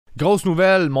Grosse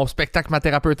nouvelle, mon spectacle Ma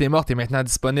thérapeute est morte est maintenant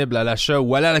disponible à l'achat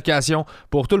ou à la location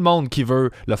pour tout le monde qui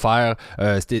veut le faire.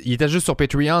 Il était juste sur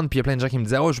Patreon, puis il y a plein de gens qui me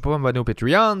disaient « Oh, je peux pas m'abonner au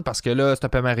Patreon parce que là, c'est un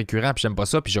paiement récurrent, puis j'aime pas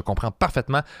ça, puis je comprends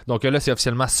parfaitement. » Donc là, c'est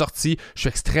officiellement sorti. Je suis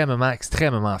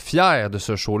extrêmement fier de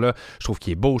ce show-là. Je trouve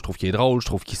qu'il est beau, je trouve qu'il est drôle, je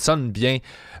trouve qu'il sonne bien.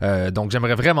 Donc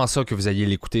j'aimerais vraiment ça que vous ayez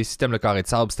l'écouter. Si t'aimes le carré de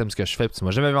sable, si t'aimes ce que je fais, puis tu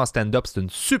m'as jamais vu en stand-up, c'est une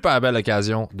super belle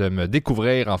occasion de me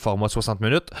découvrir en format 60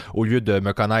 minutes au lieu de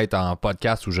me connaître en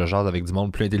podcast où je jase avec du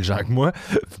monde plus intelligent que moi.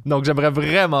 Donc j'aimerais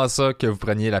vraiment ça que vous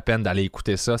preniez la peine d'aller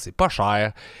écouter ça. C'est pas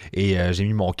cher et j'ai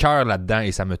mis mon cœur là-dedans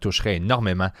et ça me toucherait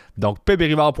énormément. Donc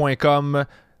pbrivard.com,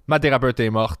 ma thérapeute est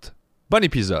morte. Bon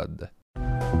épisode.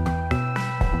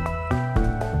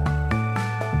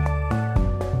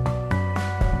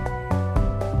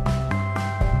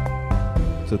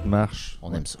 Tout marche.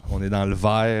 On aime ça. On est dans le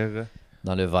vert.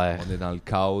 Dans le vert. On est dans le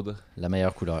cadre. La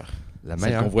meilleure couleur. La Celle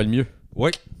meilleure. qu'on voit le mieux.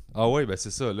 Oui. Ah oui, ben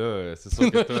c'est ça, là. C'est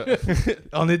sûr que toi...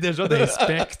 On est déjà dans le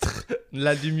spectre.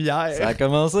 La lumière. Ça a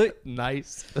commencé.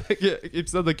 Nice.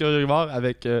 Épisode de Curieux Mort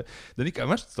avec... Denis,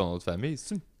 comment je dis ton nom de famille?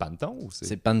 C'est-tu une Panton ou c'est...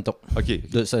 C'est Panton. OK.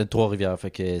 C'est Trois-Rivières,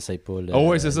 fait que c'est pas le... Ah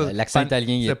oui, c'est ça. L'accent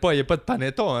italien. Il n'y a pas de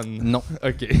Panettone. Non.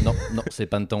 OK. Non, c'est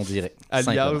Panton direct.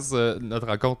 Alias, notre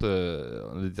rencontre,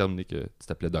 on a déterminé que tu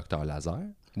t'appelais Dr Laser.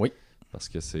 Oui. Parce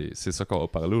que c'est ça qu'on va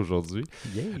parler aujourd'hui.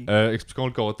 Yeah. Expliquons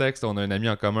le contexte. On a un ami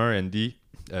en commun, Andy,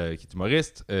 qui est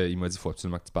humoriste. Il m'a dit, il faut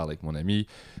absolument que tu parles avec mon ami.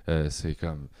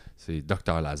 C'est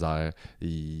Dr Laser.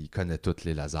 Il connaît tous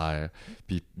les lasers.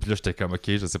 Puis là, j'étais comme, OK,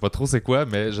 je sais pas trop c'est quoi,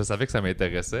 mais je savais que ça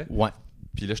m'intéressait. Ouais.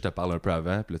 Puis là, je te parle un peu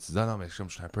avant. Puis là, tu dis, ah non, mais je suis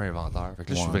un peu inventeur. Fait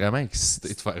que là, je suis Ouais. vraiment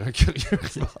excité de faire un curieux.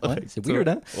 Ouais, c'est weird,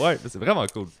 hein? Ouais, mais c'est vraiment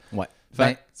cool. Ouais.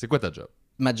 Fait c'est quoi ta job?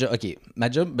 Ma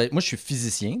job, ben, moi, je suis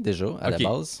physicien déjà, à la Ok.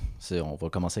 base. On va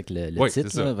commencer avec le Oui, titre.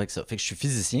 c'est ça. Là, avec ça. Fait que je suis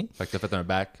physicien. Fait que t'as fait un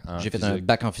bac en J'ai fait physique. un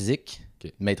bac en physique,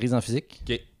 Ok. maîtrise en physique,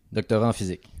 OK. doctorat en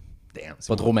physique. Damn,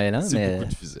 Pas trop mêlant, c'est mais beaucoup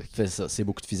de physique. fait ça, c'est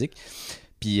beaucoup de physique.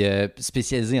 Puis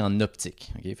spécialisé en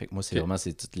optique. Okay? Fait que moi, c'est Ok. vraiment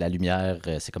c'est toute la lumière,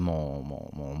 c'est comme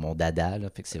mon dada. Là.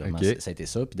 Fait que c'est vraiment Ok. ça a été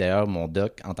ça. Puis d'ailleurs, mon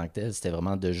doc en tant que tel, c'était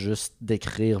vraiment de juste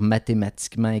décrire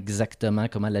mathématiquement exactement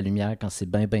comment la lumière, quand c'est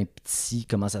bien petit,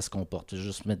 comment ça se comporte.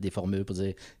 Juste mettre des formules pour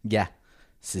dire, gars,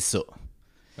 c'est ça.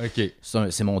 OK.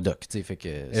 C'est mon doc. Tu sais, fait que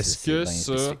Est-ce c'est que bien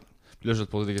ça... spécifique. Puis là, je vais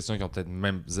te poser des questions qui ont peut-être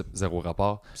même zéro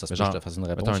rapport. Ça se Mais peut que genre, je te fasse une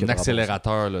réponse. mettons qui a un pas rapport.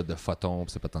 accélérateur là, de photons,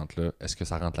 pis ces patentes-là, est-ce que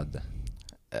ça rentre là-dedans?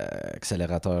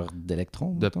 Accélérateur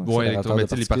d'électrons. De- mettons, ouais, accélérateur électrons, mais tu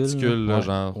sais, les particules, là, ouais.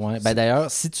 genre- Ouais. Ben,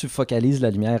 d'ailleurs, si tu focalises la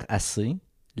lumière assez,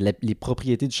 les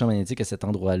propriétés du champ magnétique à cet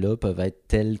endroit-là peuvent être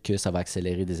telles que ça va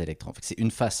accélérer des électrons. Fait que c'est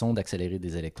une façon d'accélérer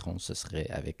des électrons, ce serait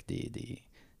avec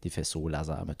des faisceaux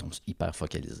laser, mettons, hyper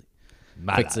focalisés.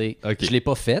 Fait que, tu sais, OK. je l'ai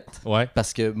pas faite Ouais.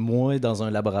 parce que moi, dans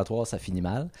un laboratoire, ça finit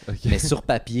mal. OK. Mais sur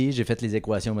papier, j'ai fait les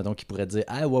équations, mettons, qui pourraient dire «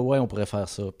 Ah ouais, on pourrait faire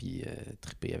ça, puis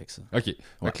triper avec ça. OK.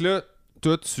 Fait que là,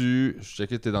 toi, je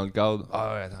checkais que t'es dans le cadre.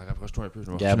 Ah ouais, attends, rapproche-toi un peu.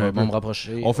 Je me Gars, retourne un bon, me peu.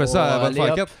 rapprocher. On fait ça avant de allez,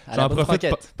 faire hop, quête. à la J'en bonne profite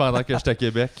franquette. pendant que je suis à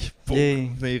Québec pour Yeah.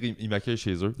 venir. Ils m'accueillent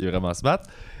chez eux. Il est vraiment smart.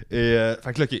 Et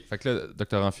fait que là, OK. Fait que là,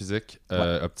 doctorat en physique,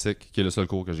 optique, qui est le seul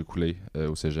cours que j'ai coulé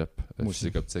au cégep. Moi aussi.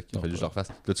 Physique optique. Il a Donc, fallu que je le refasse.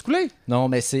 L'as-tu coulé? Non,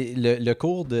 mais c'est le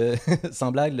cours de.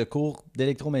 Sans blague, le cours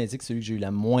d'électromagnétique, celui que j'ai eu la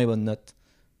moins bonne note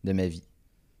de ma vie.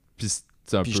 Puis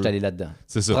c'est un Puis peu. je suis allé là-dedans.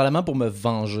 C'est ça. Probablement pour me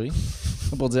venger.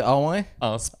 Pour dire, ah ouais?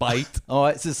 En spite. Ah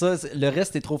ouais, c'est ça. Le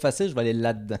reste est trop facile, je vais aller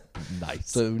là-dedans. Nice.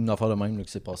 C'est une affaire de même là,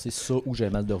 qui s'est passé. Ça ou j'avais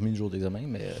mal dormi le jour d'examen,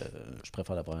 mais je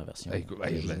préfère la première version. Écoute,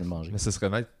 Je vais le manger. mais ce serait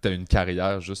mal que t'as une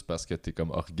carrière juste parce que t'es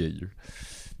comme orgueilleux.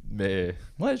 Mais.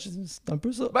 Ouais, c'est un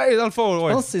peu ça. Ben, dans le fond, Je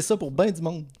ouais. pense que c'est ça pour bien du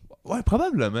monde. Ouais,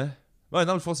 probablement. Ouais,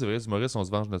 dans le fond, c'est vrai, les humoristes, on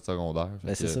se venge notre secondaire. Fait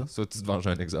Ben, c'est que, ça. Soit tu te venges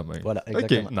un examen. Voilà,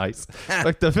 exactement. Ok, nice.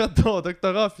 Fait que t'as fait ton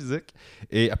doctorat en physique.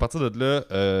 Et à partir de là,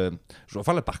 je vais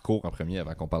faire le parcours en premier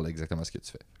avant qu'on parle exactement ce que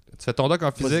tu fais. Tu fais ton doc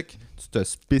en physique, tu te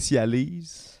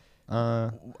spécialises en.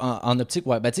 En optique,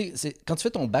 ouais. Ben, tu sais, quand tu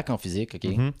fais ton bac en physique, OK,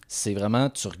 Mhm. c'est vraiment,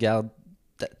 tu regardes,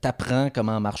 t'apprends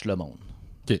comment marche le monde.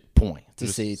 Ok. Point. Tu sais,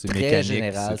 Juste, c'est c'est très mécanique,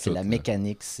 général, c'est c'est tout, la là.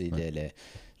 mécanique, c'est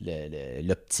Ouais.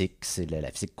 l'optique, c'est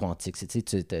la physique quantique.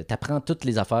 Tu apprends toutes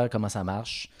les affaires, comment ça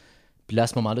marche. Puis là, à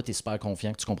ce moment-là, tu es super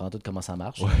confiant que tu comprends tout comment ça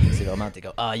marche. C'est vraiment, t'es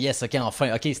comme, ah yes, ok,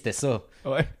 enfin, ok, c'était ça.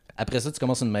 Ouais. Après ça, tu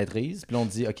commences une maîtrise, puis là, on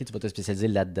te dit, OK, tu vas te spécialiser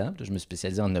là-dedans. Puis là, je me suis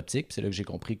spécialisé en optique, puis c'est là que j'ai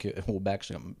compris qu'au bac,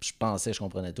 je pensais que je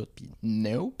comprenais tout, puis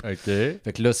nope. Ok.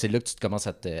 Fait que là, c'est là que tu commences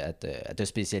à te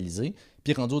spécialiser.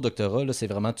 Puis rendu au doctorat, là, c'est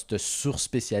vraiment, tu te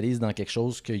surspécialises dans quelque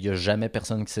chose qu'il n'y a jamais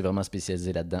personne qui s'est vraiment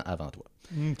spécialisé là-dedans avant toi.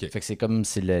 Ok. Fait que c'est comme,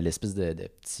 c'est l'espèce de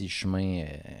petit chemin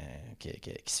qui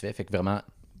se fait. Fait que vraiment,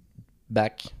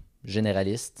 bac,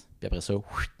 généraliste, puis après ça,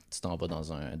 tu t'en vas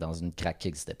dans une craque qui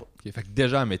n'existait pas. Ok. Fait que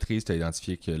déjà en maîtrise, tu as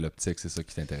identifié que l'optique, c'est ça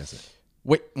qui t'intéressait.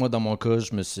 Oui, moi, dans mon cas,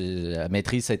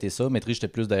 maîtrise, ça a été ça. Maîtrise, j'étais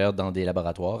plus d'ailleurs dans des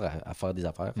laboratoires à faire des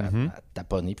affaires, à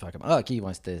taponner, puis faire comme, ah, OK,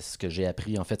 ouais, c'était ce que j'ai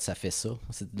appris. En fait, ça fait ça.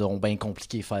 C'est donc bien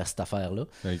compliqué faire cette affaire-là.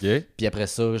 OK. Puis après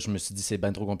ça, je me suis dit, c'est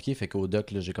bien trop compliqué. Fait qu'au doc,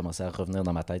 là, j'ai commencé à revenir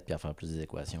dans ma tête puis à faire plus des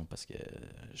équations parce que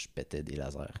je pétais des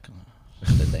lasers quand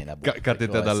j'étais dans le labo. Quand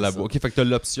t'étais dans le labo. OK, fait que t'as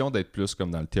l'option d'être plus comme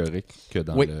dans le théorique que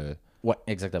dans le... Oui,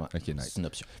 exactement. OK, nice. C'est une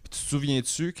option. Puis tu te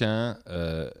souviens-tu quand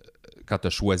t'as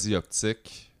choisi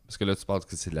optique, parce que là, tu parles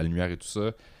que c'est de la lumière et tout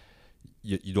ça,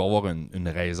 il doit y avoir une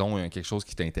raison, quelque chose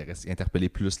qui t'intéresse, interpellé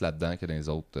plus là-dedans que dans les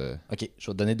autres. OK, je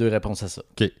vais te donner 2 réponses à ça.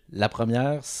 OK. La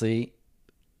première, c'est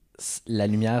la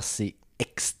lumière, c'est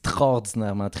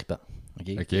extraordinairement trippant.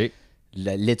 OK? OK.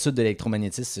 L'étude de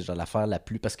l'électromagnétisme, c'est genre l'affaire la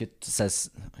plus... Parce que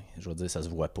je veux dire, ça se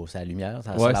voit pas, c'est la lumière. C'est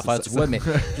la seule affaire que tu vois, mais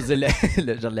je veux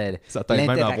dire, ça t'aide même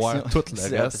à voir tout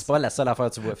le reste. C'est pas la seule affaire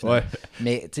que tu vois, finalement. Ouais.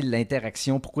 Mais tu sais,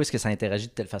 l'interaction, pourquoi est-ce que ça interagit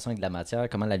de telle façon avec de la matière,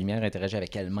 comment la lumière interagit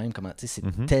avec elle-même, comment, tu sais,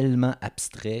 c'est tellement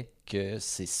abstrait que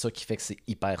c'est ça qui fait que c'est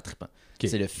hyper trippant. Okay.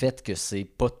 C'est le fait que c'est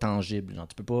pas tangible. Genre,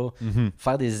 tu peux pas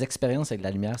faire des expériences avec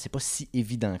la lumière, c'est pas si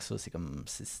évident que ça. C'est comme,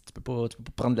 tu peux pas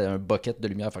prendre un bucket de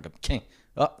lumière et faire comme,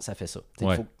 ah, ça fait ça. Il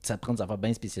faut que ça prenne des affaires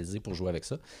bien spécialisées pour jouer avec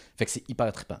ça. Fait que c'est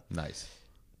hyper trippant. Nice.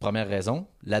 Première raison.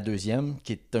 La deuxième,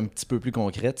 qui est un petit peu plus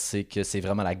concrète, c'est que c'est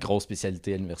vraiment la grosse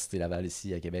spécialité à l'Université Laval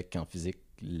ici à Québec en physique.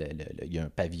 Il y a un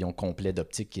pavillon complet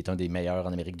d'optique qui est un des meilleurs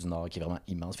en Amérique du Nord, qui est vraiment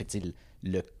immense. Fait que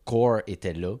le core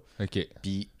était là. OK.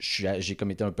 Puis j'ai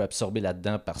comme été un peu absorbé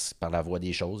là-dedans par la voie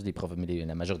des choses.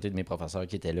 La majorité de mes professeurs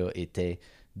qui étaient là étaient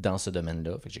dans ce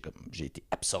domaine-là. Fait que j'ai été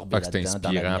absorbé là-dedans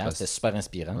dans la lumière. C'était super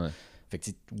inspirant. Ouais. Fait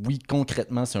que, oui,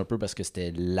 concrètement, c'est un peu parce que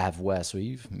c'était la voie à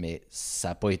suivre, mais ça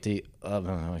n'a pas été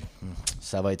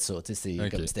ça va être ça.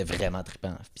 Comme c'était vraiment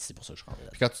trippant. Puis c'est pour ça que je rentre là.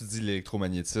 Puis quand tu dis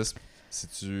l'électromagnétisme,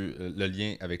 le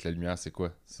lien avec la lumière, c'est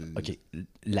quoi? OK.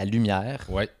 La lumière,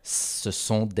 ce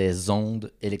sont des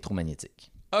ondes électromagnétiques.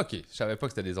 OK. Je savais pas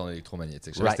que c'était des ondes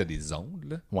électromagnétiques. Je savais que c'était des ondes,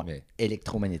 là. Ouais. Mais...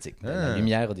 électromagnétiques. La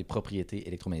lumière a des propriétés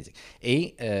électromagnétiques.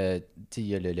 Et, il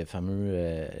y a le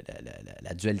fameux...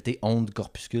 la dualité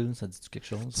onde-corpuscule, ça dit-tu quelque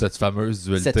chose? Cette fameuse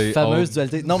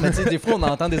dualité. Non, mais tu sais, des fois, on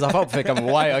entend des affaires, on fait comme,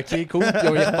 ouais, OK, cool, puis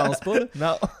on y repense pas.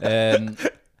 Non.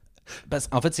 Parce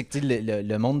qu'en fait, c'est que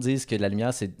le monde dit que la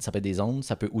lumière, ça peut être des ondes,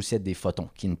 ça peut aussi être des photons,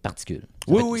 qui est une particule.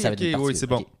 Oui, c'est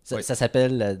bon. Okay. Ça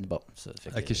s'appelle...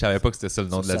 OK, je savais pas que c'était ça le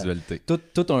nom de la dualité.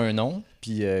 Tout a un nom,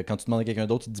 puis quand tu demandes à quelqu'un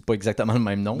d'autre, il te dit pas exactement le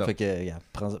même nom. Fait que,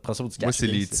 prends ça au du cash. Moi, c'est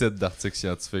les titres d'articles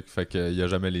scientifiques, fait qu'il y a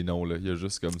jamais les noms, là. Il y a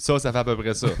juste comme ça fait à peu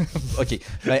près ça. OK.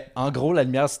 Ben, en gros, la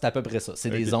lumière, c'est à peu près ça. C'est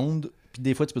des ondes, puis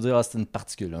des fois, tu peux dire, c'est une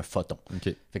particule, un photon.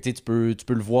 Okay. Fait que tu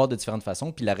peux le voir de différentes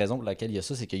façons, puis la raison pour laquelle il y a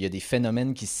ça, c'est qu'il y a des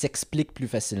phénomènes qui s'expliquent plus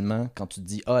facilement quand tu te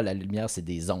dis, la lumière, c'est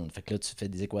des ondes. Fait que là, tu fais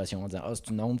des équations en disant, c'est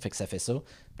une onde, fait que ça fait ça.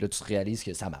 Puis là, tu réalises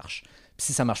que ça marche. Puis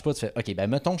si ça marche pas, tu fais, OK, ben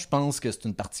mettons, je pense que c'est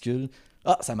une particule.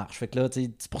 Ça marche. Fait que là,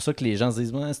 c'est pour ça que les gens se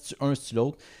disent, c'est-tu un, c'est-tu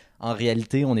l'autre. En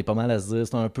réalité, on est pas mal à se dire,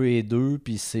 c'est un peu les deux,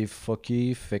 puis c'est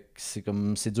fucké, fait que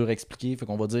c'est dur à expliquer, fait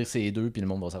qu'on va dire c'est les deux, puis le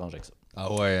monde va s'arranger avec ça.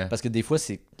 Ah ouais. Parce que des fois,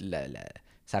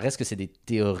 ça reste que c'est des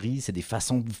théories, c'est des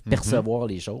façons de percevoir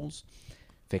les choses.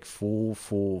 Fait qu'il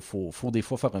faut des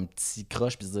fois faire un petit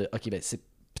croche puis se dire, OK, ben c'est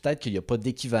peut-être qu'il n'y a pas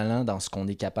d'équivalent dans ce qu'on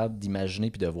est capable d'imaginer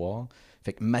puis de voir.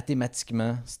 Fait que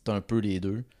mathématiquement, c'est un peu les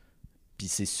deux. Puis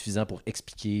c'est suffisant pour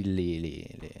expliquer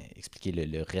expliquer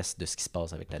le reste de ce qui se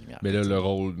passe avec la lumière. Mais là, le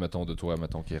rôle, mettons, de toi,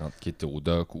 qui est au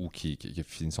doc ou qui a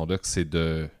fini son doc, c'est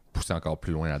de pousser encore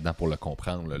plus loin là-dedans pour le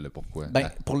comprendre, le pourquoi. Ben,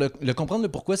 pour le comprendre, le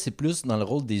pourquoi, c'est plus dans le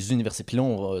rôle des universités. Puis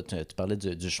là, tu parlais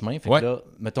du chemin. Fait que là,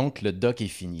 mettons que le doc est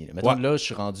fini. Mettons que là, je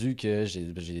suis rendu que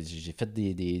j'ai fait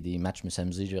des matchs, je me suis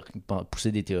amusé, j'ai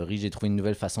poussé des théories, j'ai trouvé une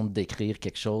nouvelle façon de décrire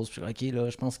quelque chose. Puis OK, là,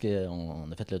 je pense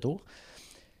qu'on a fait le tour.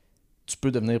 Tu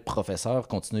peux devenir professeur,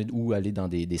 continuer ou aller dans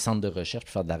des centres de recherche,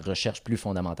 puis faire de la recherche plus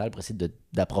fondamentale pour essayer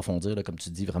d'approfondir, là, comme tu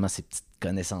dis, vraiment ces petites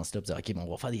connaissances-là. Puis dire, OK, on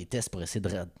va faire des tests pour essayer de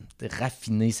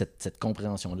raffiner cette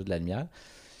compréhension-là de la lumière.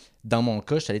 Dans mon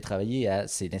cas, je suis allé travailler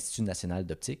c'est l'Institut national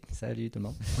d'optique. Salut tout le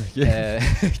monde.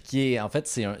 Qui est, en fait,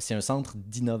 c'est un centre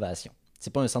d'innovation.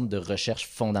 C'est pas un centre de recherche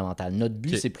fondamentale. Notre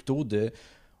but, c'est plutôt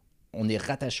on est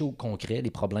rattaché au concret,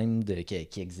 les problèmes qui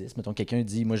existent. Mettons, quelqu'un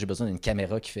dit, moi, j'ai besoin d'une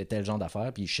caméra qui fait tel genre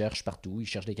d'affaires, puis il cherche partout, il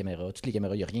cherche des caméras. Toutes les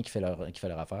caméras, il n'y a rien qui fait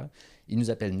leur affaire. Ils nous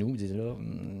appellent, ils disent, là,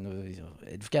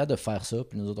 êtes-vous capable de faire ça?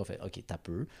 Puis nous autres, on fait, OK, t'as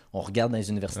peu. On regarde dans les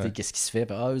universités, qu'est-ce qui se fait.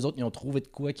 Puis, eux autres, ils ont trouvé de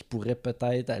quoi qui pourrait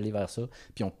peut-être aller vers ça.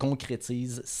 Puis on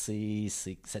concrétise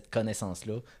cette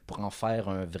connaissance-là pour en faire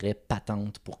un vrai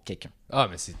patente pour quelqu'un.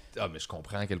 Mais je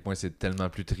comprends à quel point c'est tellement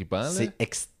plus trippant. Là. C'est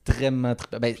extrêmement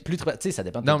ben, plus tu sais, ça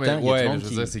dépend tout Non, le mais temps. Il y a ouais, du monde je veux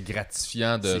qui... dire, c'est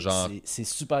gratifiant de genre. C'est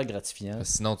super gratifiant.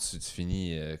 Sinon, tu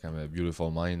finis comme un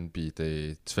Beautiful Mind, puis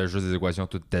tu fais juste des équations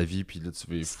toute ta vie, puis là, tu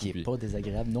fais Ce fou. qui est Puis... pas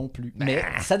désagréable non plus. Mais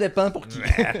ça dépend pour qui.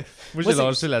 Moi, j'ai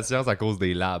lâché la science à cause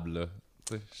des labs, là.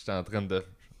 Tu sais, j'étais en train de.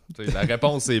 Tu sais, la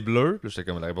réponse est bleue. Puis j'étais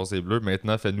comme, la réponse est bleue.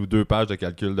 Maintenant, fais-nous 2 pages de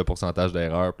calcul de pourcentage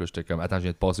d'erreur. Puis j'étais comme, attends, je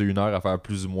viens de passer 1 heure à faire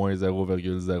plus ou moins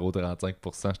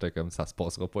 0,035%. J'étais comme, ça se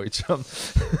passera pas, et chum.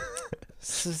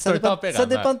 Ça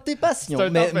dépend de tes passions.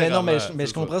 Mais non, mais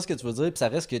je comprends ce que tu veux dire. Puis ça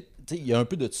reste que, tu sais, il y a un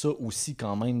peu de ça aussi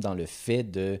quand même dans le fait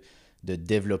de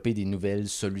développer des nouvelles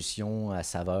solutions à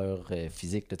saveur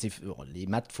physique. Là, les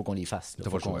maths, il faut qu'on les fasse. T'as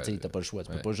pas le choix.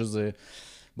 Tu peux pas juste dire,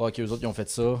 bon, ok, eux autres, ils ont fait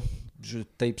ça, je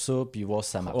tape ça, puis voir si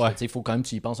ça marche. Il faut quand même que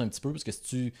tu y penses un petit peu, parce que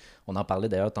si on en parlait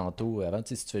d'ailleurs tantôt avant,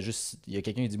 si tu fais juste, il y a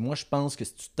quelqu'un qui dit, moi, je pense que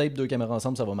si tu tapes 2 caméras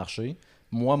ensemble, ça va marcher.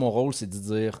 Moi, mon rôle, c'est de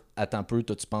dire, attends un peu,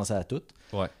 tu pensé à tout?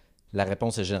 Ouais. La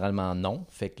réponse est généralement non.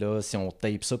 Fait que là, si on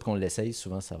tape ça et qu'on l'essaye,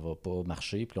 souvent ça va pas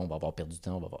marcher. Puis là, on va avoir perdu du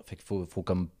temps. Fait qu'il faut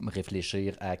comme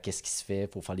réfléchir à qu'est-ce qui se fait. Il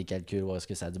faut faire les calculs, voir est-ce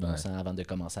que ça a du bon sens avant de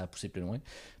commencer à pousser plus loin.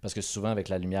 Parce que souvent, avec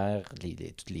la lumière,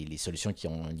 toutes les solutions qui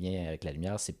ont un lien avec la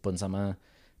lumière, c'est pas nécessairement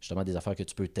justement des affaires que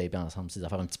tu peux taper ensemble. C'est des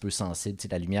affaires un petit peu sensibles. Tu sais,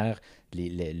 la lumière,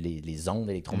 les ondes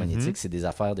électromagnétiques, c'est des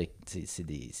affaires de.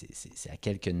 C'est à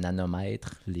quelques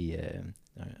nanomètres,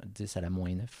 10 à la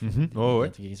moins 9.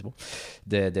 C'est beau.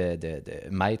 De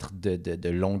mètres de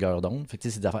longueur d'onde. Fait que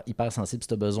c'est des affaires hyper sensibles. Si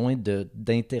tu as besoin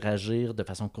d'interagir de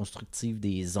façon constructive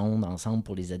des ondes ensemble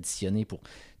pour les additionner,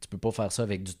 tu peux pas faire ça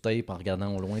avec du tape en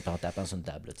regardant au loin et en tapant sur une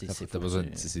table.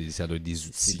 Ça doit être des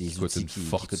outils qui coûtent une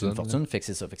fortune. Fait que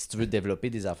c'est ça. Fait que si tu veux développer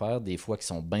des affaires, des fois qui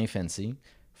sont bien fancy,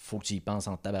 faut que tu y penses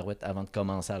en tabarouette avant de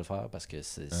commencer à le faire parce que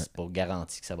c'est pas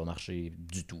garanti que ça va marcher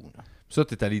du tout. Là. Ça,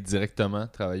 tu es allé directement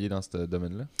travailler dans ce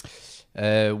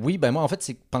domaine-là? Oui, ben moi, en fait,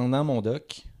 c'est que pendant mon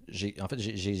doc,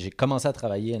 j'ai commencé à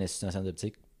travailler à l'Institut national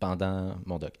d'optique pendant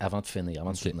mon doc, avant de finir.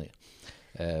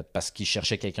 Parce qu'il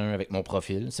cherchait quelqu'un avec mon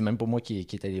profil. C'est même pas moi qui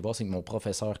est allé voir, c'est que mon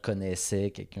professeur connaissait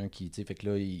quelqu'un qui, tu sais, fait que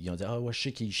là, ils ont dit, ah ouais, je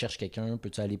sais qu'il cherche quelqu'un,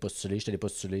 peux-tu aller postuler? Je suis allé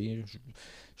postuler.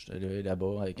 J'étais allé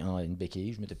là-bas avec une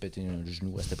béquille, je m'étais pété un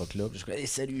genou à cette époque-là. Je suis hey,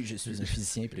 salut, je suis un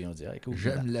physicien. Puis là, ils ont dit, ah, cool,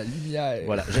 j'aime la lumière.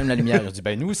 Voilà, j'aime la lumière. Ils ont dit,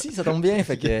 ben nous aussi, ça tombe bien.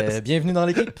 Fait que bienvenue dans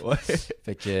l'équipe. Ouais.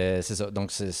 Fait que c'est ça.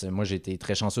 Donc, moi, j'ai été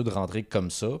très chanceux de rentrer comme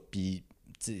ça. Puis,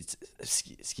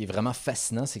 ce qui est vraiment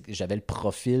fascinant, c'est que j'avais le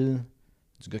profil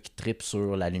du gars qui trippe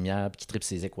sur la lumière, puis qui trippe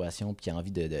ses équations, puis qui a envie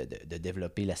de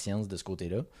développer la science de ce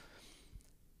côté-là.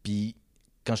 Puis,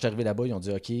 quand je suis arrivé là-bas, ils ont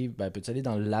dit « OK, ben, peux-tu aller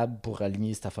dans le lab pour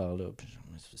aligner cette affaire-là? »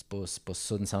 C'est pas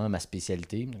ça nécessairement ma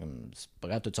spécialité. C'est pas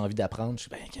grave, as-tu envie d'apprendre? Je dis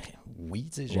 « Ben, oui,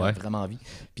 j'ai vraiment envie. »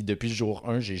 Puis depuis le jour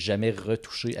 1, j'ai jamais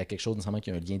retouché à quelque chose nécessairement qui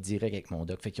a un lien direct avec mon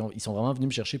doc. Fait qu'ils sont vraiment venus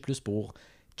me chercher plus pour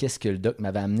qu'est-ce que le doc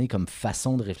m'avait amené comme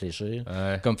façon de réfléchir,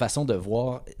 comme façon de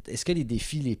voir. Est-ce que les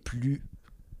défis les plus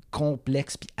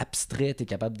complexes puis abstraits, tu es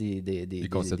capable de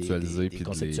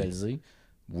conceptualiser?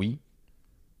 Oui.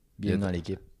 Bienvenue dans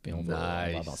l'équipe. Puis on va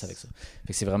avancer avec ça.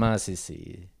 Fait que c'est vraiment, c'est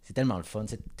tellement le fun,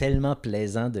 c'est tellement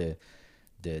plaisant de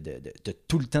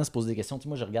tout le temps se poser des questions. Tu sais,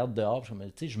 moi, je regarde dehors, je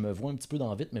me vois un petit peu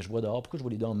dans vite, mais je vois dehors. Pourquoi je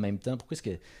vois les deux en même temps? Pourquoi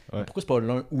c'est pas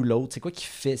l'un ou l'autre?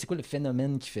 C'est quoi le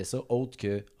phénomène qui fait ça, autre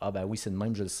que, ah ben oui, c'est de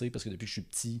même, je le sais, parce que depuis que je suis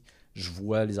petit, je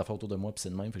vois les affaires autour de moi, puis c'est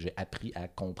de même, fait que j'ai appris à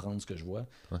comprendre ce que je vois.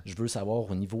 Ouais. Je veux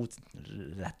savoir au niveau,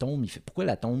 l'atome, pourquoi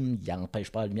l'atome, il n'empêche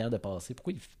pas la lumière de passer?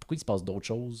 Pourquoi il se passe d'autres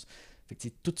choses? Fait que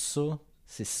tout ça,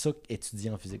 c'est ça qu'étudier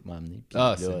en physique m'a amené. Puis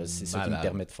là, c'est ça qui me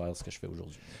permet de faire ce que je fais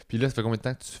aujourd'hui. Puis là, ça fait combien de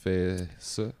temps que tu fais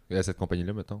ça, à cette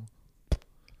compagnie-là, mettons?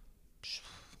 Je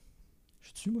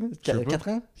suis moi? 4 ans?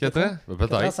 4 ans? Peut-être.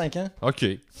 4 ans, 5 ans. OK.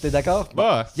 T'es d'accord?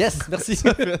 Bah. Yes, merci.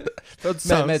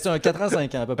 Mais tu as 4 ans,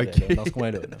 5 ans à peu près, là, dans ce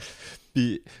coin-là. Là.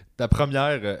 Puis ta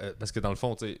première, parce que dans le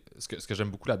fond, tu sais, ce que j'aime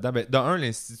beaucoup là-dedans, ben, dans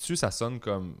l'Institut, ça sonne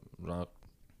comme, genre,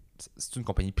 c'est une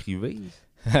compagnie privée?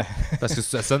 Parce que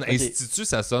ça sonne institut,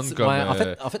 ça sonne comme en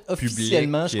fait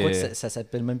officiellement, je crois que ça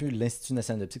s'appelle même plus l'Institut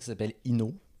national d'optique, ça s'appelle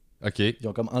INO. OK. Ils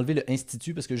ont comme enlevé le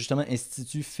institut parce que justement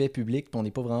institut fait public, puis on n'est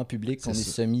pas vraiment public, on est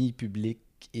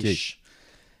semi-public-ish.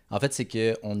 En fait, c'est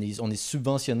qu'on est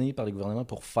subventionné par le gouvernement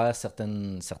pour faire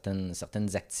certaines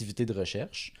activités de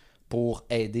recherche pour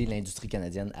aider l'industrie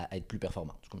canadienne à être plus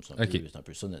performante. C'est un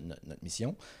peu ça notre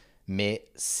mission. Mais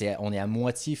on est à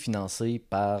moitié financé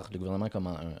par le gouvernement comme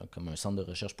un centre de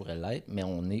recherche pourrait l'être, mais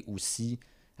on est aussi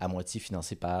à moitié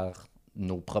financé par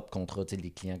nos propres contrats, tu sais,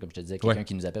 les clients, comme je te disais, quelqu'un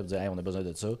qui nous appelle pour dire hey, on a besoin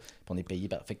de ça, puis on est payé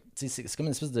par. Fait que, tu sais, c'est comme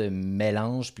une espèce de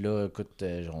mélange, puis là, écoute,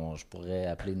 je pourrais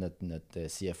appeler notre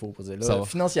CFO pour dire là,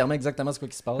 financièrement, exactement ce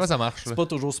qui se passe. Comment ça marche? C'est pas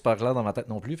toujours super clair dans ma tête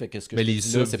non plus, fait que ce que mais je les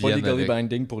dis là, c'est pas legally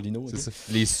binding pour Lino. C'est ça.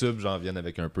 Les subs, genre, viennent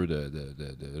avec un peu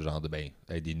de genre de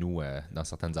aidez-nous dans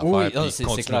certaines affaires, puis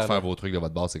continuez à faire vos trucs de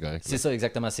votre base, c'est correct. C'est ça,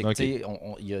 exactement. C'est que, tu sais,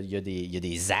 il y a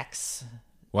des axes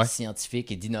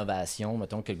scientifiques et d'innovation,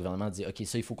 mettons que le gouvernement dit OK,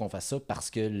 ça, il faut qu'on fasse ça parce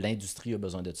que l'industrie a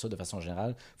besoin de ça de façon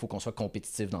générale. Il faut qu'on soit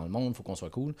compétitif dans le monde, il faut qu'on soit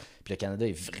cool. Puis le Canada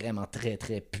est vraiment très,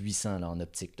 très puissant là, en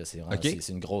optique. Là. C'est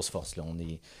une grosse force. Là.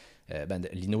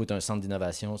 L'INO est un centre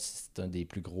d'innovation, c'est un des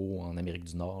plus gros en Amérique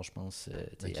du Nord, je pense.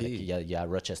 Il y a à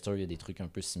Rochester, il y a des trucs un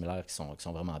peu similaires qui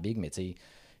sont vraiment big, mais tu sais,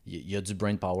 il y a du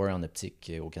brain power en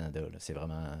optique au Canada. Là. C'est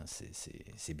vraiment...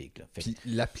 C'est big. Là. Puis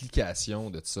l'application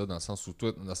de ça, dans le sens où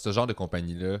toi, dans ce genre de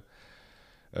compagnie-là,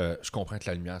 je comprends que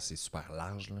la lumière, c'est super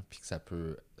large, là, puis que ça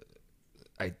peut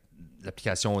être...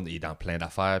 L'application est dans plein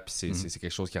d'affaires, puis c'est quelque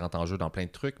chose qui rentre en jeu dans plein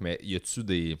de trucs, mais y a-tu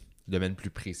des domaines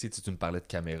plus précis? Tu me parlais de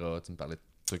caméra, tu me parlais de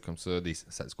trucs comme ça,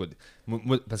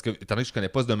 moi, parce que étant donné que je connais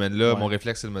pas ce domaine-là, mon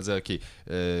réflexe c'est de me dire OK,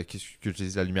 qu'est-ce que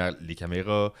j'utilise la lumière, les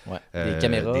caméras, des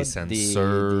caméras, des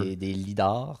sensors, des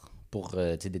lidars pour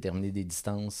déterminer des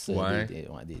distances,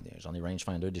 j'en ai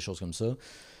rangefinder, des choses comme ça.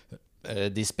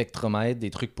 Des spectromètres, des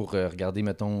trucs pour regarder,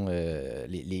 mettons,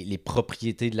 les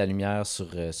propriétés de la lumière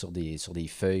sur des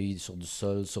feuilles, sur du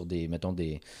sol, sur des, mettons,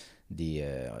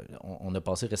 on a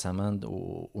passé récemment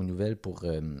aux nouvelles pour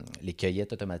les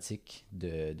cueillettes automatiques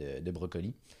de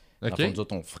brocolis. Dans le fond, nous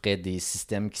autres, on ferait des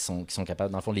systèmes qui sont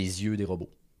capables, dans le fond, les yeux des robots.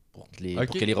 Pour que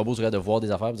les robots soient capables de voir des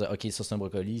affaires et dire OK, ça c'est un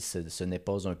brocoli, ce n'est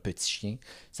pas un petit chien.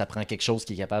 Ça prend quelque chose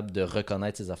qui est capable de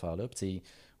reconnaître ces affaires-là. Puis,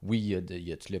 oui, il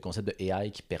y a tout le concept de AI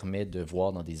qui permet de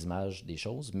voir dans des images des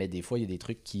choses, mais des fois, il y a des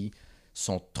trucs qui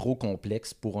sont trop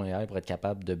complexes pour un AI pour être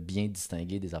capable de bien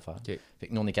distinguer des affaires. Fait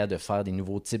que nous, on est capable de faire des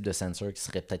nouveaux types de sensors qui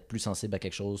seraient peut-être plus sensibles à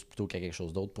quelque chose plutôt qu'à quelque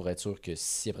chose d'autre pour être sûr que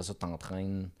si après ça, tu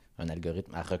entraînes un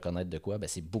algorithme à reconnaître de quoi, ben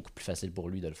c'est beaucoup plus facile pour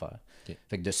lui de le faire.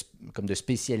 Fait que comme de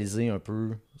spécialiser un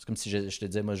peu, c'est comme si je te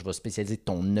disais, moi, je vais spécialiser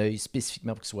ton œil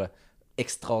spécifiquement pour qu'il soit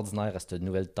extraordinaire à cette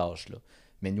nouvelle tâche-là.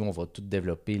 Mais nous, on va tout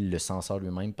développer le senseur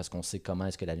lui-même parce qu'on sait comment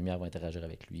est-ce que la lumière va interagir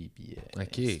avec lui. Puis,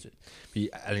 Puis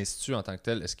à l'Institut en tant que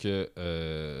tel, est-ce que...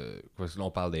 là, on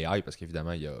parle d'AI parce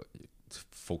qu'évidemment, il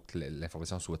faut que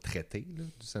l'information soit traitée là,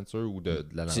 du sensor ou de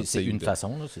la lentille. C'est une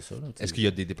façon, là, c'est ça. Là, est-ce qu'il y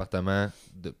a des départements,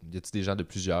 y a-t-il des gens de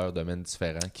plusieurs domaines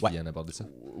différents qui viennent aborder ça?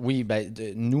 Oui,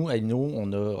 nous, à INO,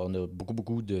 on a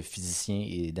beaucoup de physiciens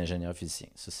et d'ingénieurs physiciens.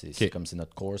 Ça, c'est comme c'est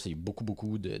notre core, c'est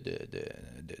beaucoup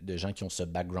de gens qui ont ce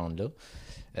background-là.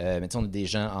 Mais on a des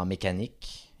gens en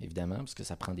mécanique, évidemment, parce que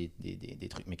ça prend des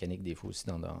trucs mécaniques des fois aussi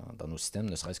dans nos systèmes,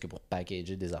 ne serait-ce que pour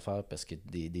packager des affaires, parce que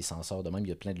des sensors de même, il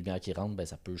y a plein de lumière qui rentre,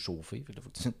 ça peut chauffer. Il faut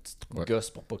que tu gosses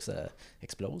pour pas que ça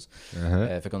explose.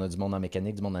 Fait qu'on a du monde en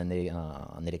mécanique, du monde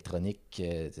en électronique,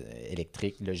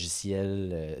 électrique,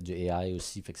 logiciel, du AI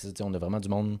aussi. Fait que on a vraiment du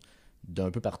monde d'un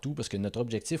peu partout, parce que notre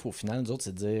objectif, au final, nous autres,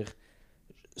 c'est de dire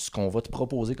ce qu'on va te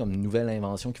proposer comme une nouvelle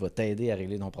invention qui va t'aider à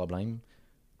régler ton problème.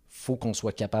 Faut qu'on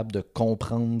soit capable de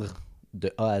comprendre de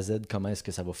A à Z comment est-ce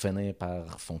que ça va finir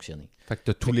par fonctionner. Fait que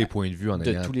tu as tous les points de vue en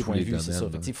ayant tous les points de vue, domaines. c'est ça.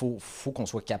 Il faut qu'on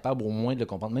soit capable au moins de le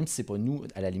comprendre, même si c'est pas nous,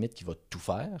 à la limite, qui va tout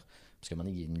faire. Parce qu'à un moment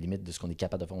donné, il y a une limite de ce qu'on est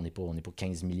capable de faire. On n'est pas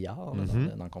 15 milliards là,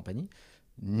 dans la compagnie.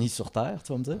 Ni sur Terre,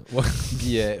 tu vas me dire. Ouais.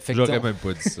 Puis, j'aurais même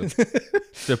pas dit ça.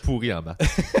 J'étais pourri en maths.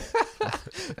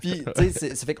 Puis, tu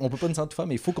sais, ça fait qu'on peut pas nous sentir tout faire,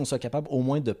 mais il faut qu'on soit capable au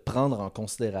moins de prendre en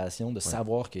considération, de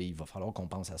savoir qu'il va falloir qu'on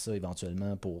pense à ça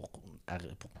éventuellement pour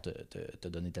te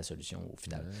donner ta solution au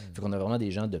final. Fait qu'on a vraiment des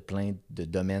gens de plein de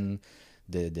domaines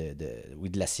oui,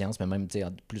 de la science, mais même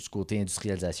plus côté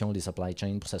industrialisation, des supply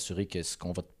chains, pour s'assurer que ce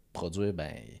qu'on va produire,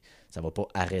 ça va pas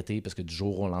arrêter parce que du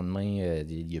jour au lendemain,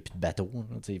 il n'y a plus de bateau.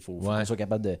 Il faut qu'on soit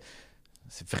capable de...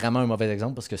 C'est vraiment un mauvais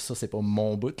exemple parce que ça, c'est pas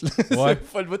mon bout. C'est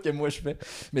pas le bout que moi je fais.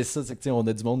 Mais ça, c'est que on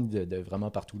a du monde de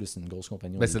vraiment partout. Là. C'est une grosse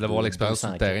compagnie. C'est d'avoir l'expérience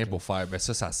sur le terrain pour faire.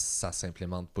 Ça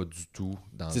s'implémente pas du tout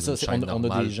dans une chaîne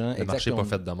normale. On a des gens, le marché n'est pas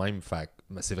fait de même.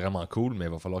 C'est vraiment cool, mais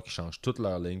il va falloir qu'ils changent toute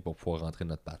leur ligne pour pouvoir rentrer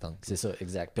notre patente. C'est ça,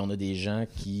 exact. Puis on a des gens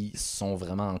qui sont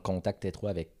vraiment en contact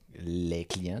étroit avec les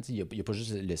clients. Il n'y a pas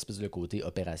juste l'espèce de côté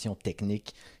opération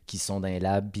technique qui sont dans les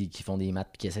labs puis qui font des maths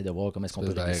puis qui essaient de voir comment est-ce qu'on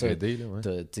peut régler ça.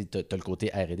 T'as le côté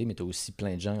R&D, mais tu as aussi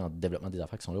plein de gens en développement des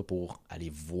affaires qui sont là pour aller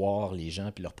voir les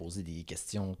gens puis leur poser des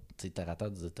questions. Terre à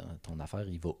terre, ton affaire,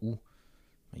 il va où?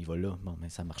 Il va là. Bon, mais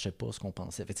ça marchait pas ce qu'on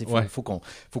pensait. Faut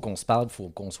qu'on se parle,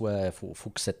 faut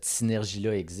que cette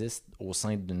synergie-là existe au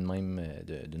sein d'une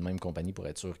même compagnie pour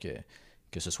être sûr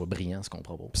que ce soit brillant ce qu'on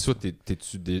propose. Puis toi,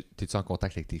 t'es-tu en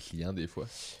contact avec tes clients des fois?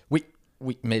 Oui.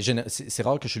 Oui, mais c'est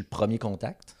rare que je suis le premier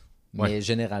contact. Mais Ouais.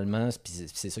 généralement, puis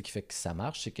c'est ça qui fait que ça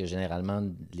marche, c'est que généralement,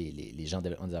 les gens de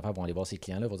des affaires vont aller voir ces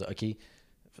clients-là, vont dire OK,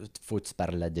 faut que tu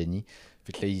parles à Denis.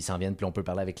 Fait que là, ils s'en viennent, puis on peut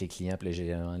parler avec les clients, puis là,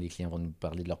 généralement, les clients vont nous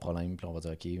parler de leurs problèmes, puis on va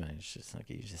dire OK, ben,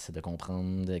 j'essaie de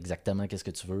comprendre exactement qu'est-ce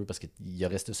que tu veux, parce qu'il y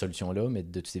aurait cette solution-là, mais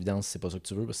de toute évidence, c'est pas ça que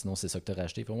tu veux, parce que sinon, c'est ça que tu as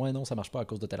racheté. Puis ouais, non, ça marche pas à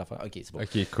cause de telle affaire. OK, c'est bon.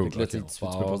 Ok, cool. Fait que là, Ok, tu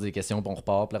peux poser des questions, puis on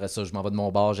repart, puis après ça, je m'en vais de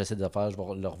mon bar, j'essaie de faire, je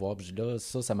vais le revoir, puis je dis là,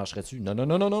 ça marcherait-tu? Non, non,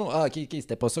 non, non, non, ah, OK,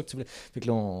 c'était pas ça que tu voulais. Fait que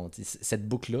là, cette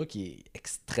boucle-là, qui est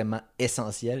extrêmement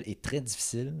essentielle et très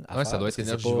difficile à Ouais, faire. ça doit parce être que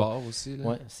c'est pas- énergivore aussi. Là.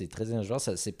 Ouais, c'est très énergivore.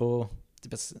 C'est pas.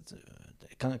 Parce que,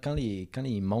 quand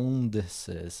les mondes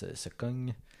se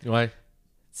cognent, Ouais.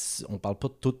 on parle pas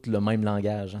tout le même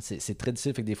langage. Hein. C'est très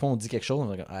difficile. Fait que des fois, on dit quelque chose,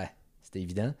 on dit ah, c'était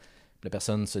évident. Puis la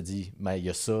personne se dit, ben, il y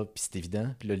a ça, puis c'est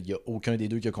évident. Puis là, il y a aucun des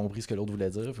deux qui a compris ce que l'autre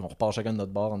voulait dire. Puis on repart chacun de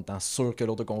notre bord en étant sûr que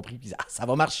l'autre a compris. Puis ah, ça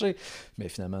va marcher. Mais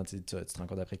finalement, tu te rends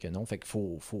compte après que non. Fait qu'il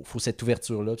faut cette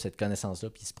ouverture-là, puis cette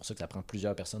connaissance-là. Puis c'est pour ça que ça prend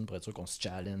plusieurs personnes pour être sûr qu'on se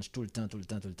challenge tout le temps, tout le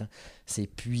temps, tout le temps. C'est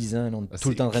épuisant. On est tout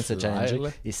le temps en train de se clair, challenger.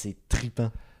 là. Et c'est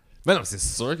trippant. Mais non, c'est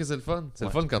sûr que c'est le fun. C'est le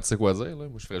Ouais. fun quand tu sais quoi dire. Là.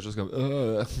 Moi, je ferais juste comme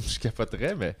je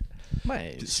capoterais, mais.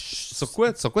 Ouais, Sur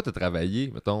quoi t'as travaillé,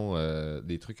 mettons,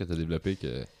 des trucs que t'as développés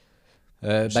que.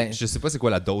 Je sais pas c'est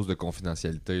quoi la dose de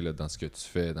confidentialité là, dans ce que tu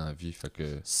fais dans la vie. Fait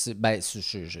que.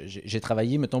 J'ai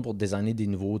travaillé, mettons, pour designer des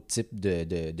nouveaux types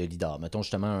de lidars. Mettons,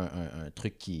 justement, un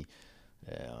truc qui...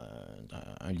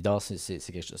 un lidar, c'est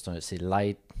quelque chose... C'est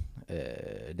Light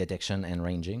Detection and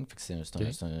Ranging. Fait que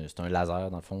c'est un laser,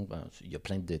 dans le fond. Ben, il y a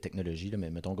plein de technologies, là, mais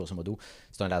mettons, grosso modo,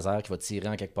 c'est un laser qui va tirer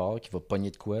en quelque part, qui va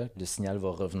pogner de quoi, le signal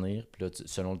va revenir, puis là,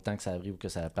 selon le temps que ça arrive ou que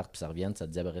ça parte puis ça revienne, ça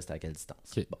te dit à peu près à quelle distance.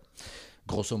 Ok. Bon.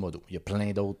 Grosso modo. Il y a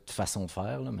plein d'autres façons de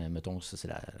faire, là, mais mettons, ça, c'est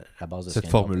la base de ce Cette qu'un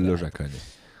formule-là, lidar je pourrait la connais.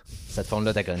 Cette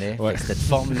forme-là, tu connais. Ouais. Cette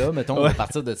forme-là, mettons, Ouais. à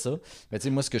partir de ça. Mais tu sais,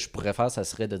 moi, ce que je pourrais faire, ça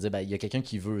serait de dire, ben, il y a quelqu'un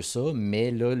qui veut ça, mais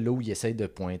là où il essaye de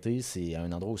pointer, c'est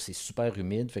un endroit où c'est super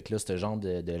humide. Fait que là, ce genre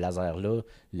de laser-là,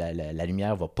 la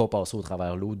lumière va pas passer au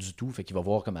travers l'eau du tout. Fait qu'il va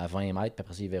voir comme à 20 mètres, puis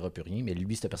après ça, il verra plus rien. Mais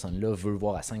lui, cette personne-là, veut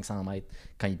voir à 500 mètres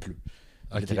quand il pleut.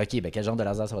 Ok. OK, ben quel genre de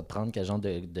laser ça va te prendre, quel genre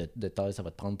de taille ça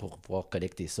va te prendre pour pouvoir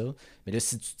collecter ça. Mais là,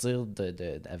 si tu tires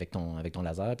avec ton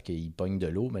laser puis qu'il pogne de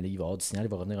l'eau, ben là, il va avoir du signal, il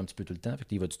va revenir un petit peu tout le temps. Fait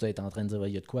que là, il va tout le temps être en train de dire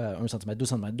il y a de quoi à 1 cm, 2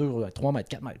 cm, 2, 3 mètres,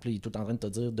 4 mètres. Puis là, il est tout le temps en train de te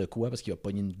dire de quoi parce qu'il va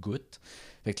pogner une goutte.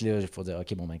 Fait que là, il faut dire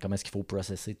OK, bon, ben comment est-ce qu'il faut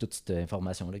processer toute cette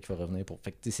information-là qui va revenir pour.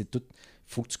 Fait que c'est tout.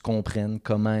 Il faut que tu comprennes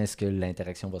comment est-ce que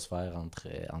l'interaction va se faire entre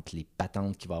les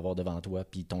patentes qu'il va avoir devant toi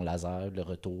puis ton laser, le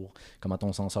retour, comment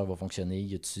ton senseur va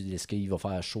fonctionner, est-ce qu'il va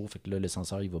faire chaud, fait que là le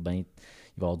senseur il va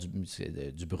avoir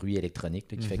du bruit électronique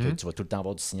là, qui fait que tu vas tout le temps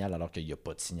avoir du signal alors qu'il n'y a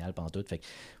pas de signal pendant tout. Fait que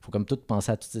faut comme tout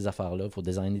penser à toutes ces affaires-là, faut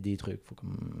designer des trucs,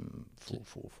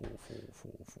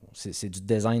 c'est du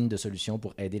design de solutions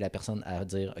pour aider la personne à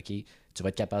dire OK, tu vas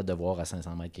être capable de voir à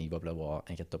 500 mètres quand il va pleuvoir,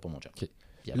 inquiète-toi pas mon job. Ok.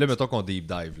 Là, mettons qu'on deep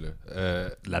dive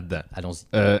là-dedans. Allons-y.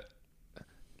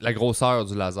 La grosseur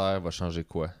du laser va changer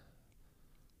quoi?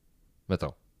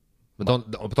 Mettons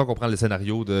qu'on prend le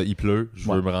scénario de il pleut, je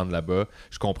veux me rendre là-bas.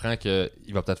 Je comprends qu'il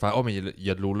va peut-être faire mais il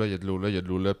y a de l'eau là, il y a de l'eau là, il y a de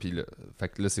l'eau là. Puis fait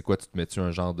que là, c'est quoi? Tu te mets-tu un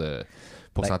genre de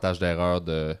pourcentage d'erreur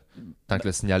tant que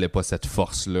le signal n'est pas cette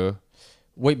force-là?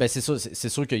 Oui, ben c'est ça. C'est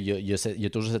sûr qu'il y a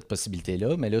toujours cette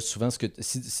possibilité-là. Mais là, souvent, si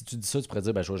tu dis ça, tu pourrais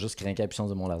dire je vais juste craquer la puissance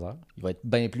de mon laser. Il va être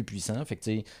bien plus puissant. Fait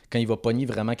que quand il va pogner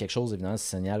vraiment quelque chose, évidemment,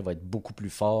 ce signal va être beaucoup plus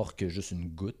fort que juste une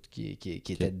goutte qui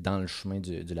était dans le chemin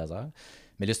du laser.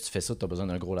 Mais là, si tu fais ça, tu as besoin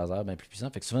d'un gros laser bien plus puissant.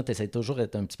 Fait que souvent, tu essaies toujours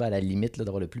d'être un petit peu à la limite là,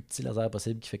 d'avoir le plus petit laser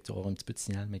possible qui fait que tu auras un petit peu de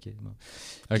signal.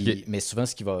 Mais souvent,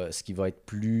 ce qui va être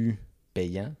plus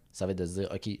payant, ça va être de se dire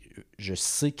OK, je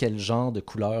sais quel genre de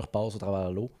couleur passe au travers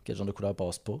de l'eau, quel genre de couleur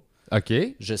passe pas. OK.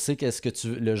 Je sais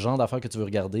le genre d'affaires que tu veux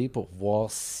regarder pour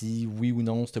voir si oui ou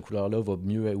non cette couleur-là va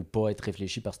mieux ou pas être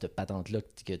réfléchie par cette patente-là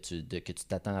que tu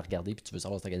t'attends à regarder puis tu veux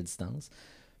savoir c'est à quelle distance.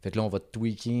 Fait que là, on va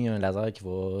tweaker un laser qui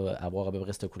va avoir à peu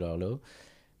près cette couleur-là.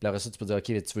 Puis après ça, tu peux dire, OK,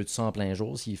 tu veux ça en plein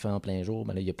jour? S'il fait en plein jour,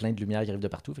 ben là, il y a plein de lumière qui arrive de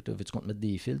partout. Fait que là, veux-tu qu'on te mette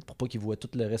des filtres pour pas qu'ils voient tout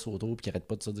le reste autour puis qu'ils arrêtent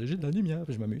pas de se dire, j'ai de la lumière,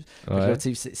 puis je m'amuse. Fait que là,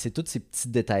 c'est tous ces petits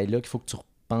détails-là qu'il faut que tu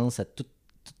repenses à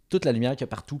toute la lumière qu'il y a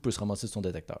partout peut se ramasser sur ton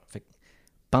détecteur. Fait que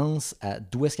pense à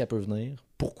d'où est-ce qu'elle peut venir,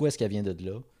 pourquoi est-ce qu'elle vient de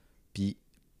là, puis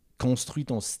construis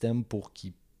ton système pour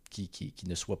qu'il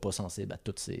ne soit pas sensible à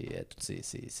toutes ces tu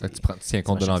tiens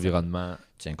compte de l'environnement.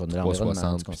 Tu tiens compte de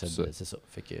l'environnement, 360, c'est ça.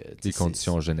 Fait que, les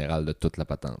conditions générales de toute la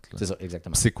patente. Là. C'est ça,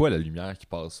 exactement. C'est quoi la lumière qui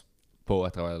passe pas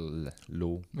à travers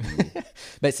l'eau?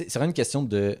 Ben, c'est vraiment une question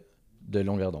de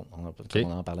longueur d'onde.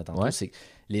 On en parlait tantôt. Ouais. C'est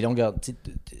les longueurs...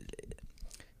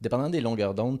 Dépendant des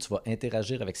longueurs d'onde, tu vas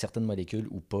interagir avec certaines molécules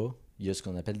ou pas. Il y a ce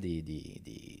qu'on appelle des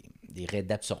des raies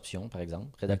d'absorption, par exemple.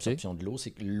 Raies d'absorption de l'eau,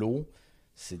 c'est que l'eau,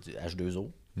 c'est du H2O.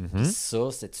 Puis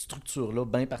ça, cette structure-là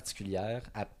bien particulière,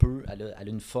 elle a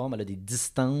une forme, elle a des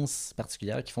distances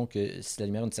particulières qui font que si la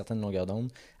lumière a une certaine longueur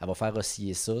d'onde, elle va faire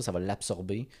osciller ça va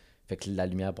l'absorber, fait que la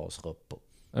lumière passera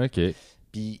pas. OK.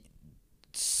 Puis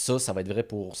ça va être vrai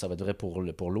pour l'eau, ça va être vrai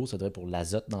pour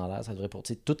l'azote dans l'air, ça va être vrai pour...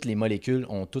 Toutes les molécules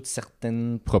ont toutes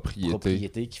certaines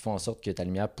propriétés qui font en sorte que ta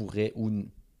lumière pourrait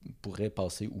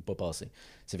passer ou pas passer.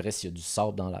 C'est vrai s'il y a du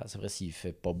sable dans l'air, c'est vrai s'il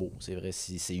fait pas beau, c'est vrai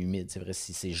si c'est humide, c'est vrai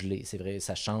si c'est gelé, c'est vrai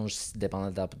ça change dépendant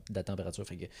de la température.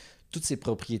 Fait que toutes ces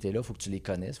propriétés-là, il faut que tu les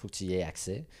connaisses, il faut que tu y aies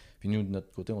accès. Puis nous, de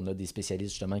notre côté, on a des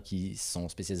spécialistes justement qui sont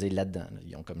spécialisés là-dedans. Là.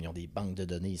 Ils ont des banques de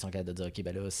données, ils sont capables de dire OK,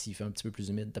 ben là, s'il fait un petit peu plus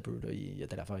humide, il y a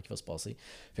telle affaire qui va se passer.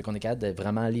 Fait qu'on est capable de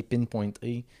vraiment aller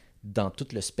pinpointer dans tout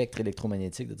le spectre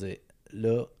électromagnétique, de dire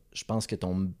là, je pense que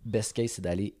ton best case, c'est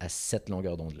d'aller à cette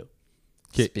longueur d'onde-là.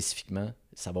 Okay. Spécifiquement,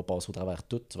 ça va passer au travers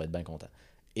tout, tu vas être bien content.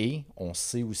 Et on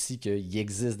sait aussi qu'il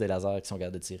existe des lasers qui sont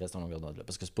capables de tirer cette longueur d'onde-là.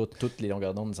 Parce que c'est pas toutes les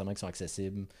longueurs d'onde nécessairement qui sont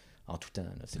accessibles en tout temps.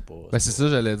 Là. C'est ça,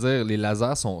 j'allais dire. Les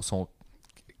lasers sont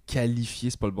qualifiés,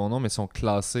 c'est pas le bon nom, mais sont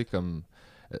classés comme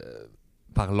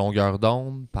par longueur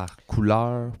d'onde, par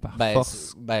couleur, par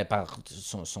force.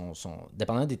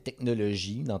 Dépendant des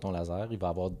technologies dans ton laser, il va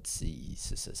avoir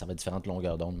ça va être différentes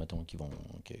longueurs d'onde, mettons, que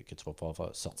tu vas pouvoir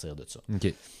faire sortir de ça.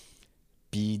 OK.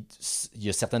 Puis, il y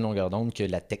a certaines longueurs d'onde que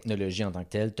la technologie en tant que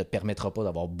telle ne te permettra pas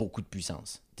d'avoir beaucoup de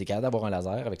puissance. Tu es capable d'avoir un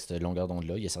laser avec cette longueur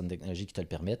d'onde-là. Il y a certaines technologies qui te le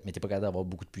permettent, mais tu n'es pas capable d'avoir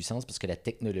beaucoup de puissance parce que la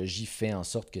technologie fait en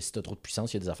sorte que si tu as trop de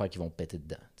puissance, il y a des affaires qui vont péter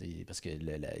dedans. Parce que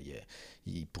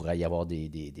il pourrait y avoir des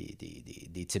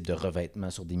types de revêtements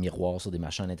sur des miroirs, sur des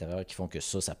machins à l'intérieur qui font que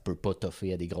ça ne peut pas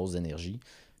toffer à des grosses énergies.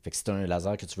 Fait que si tu as un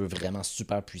laser que tu veux vraiment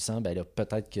super puissant, ben là,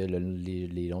 peut-être que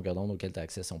les longueurs d'onde auxquelles tu as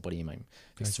accès ne sont pas les mêmes.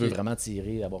 Fait que si tu veux vraiment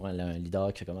tirer, avoir un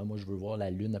leader qui fait comme moi, je veux voir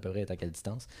la Lune à peu près à quelle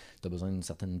distance, tu as besoin d'une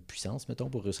certaine puissance, mettons,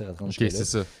 pour réussir à te rendre jusque-là. C'est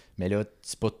ça. Mais là,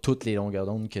 c'est pas toutes les longueurs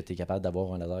d'onde que tu es capable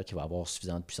d'avoir un laser qui va avoir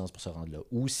suffisamment de puissance pour se rendre là.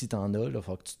 Ou si tu en as, il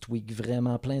faut que tu tweaks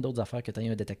vraiment plein d'autres affaires, que tu aies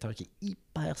un détecteur qui est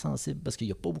hyper sensible parce qu'il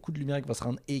n'y a pas beaucoup de lumière qui va se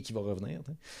rendre et qui va revenir.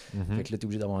 Fait que là, tu es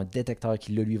obligé d'avoir un détecteur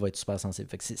qui, lui, va être super sensible.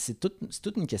 Fait que c'est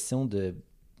toute une question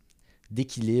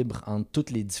d'équilibre entre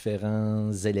tous les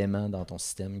différents éléments dans ton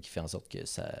système qui fait en sorte que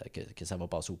ça va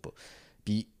passer ou pas.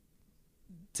 Puis,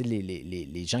 tu sais,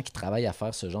 les gens qui travaillent à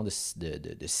faire ce genre de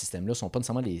système-là ne sont pas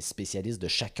nécessairement les spécialistes de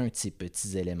chacun de ces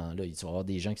petits éléments-là. Il va y avoir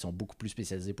des gens qui sont beaucoup plus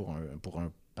spécialisés pour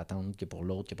un patente que pour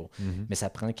l'autre. Mais ça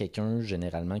prend quelqu'un,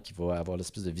 généralement, qui va avoir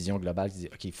l'espèce de vision globale qui dit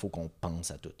 « OK, il faut qu'on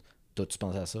pense à tout. Toi, tu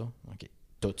penses à ça? OK.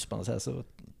 Toi, tu penses à ça?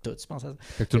 Toi, tu penses à ça? »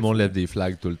 Fait que tout le monde lève des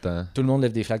flags tout le temps. Tout le monde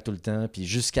lève des flags tout le temps. Puis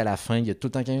jusqu'à la fin, il y a tout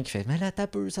le temps quelqu'un qui fait « Mais là, t'as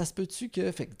peu, ça se peut-tu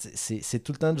que... » Fait que c'est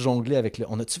tout le temps de jongler avec le «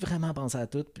 On a-tu vraiment pensé à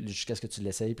tout? » Puis jusqu'à ce que tu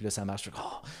l'essayes, puis là, ça marche.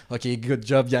 Oh, OK, good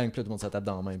job, gang. Puis là, tout le monde se tape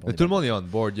dans la main. Mais tout le monde est on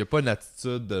board. Il n'y a pas une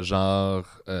attitude de genre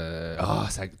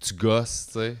tu gosses,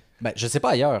 tu sais. Ben, je sais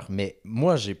pas ailleurs, mais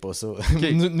moi, j'ai pas ça.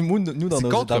 Okay. nous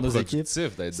dans nos équipes,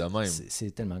 d'être de même.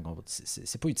 C'est tellement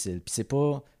c'est pas utile. Puis c'est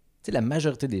pas... Tu sais, la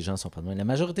majorité des gens sont pas de même. La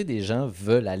majorité des gens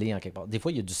veulent aller en quelque part. Des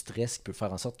fois, il y a du stress qui peut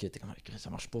faire en sorte que t'es comme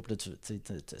ça marche pas, puis là,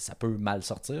 ça peut mal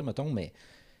sortir, mettons, mais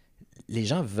les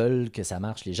gens veulent que ça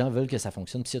marche, les gens veulent que ça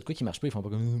fonctionne. Puis s'il y a de quoi qui marche pas, ils font pas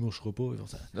comme ça marchera pas. Ils font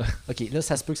ça. OK, là,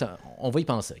 ça se peut que ça. On va y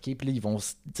penser. OK, puis là,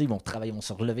 ils vont travailler, ils vont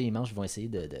se relever les manches, ils vont essayer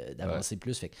d'avancer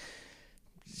plus. Fait que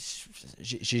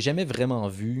j'ai jamais vraiment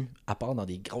vu, à part dans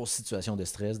des grosses situations de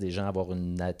stress, des gens avoir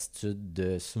une attitude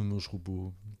de ça marchera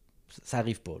pas. Ça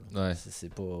arrive pas. Là. Ouais.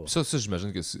 C'est pas... Ça,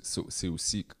 j'imagine que c'est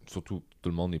aussi, surtout, tout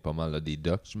le monde est pas mal là, des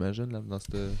docs, j'imagine, là, dans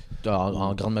cette...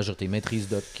 En grande majorité, maîtrise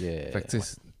doc. Fait que tu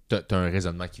sais, t'as un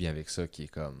raisonnement qui vient avec ça qui est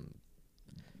comme...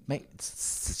 Mais,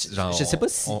 genre, je sais pas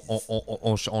si...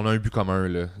 On a un but commun,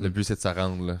 là. Le but, c'est de se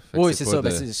rendre, là. Oui, c'est ça.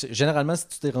 Généralement, si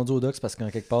tu t'es rendu au doc, c'est parce qu'en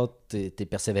quelque part, t'es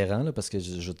persévérant, là, parce que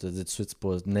je te dis tout de suite, c'est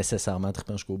pas nécessairement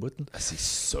trippant jusqu'au bout. C'est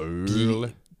sûr, puis, là.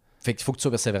 Fait qu'il faut que tu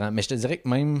sois persévérant. Mais je te dirais que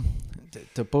même,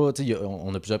 t'as pas,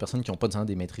 on a plusieurs personnes qui n'ont pas nécessairement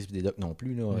des maîtrises et des docs non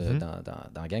plus là,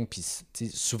 dans la gang. Puis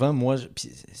souvent, moi,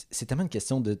 c'est tellement une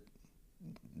question de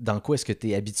dans quoi est-ce que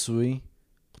tu es habitué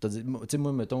pour te dire. Tu sais,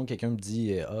 moi, mettons, quelqu'un me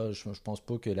dit je pense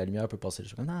pas que la lumière peut passer. Je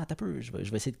suis comme non, t'as peu, je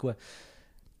vais essayer de quoi.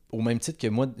 Au même titre que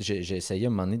moi, j'ai essayé à un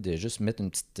moment donné de juste mettre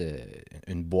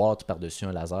une boîte par-dessus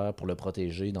un laser pour le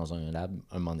protéger dans un lab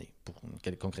un moment donné, pour une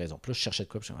quelconque raison. Puis là, je cherchais de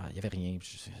quoi, puis il n'y avait rien.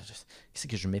 Qu'est-ce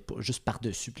que je mets pas, juste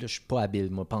par-dessus? Puis là, je suis pas habile,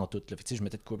 moi, pas en tout. Là. Fait que, je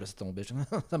mettais de quoi, puis là, ça tombait.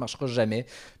 Ça marchera jamais.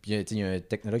 Puis il y a un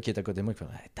technologue qui est à côté de moi qui fait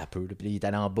t'as peu. Puis là, il est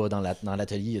allé en bas dans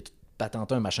l'atelier, il a tout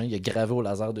patenté un machin, il a gravé au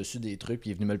laser dessus des trucs,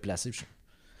 puis il est venu me le placer.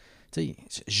 Tu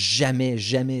sais, jamais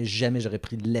j'aurais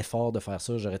pris l'effort de faire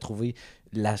ça. J'aurais trouvé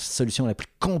la solution la plus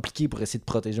compliquée pour essayer de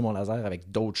protéger mon laser avec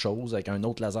d'autres choses, avec un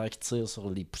autre laser qui tire sur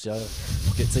les poussières.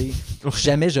 Pour que, tu sais,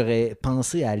 jamais j'aurais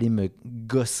pensé à aller me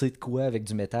gosser de quoi avec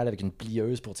du métal, avec une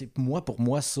plieuse. Pour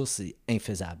moi, ça, c'est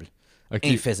infaisable.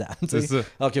 Okay. Infaisable. C'est ça.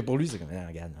 Alors que pour lui, c'est comme,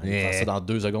 regarde, on va faire ça dans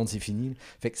 2 secondes, c'est fini.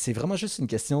 Fait que c'est vraiment juste une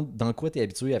question dans quoi tu es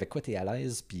habitué, avec quoi tu es à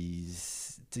l'aise. Puis,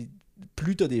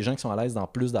 plus tu as des gens qui sont à l'aise dans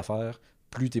plus d'affaires,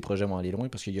 plus tes projets vont aller loin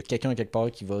parce qu'il y a quelqu'un quelque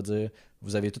part qui va dire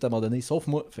vous avez tout abandonné sauf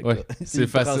moi. Fait que, ouais, c'est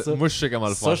facile. Moi, je sais comment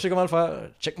le faire. Ça, je sais comment le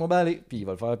faire. Check mon balai. Puis il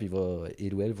va le faire. Puis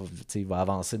il va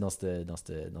avancer dans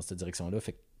cette direction-là.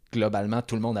 Fait que globalement,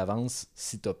 tout le monde avance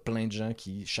si t'as plein de gens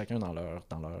qui, chacun dans leur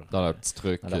petit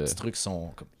truc. Dans leurs petits trucs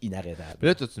sont comme inarrêtables. Puis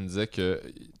là, toi, tu me disais que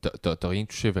t'as rien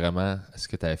touché vraiment à ce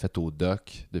que tu avais fait au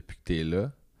doc depuis que t'es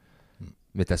là.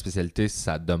 Mais ta spécialité,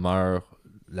 ça demeure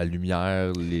la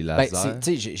lumière, les lasers.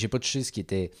 Tu sais, j'ai pas touché ce qui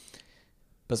était.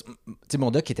 Parce que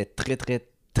mon doc était très, très,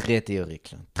 très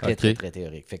théorique. Là. Très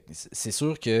théorique. Fait que c'est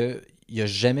sûr qu'il n'y a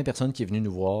jamais personne qui est venu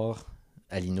nous voir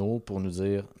à l'INO pour nous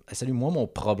dire salut, moi, mon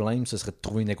problème, ce serait de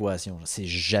trouver une équation. C'est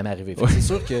jamais arrivé. Fait que c'est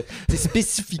sûr que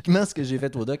spécifiquement ce que j'ai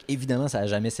fait au doc, évidemment, ça n'a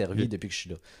jamais servi depuis que je suis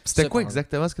là. C'était quoi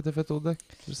exactement ce que tu as fait au doc?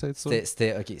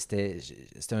 C'était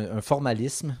un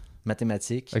formalisme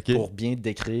mathématique pour bien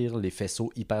décrire les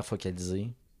faisceaux hyper focalisés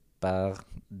par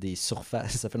des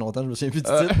surfaces, ça fait longtemps que je me souviens plus du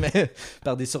titre, mais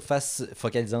par des surfaces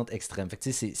focalisantes extrêmes. Fait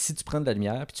que si tu prends de la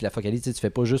lumière puis tu la focalises, tu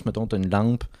fais pas juste, mettons, tu as une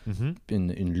lampe,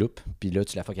 une loupe, puis là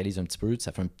tu la focalises un petit peu,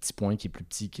 ça fait un petit point qui est plus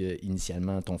petit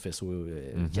qu'initialement ton faisceau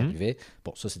qui arrivait.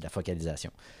 Bon, ça c'est de la focalisation.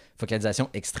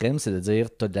 Focalisation extrême, c'est de dire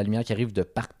tu as de la lumière qui arrive de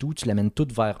partout, tu l'amènes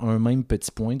toute vers un même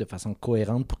petit point de façon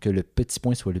cohérente pour que le petit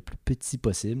point soit le plus petit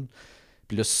possible.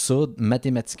 Puis là, ça,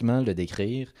 mathématiquement, le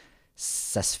décrire,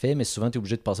 ça se fait, mais souvent, tu es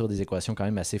obligé de passer par des équations quand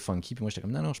même assez funky. Puis moi, j'étais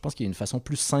comme, non, je pense qu'il y a une façon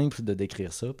plus simple de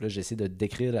décrire ça. Puis là, j'ai essayé de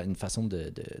décrire une façon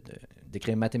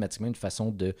d'écrire mathématiquement une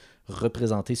façon de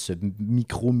représenter ce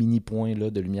mini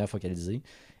point-là de lumière focalisée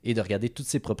et de regarder toutes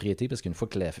ses propriétés, parce qu'une fois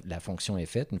que la fonction est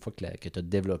faite, une fois que tu as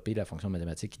développé la fonction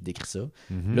mathématique qui décrit ça,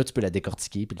 là, tu peux la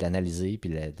décortiquer, puis l'analyser,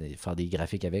 puis faire des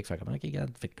graphiques avec, faire comme, OK, regarde,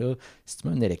 fait que là, si tu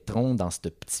mets un électron dans ce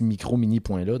petit mini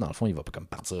point-là, dans le fond, il va pas comme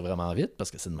partir vraiment vite,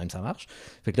 parce que c'est de même ça marche.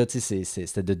 Fait que là, tu sais,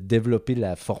 c'était de développer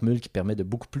la formule qui permet de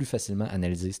beaucoup plus facilement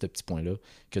analyser ce petit point-là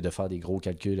que de faire des gros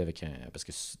calculs avec parce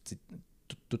que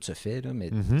tout se fait, là,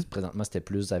 mais présentement, c'était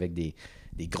plus avec des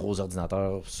gros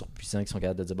ordinateurs surpuissants qui sont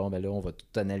capables de dire, bon, ben là, on va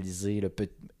tout analyser, le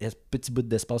petit bout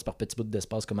d'espace par petit bout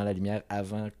d'espace, comment la lumière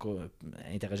avant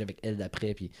interagit avec elle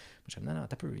d'après. Puis, je me dis, non,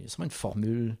 t'as peu, il y a sûrement une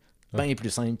formule bien plus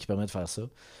simple qui permet de faire ça.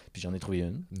 Puis j'en ai trouvé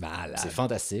une. Malade. C'est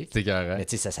fantastique. C'est carré. Mais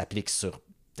tu sais, ça s'applique sur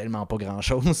tellement pas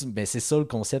grand-chose. Mais c'est ça le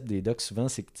concept des docs souvent,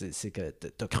 c'est que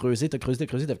t'as creusé, t'as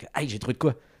fait, hey, j'ai trouvé de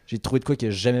quoi? J'ai trouvé de quoi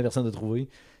que jamais personne n'a trouvé.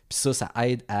 Puis ça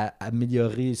aide à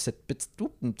améliorer cette petite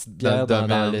bière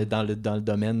dans le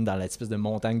domaine, dans l'espèce de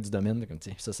montagne du domaine. Comme,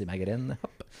 ça, c'est ma graine.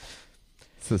 Hop.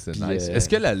 Ça, c'est nice. Est-ce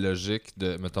que la logique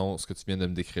de, mettons, ce que tu viens de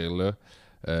me décrire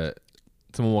là,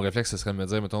 mon réflexe, ce serait de me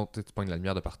dire, mettons, tu pognes la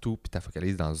lumière de partout, puis tu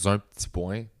focalises dans un petit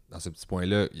point. Dans ce petit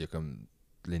point-là, il y a comme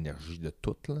de l'énergie de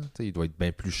tout. Là. Il doit être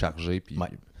bien plus chargé. Puis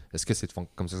est-ce que c'est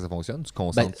comme ça que ça fonctionne? Tu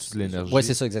concentres toute l'énergie? Oui,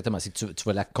 c'est ça, exactement. C'est que tu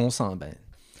vas la concentrer.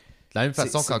 De la même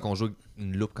façon, quand on joue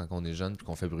une loupe quand on est jeune puis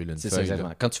qu'on fait brûler une feuille. C'est ça, exactement.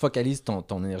 Là. Quand tu focalises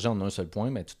ton énergie en un seul point,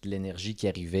 ben, toute l'énergie qui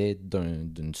arrivait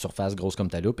d'une surface grosse comme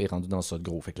ta loupe est rendue dans ça de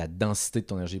gros. Fait que la densité de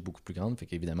ton énergie est beaucoup plus grande. Fait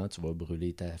qu'évidemment, tu vas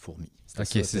brûler ta fourmi.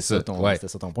 C'était ça ton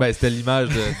point. Ben, c'était l'image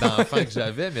d'enfant que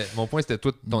j'avais, mais mon point, c'était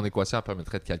toute ton équation elle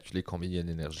permettrait de calculer combien il y a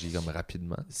d'énergie comme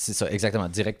rapidement. C'est ça, exactement,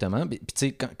 directement. Puis tu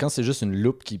sais, quand c'est juste une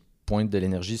loupe qui pointe de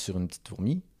l'énergie sur une petite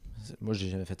fourmi, moi, j'ai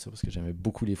jamais fait ça parce que j'aimais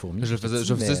beaucoup les fourmis. Je faisais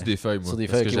sur des feuilles, moi. Sur des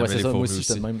feuilles, okay, c'est ça. Moi aussi,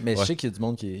 j'étais de même. Mais je sais qu'il y a du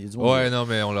monde qui. Non,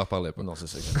 mais on leur parlait pas. Non, c'est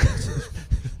ça.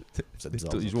 C'est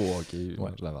bizarre. Ils jouent au hockey.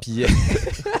 Ouais.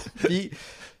 Puis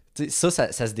ça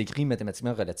se décrit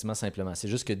mathématiquement relativement simplement. C'est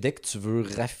juste que dès que tu veux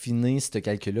raffiner ce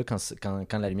calcul-là,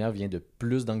 quand la lumière vient de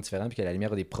plus d'angles différents, puis que la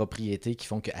lumière a des propriétés qui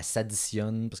font qu'elle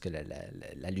s'additionne, parce que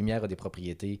la lumière a des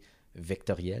propriétés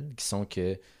vectorielles qui sont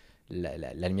que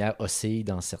la lumière oscille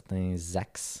dans certains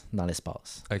axes dans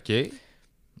l'espace. OK.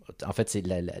 En fait, c'est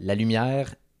la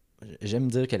lumière... J'aime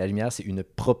dire que la lumière, c'est une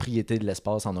propriété de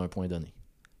l'espace en un point donné.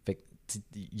 Fait que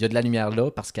il y a de la lumière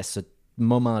là parce qu'à ce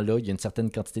moment-là, il y a une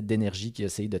certaine quantité d'énergie qui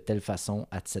oscille de telle façon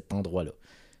à cet endroit-là.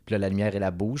 Puis là, la lumière,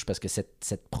 elle bouge parce que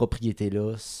cette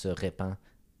propriété-là se répand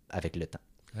avec le temps.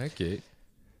 OK.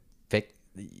 Fait que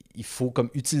il faut comme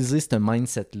utiliser ce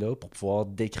mindset-là pour pouvoir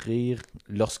décrire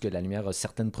lorsque la lumière a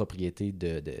certaines propriétés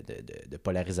de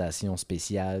polarisation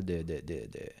spéciale,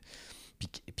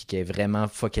 puis qui est vraiment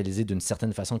focalisée d'une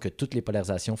certaine façon, que toutes les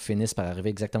polarisations finissent par arriver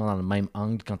exactement dans le même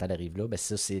angle quand elle arrive là, ben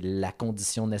ça, c'est la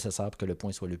condition nécessaire pour que le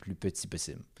point soit le plus petit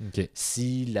possible. OK.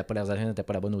 Si la polarisation n'était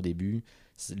pas la bonne au début,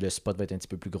 le spot va être un petit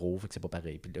peu plus gros, fait que c'est pas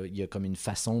pareil. Puis là, il y a comme une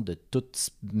façon de tout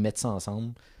mettre ça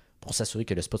ensemble pour s'assurer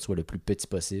que le spot soit le plus petit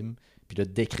possible, puis là,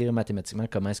 d'écrire mathématiquement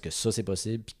comment est-ce que ça, c'est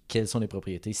possible, puis quelles sont les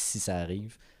propriétés si ça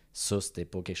arrive. Ça, c'était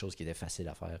pas quelque chose qui était facile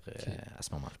à faire à ce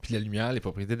moment-là. Puis la lumière, les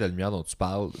propriétés de la lumière dont tu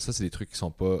parles, ça, c'est des trucs qui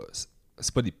sont pas...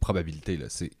 C'est pas des probabilités, là.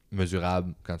 C'est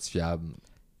mesurable, quantifiable.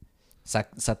 Ça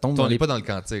tombe On n'est pas dans le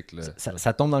quantique, là.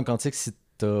 Ça tombe dans le quantique si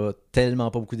t'as tellement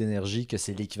pas beaucoup d'énergie que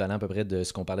c'est l'équivalent à peu près de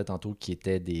ce qu'on parlait tantôt qui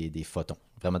était des photons.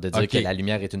 Vraiment de dire que la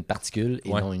lumière est une particule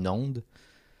et non une onde.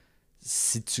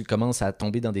 Si tu commences à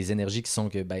tomber dans des énergies qui sont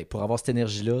que, ben, pour avoir cette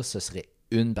énergie-là, ce serait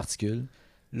une particule.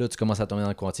 Là, tu commences à tomber dans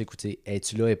le quantique où tu sais,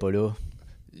 es-tu là et pas là?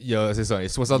 C'est ça, et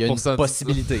 60%... Il y a une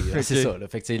possibilité, Okay. c'est ça. Là.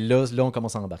 Fait que là, on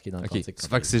commence à embarquer dans le quantique.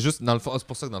 Fait que c'est juste, dans le fond, c'est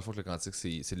pour ça que dans le fond, le quantique,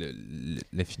 c'est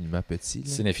l'infiniment petit. Là.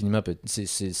 C'est l'infiniment petit.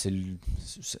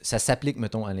 Ça s'applique,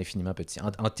 mettons, à l'infiniment petit.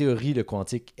 En théorie, le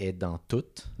quantique est dans tout,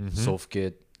 sauf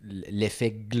que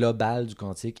l'effet global du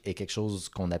quantique est quelque chose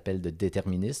qu'on appelle de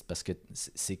déterministe, parce que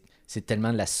c'est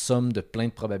tellement la somme de plein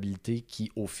de probabilités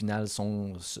qui, au final,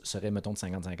 seraient, mettons, de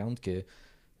 50-50 que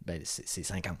ben, c'est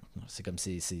 50. C'est comme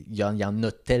il y en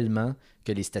a tellement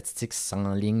que les statistiques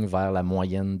s'enlignent vers la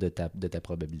moyenne de ta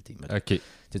probabilité. OK.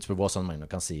 Tu peux voir ça de même, là,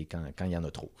 quand il y en a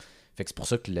trop. Fait que c'est pour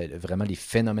ça que vraiment les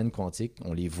phénomènes quantiques,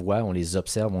 on les voit, on les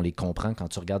observe, on les comprend quand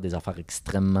tu regardes des affaires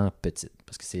extrêmement petites.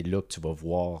 Parce que c'est là que tu vas le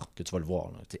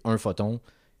voir. Là. Un photon,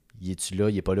 il est-tu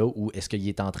là, il est pas là, ou est-ce qu'il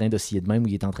est en train d'osciller de même ou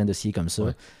il est en train d'osciller comme ça?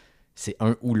 Ouais. C'est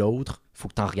un ou l'autre. Il faut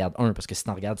que tu en regardes un, parce que si tu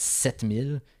en regardes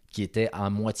 7000 qui étaient à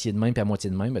moitié de même puis à moitié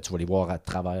de même, ben, tu vas les voir à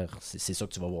travers. C'est ça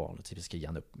que tu vas voir. Là, parce qu'il y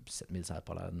en a 7000, ça n'a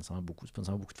pas l'air nécessairement beaucoup. C'est pas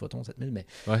nécessairement beaucoup de photons, 7000, mais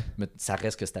ça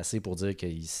reste que c'est assez pour dire que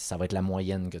ça va être la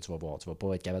moyenne que tu vas voir. Tu vas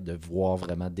pas être capable de voir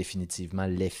vraiment définitivement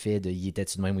l'effet de il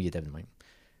était-tu de même ou il était de même.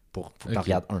 Faut que tu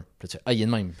regardes un. Puis tu fais, il est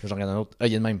de même. Puis j'en regarde un autre.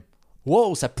 Il est de même.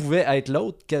 Wow, ça pouvait être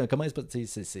l'autre. Comment est-ce que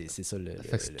c'est ça le.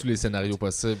 Fait que c'est tous les scénarios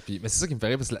possibles. Puis... Mais c'est ça qui me fait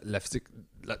rire parce que la physique.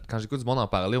 Quand j'écoute du monde en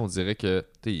parler, on dirait que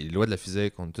les lois de la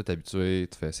physique, on est tous habitués.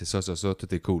 Tu fais c'est ça,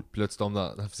 tout est cool. Puis là, tu tombes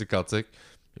dans la physique quantique.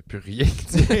 Il n'y a plus rien qui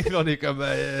tient. On est comme.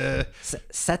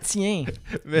 Ça tient.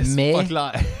 mais c'est pas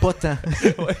clair. Pas tant.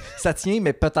 Ça tient,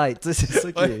 mais peut-être. C'est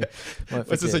ça qui est.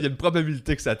 C'est ça, il y a une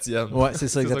probabilité que ça tienne. Ouais, c'est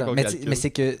ça, exactement. Mais c'est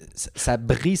que ça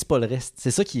brise pas le reste. C'est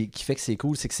ça qui fait que c'est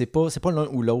cool. C'est que c'est pas l'un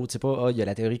ou l'autre. C'est pas, il y a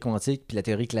la théorie quantique puis la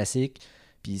théorie classique,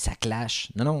 puis ça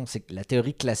clash. Non, c'est que la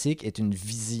théorie classique est une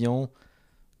vision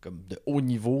comme de haut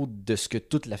niveau de ce que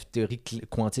toute la théorie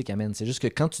quantique amène. C'est juste que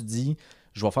quand tu dis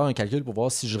je vais faire un calcul pour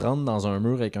voir si je rentre dans un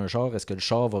mur avec un char, est-ce que le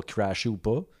char va crasher ou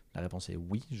pas? La réponse est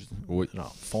oui. Oui.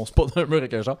 Genre, fonce pas dans un mur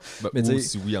avec un char. Mais ou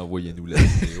si oui, envoyez-nous la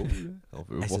vidéo. On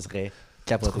peut voir. Ce serait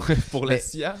capoté. Pour la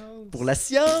science. Pour la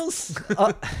science!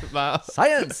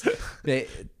 Science! Mais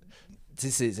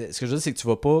ce que je veux dire, c'est que tu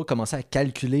vas pas commencer à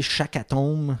calculer chaque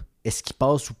atome, est-ce qu'il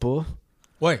passe ou pas?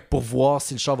 Ouais. Pour voir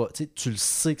si le char va. Tu le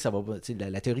sais que ça va.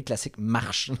 La théorie classique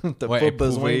marche. T'as pas éprouver,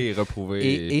 besoin.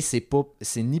 Reprouver. Et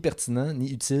c'est ni pertinent,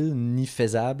 ni utile, ni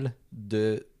faisable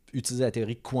de utiliser la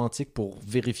théorie quantique pour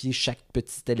vérifier chaque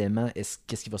petit élément.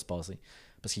 Qu'est-ce qui va se passer?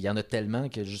 Parce qu'il y en a tellement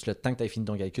que juste le temps que tu as fini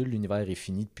ton calcul, l'univers est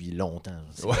fini depuis longtemps.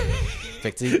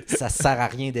 Fait que ça sert à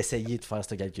rien d'essayer de faire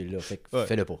ce calcul-là. Fait que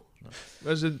fais-le pas.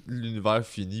 Imagine l'univers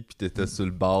fini puis t'étais sur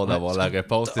le bord d'avoir la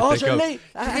réponse. Oh, je l'ai!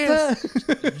 Attends!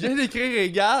 Viens d'écrire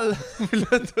égal!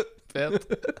 Là, tout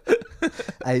pète.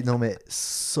 Hey, non, mais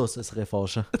ça serait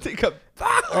fâchant. T'es comme...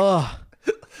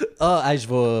 Hey, je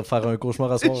vais faire un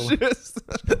cauchemar à soir. Juste...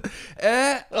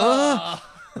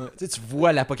 Tu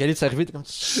vois l'apocalypse arriver, t'es comme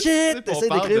shit, t'essaies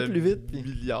d'écrire plus vite. Puis...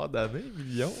 milliards d'années,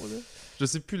 millions, là. Je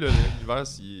sais plus, l'univers,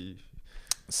 il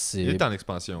est en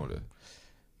expansion, là.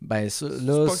 Ben, ça,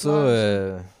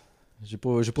 j'ai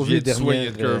pas vu les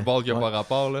dernières... curveball qui a pas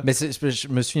rapport, là. Mais je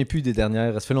me souviens plus des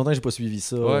dernières. Ça fait longtemps que j'ai pas suivi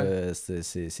ça,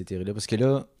 ces théories-là. Parce que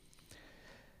là...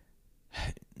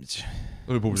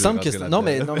 Il me semble que non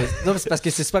mais c'est parce que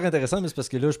c'est super intéressant, mais c'est parce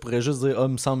que là je pourrais juste dire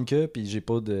me semble que, puis j'ai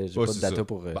pas de data ça.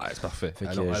 Pour c'est parfait.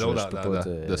 Allons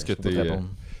de ce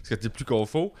que t'es plus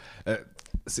confo.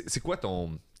 C'est quoi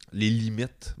les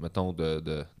limites, mettons,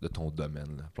 de ton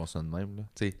domaine, là, appelons ça de même, là.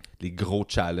 T'sais, les gros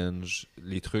challenges,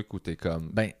 les trucs où t'es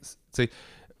comme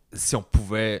si on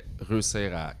pouvait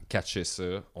réussir à catcher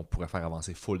ça, on pourrait faire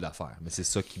avancer full d'affaires, mais c'est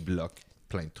ça qui bloque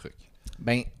plein de trucs.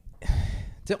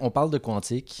 Tu sais, on parle de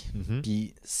quantique,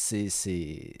 puis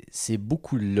c'est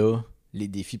beaucoup là les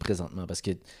défis présentement. Parce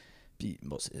que Puis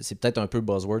bon, c'est peut-être un peu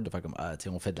buzzword de faire comme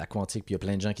on fait de la quantique, puis il y a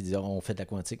plein de gens qui disent on fait de la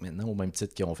quantique maintenant, au même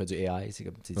titre qu'on fait du AI. C'est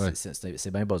comme c'est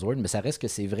bien buzzword, mais ça reste que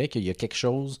c'est vrai qu'il y a quelque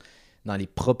chose dans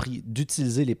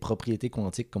d'utiliser les propriétés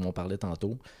quantiques, comme on parlait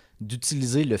tantôt,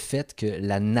 d'utiliser le fait que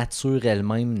la nature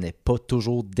elle-même n'est pas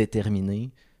toujours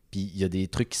déterminée, puis il y a des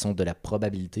trucs qui sont de la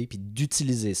probabilité, puis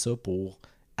d'utiliser ça pour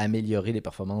améliorer les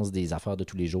performances des affaires de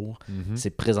tous les jours,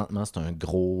 présentement, c'est un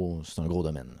gros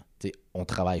domaine. On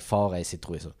travaille fort à essayer de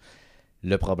trouver ça.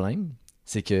 Le problème,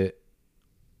 c'est que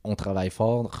on travaille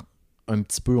fort un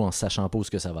petit peu en sachant pas où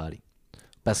ce que ça va aller.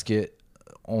 Parce que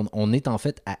on est en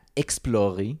fait à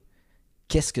explorer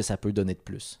qu'est-ce que ça peut donner de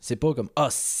plus. C'est pas comme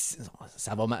si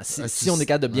on est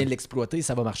capable de bien l'exploiter,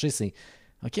 ça va marcher. C'est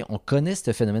OK, on connaît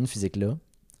ce phénomène physique-là,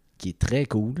 qui est très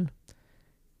cool.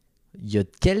 Il y a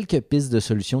quelques pistes de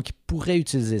solutions qui pourraient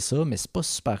utiliser ça, mais c'est pas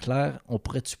super clair. On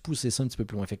pourrait-tu pousser ça un petit peu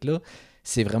plus loin? Fait que là,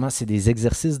 c'est des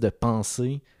exercices de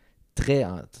pensée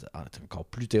encore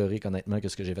plus théoriques, honnêtement, que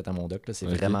ce que j'ai fait à mon doc. Là. C'est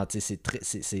vraiment,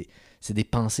 c'est des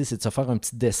pensées, c'est de se faire un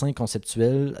petit dessin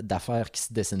conceptuel d'affaires qui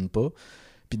se dessinent pas,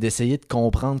 puis d'essayer de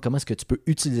comprendre comment est-ce que tu peux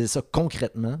utiliser ça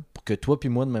concrètement pour que toi puis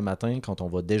moi, demain matin, quand on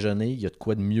va déjeuner, il y a de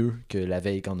quoi de mieux que la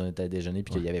veille quand on était à déjeuner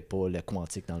puis qu'il n'y avait pas le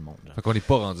quantique dans le monde. Genre. Fait qu'on n'est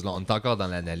pas rendu là, on est encore dans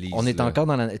l'analyse. On est encore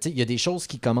dans l'analyse. Il y a des choses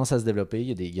qui commencent à se développer,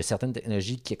 il y a certaines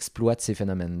technologies qui exploitent ces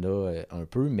phénomènes-là un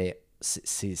peu, mais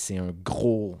c'est un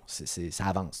gros... ça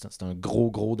avance. C'est un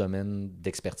gros domaine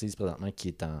d'expertise présentement qui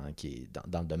est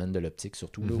dans le domaine de l'optique,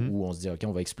 surtout, là, où on se dit, OK,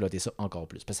 on va exploiter ça encore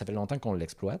plus. Parce que ça fait longtemps qu'on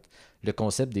l'exploite. Le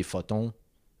concept des photons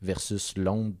versus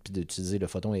l'onde, puis d'utiliser le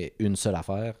photon est une seule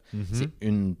affaire,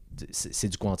 c'est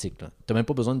du quantique. Tu n'as même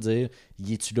pas besoin de dire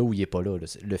il est-tu là ou il est pas là.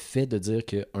 Le fait de dire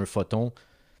qu'un photon,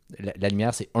 la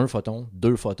lumière, c'est un photon,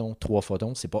 2 photons, 3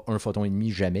 photons, c'est pas 1 photon et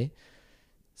demi jamais.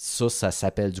 Ça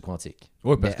s'appelle du quantique.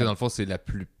 Oui, parce que dans le fond, c'est la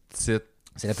plus petite.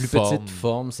 C'est la plus petite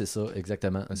forme, c'est ça,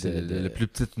 exactement. C'est la plus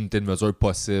petite unité de mesure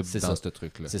possible dans ce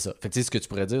truc-là. C'est ça. Fait que, ce que tu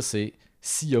pourrais dire, c'est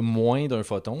s'il y a moins d'un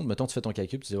photon, mettons tu fais ton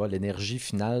calcul, tu dis l'énergie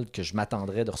finale que je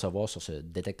m'attendrais de recevoir sur ce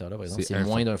détecteur-là, par exemple, c'est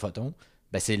moins d'un photon,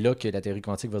 ben c'est là que la théorie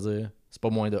quantique va dire c'est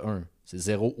pas moins de 1, c'est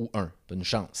 0 ou 1. T'as une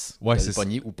chance de le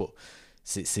pogner ou pas.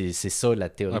 C'est ça la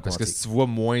théorie quantique. Parce que si tu vois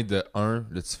moins de 1,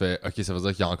 là tu fais OK, ça veut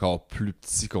dire qu'il y a encore plus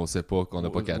petit qu'on sait pas, qu'on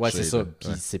n'a pas catché. Ouais, c'est ça. Puis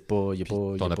c'est pas.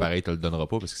 Ton appareil te le donnera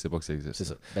pas parce qu'il sait pas que ça existe. C'est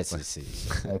ça. Ben,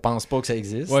 on pense pas que ça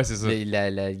existe. Ouais, c'est ça. Il y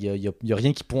a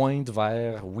rien qui pointe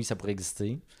vers oui, ça pourrait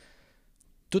exister.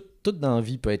 Tout dans la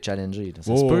vie peut être challengé.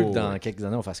 Ça se peut que dans quelques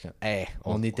années, on fasse comme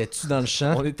on était-tu dans le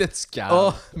champ? On était-tu calme?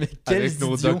 Oh, mais quels avec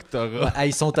nos idiots. doctorats.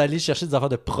 Ils sont allés chercher des affaires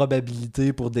de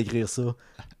probabilité pour décrire ça.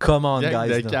 Come on,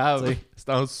 guys. C'est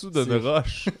en dessous d'une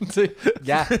roche.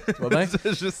 Gars, tu vois bien?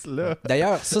 C'est juste là.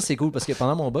 D'ailleurs, ça, c'est cool parce que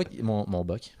pendant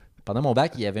pendant mon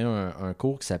bac, il y avait un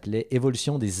cours qui s'appelait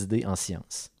Évolution des idées en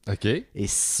sciences. OK. Et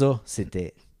ça,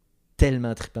 c'était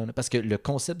tellement trippant. Parce que le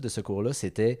concept de ce cours-là,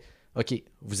 c'était OK,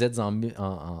 vous êtes en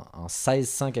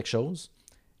 1600 quelque chose.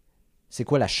 C'est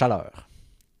quoi la chaleur?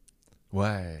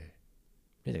 Ouais.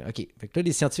 OK. Fait que là,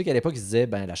 les scientifiques à l'époque, ils se disaient,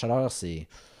 la chaleur, c'est une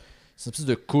espèce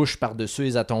de couche par-dessus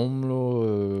les atomes.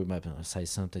 Là,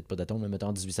 1600, peut-être pas d'atomes, mais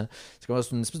mettons 1800.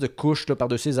 C'est une espèce de couche là,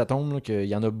 par-dessus les atomes, qu'il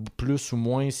y en a plus ou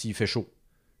moins s'il fait chaud.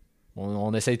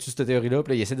 On essaye-tu cette théorie-là,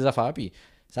 puis là, il essaie des affaires, puis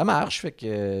ça marche. Fait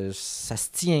que ça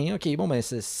se tient. OK, bon,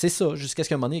 c'est ça. Jusqu'à ce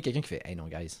qu'à un moment donné, il y a quelqu'un qui fait « Hey, non,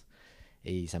 guys. »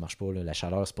 Et ça marche pas, là. La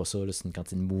chaleur, c'est pas ça. Là. C'est une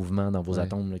quantité de mouvement dans vos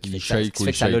atomes là, qui fait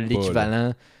que ça a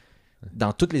l'équivalent.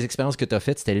 Dans toutes les expériences que tu as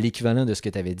faites, c'était l'équivalent de ce que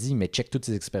tu avais dit, mais check toutes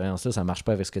ces expériences-là, ça marche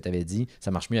pas avec ce que tu avais dit,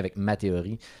 ça marche mieux avec ma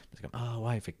théorie. C'est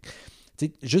comme, fait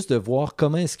juste de voir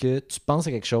comment est-ce que tu penses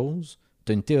à quelque chose,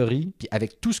 tu as une théorie, puis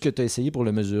avec tout ce que tu as essayé pour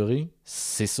le mesurer,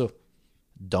 c'est ça.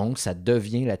 Donc, ça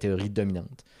devient la théorie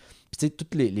dominante. Puis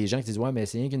tous les gens qui disent « Ouais, mais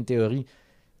c'est rien qu'une théorie »,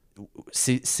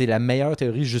 c'est la meilleure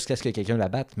théorie jusqu'à ce que quelqu'un la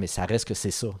batte, mais ça reste que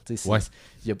c'est ça.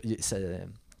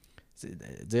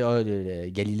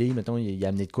 Galilée, mettons, il a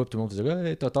amené de quoi, puis tout le monde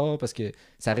disait t'as tort, parce que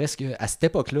ça reste qu'à cette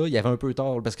époque-là, il y avait un peu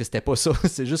tort, parce que c'était pas ça.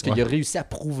 C'est juste qu'il a réussi à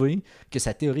prouver que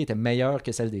sa théorie était meilleure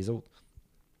que celle des autres.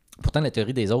 Pourtant, la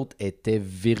théorie des autres était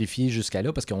vérifiée jusqu'à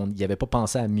là, parce qu'il n'y avait pas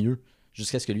pensé à mieux,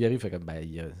 jusqu'à ce que lui arrive. Fait que,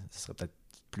 ce serait peut-être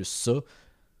plus ça.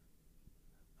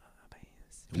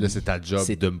 Puis là, c'est ta job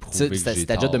de me prouver que j'ai tort. C'est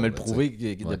ta job de me le prouver,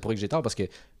 de prouver que j'ai tort, parce que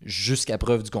jusqu'à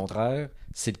preuve du contraire,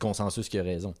 c'est le consensus qui a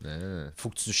raison. Faut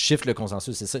que tu chiffres le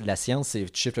consensus. C'est ça, la science, c'est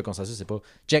tu chiffres le consensus. C'est pas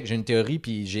check, j'ai une théorie,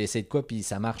 puis j'ai essayé de quoi, puis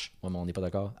ça marche. Ouais, mais on n'est pas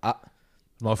d'accord.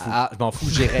 Je m'en fous,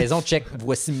 j'ai raison, check,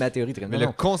 voici ma théorie. Mais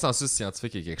le consensus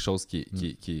scientifique est quelque chose qui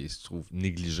est, je trouve,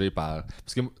 négligé par...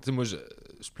 Parce que, tu sais, moi, je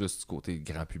suis plus du côté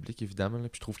grand public, évidemment, là,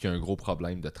 puis je trouve qu'il y a un gros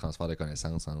problème de transfert de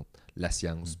connaissances entre la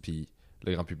science puis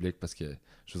le grand public, parce que,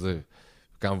 je veux dire,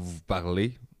 quand vous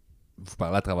parlez, vous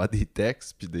parlez à travers des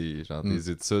textes, puis des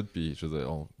études, puis je veux dire,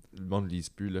 le monde ne lise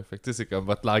plus, là. Fait que, tu sais, c'est comme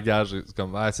votre langage, c'est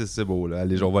comme, c'est beau, là.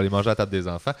 Allez, on va aller manger à la table des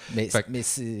enfants. Mais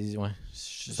c'est... Ouais.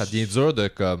 Ça devient dur de,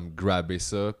 comme, grabber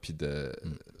ça, puis de...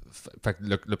 Fait que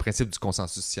le principe du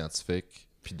consensus scientifique,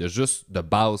 puis de juste, de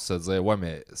base, se dire, ouais,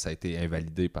 mais ça a été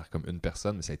invalidé par, comme, une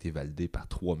personne, mais ça a été validé par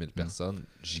 3000 personnes,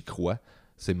 j'y crois.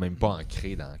 C'est même pas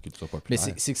ancré dans la culture populaire.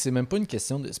 Mais c'est que c'est même pas une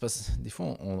question de... C'est parce que des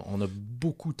fois, on a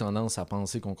beaucoup tendance à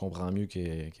penser qu'on comprend mieux que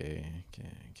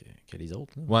les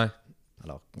autres. Là. Ouais.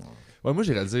 Alors, ouais, moi,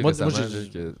 j'ai réalisé récemment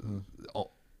que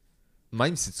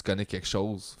même si tu connais quelque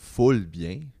chose full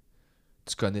bien,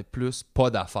 tu connais pas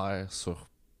d'affaires sur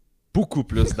beaucoup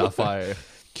plus d'affaires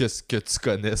que ce que tu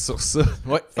connais sur ça.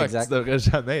 Ouais, fait exact. que tu devrais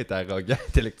jamais être arrogant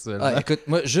intellectuellement. Écoute,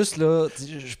 moi, juste là,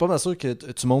 je suis pas mal sûr que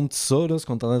tu montes ça, là, ce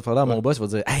qu'on est en train de faire là à mon boss, il va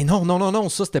dire « Hey, non,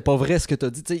 ça, c'était pas vrai ce que tu as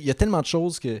dit. » Il y a tellement de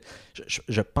choses que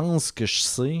je pense que je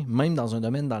sais, même dans un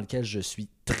domaine dans lequel je suis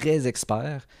très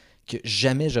expert, que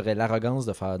jamais j'aurais l'arrogance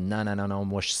de faire « Non,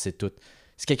 moi, je sais tout. »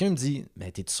 Si quelqu'un me dit « Ben,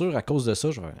 t'es sûr à cause de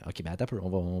ça? » Je vais « Ok, ben attends un peu,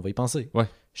 on va y penser. Ouais. »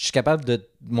 Je suis capable de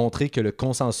montrer que le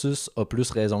consensus a plus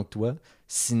raison que toi.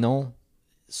 Sinon,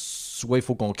 soit il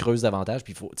faut qu'on creuse davantage,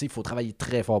 puis il faut travailler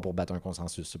très fort pour battre un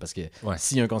consensus. Parce que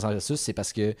s'il y a un consensus, c'est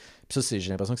parce que... Puis ça, j'ai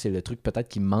l'impression que c'est le truc peut-être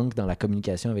qui manque dans la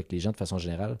communication avec les gens de façon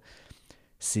générale.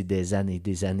 C'est des années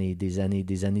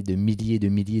de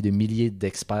milliers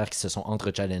d'experts qui se sont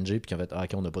entre-challengés puis qui ont fait « OK,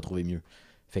 on n'a pas trouvé mieux. »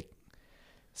 Fait que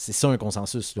c'est ça un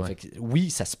consensus. Là. Ouais. Fait que, oui,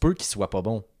 ça se peut qu'il soit pas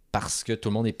bon parce que tout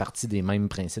le monde est parti des mêmes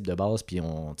principes de base puis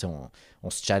on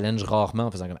se challenge rarement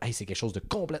en faisant comme « Hey, c'est quelque chose de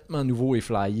complètement nouveau et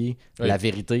flyé, la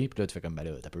vérité. » Puis là, tu fais comme « Ben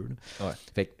là, t'as peu. » Ouais.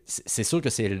 Fait que c'est sûr que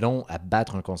c'est long à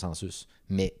battre un consensus,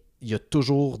 mais il y a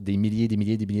toujours des milliers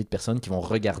de personnes qui vont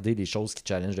regarder les choses qui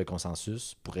challengent le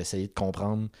consensus pour essayer de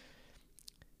comprendre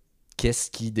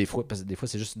qu'est-ce qui, des fois, parce que des fois,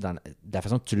 c'est juste dans la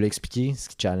façon que tu l'as expliqué, ce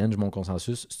qui challenge mon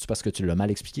consensus, c'est parce que tu l'as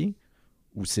mal expliqué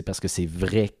ou c'est parce que c'est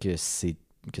vrai que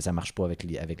ça marche pas avec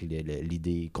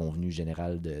l'idée convenue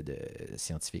générale de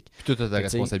scientifique. Puis toi, tu as ta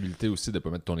responsabilité aussi de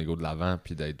pas mettre ton ego de l'avant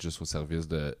puis d'être juste au service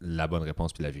de la bonne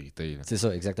réponse puis la vérité. Là. C'est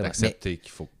ça, exactement. D'accepter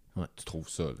qu'il faut que tu trouves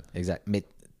ça. Là. Exact. Mais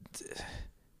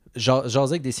jaser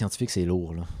avec des scientifiques, c'est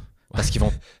lourd, là. Parce qu'ils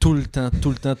vont tout le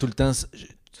temps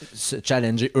se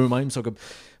challenger eux-mêmes. Ils sont comme...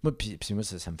 Moi, puis moi,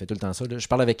 ça me fait tout le temps ça. Là. Je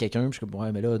parle avec quelqu'un, puis je suis comme,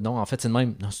 ouais, mais là, non, en fait, c'est le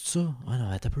même. Non, c'est ça? Ouais, non,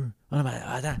 attends un peu. Ouais, non, mais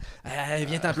attends.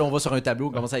 Viens-t'en, puis on va sur un tableau,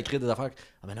 on commence à écrire des affaires.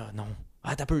 Ah, mais là, non.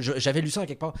 Attends un peu. J'avais lu ça en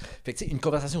quelque part. Fait que, tu sais, une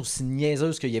conversation aussi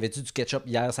niaiseuse qu'il y avait-tu du ketchup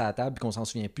hier sur la table, puis qu'on s'en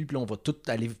souvient plus, puis là, on va tout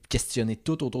aller questionner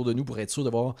tout autour de nous pour être sûr de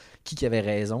voir qui avait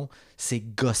raison. C'est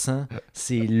gossant,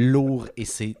 c'est lourd, et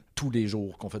c'est tous les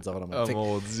jours qu'on fait des affaires de monde. Oh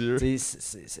mon Dieu!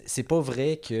 C'est pas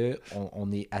vrai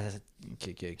qu'on est... Ben,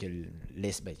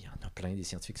 il y en a plein des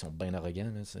scientifiques qui sont bien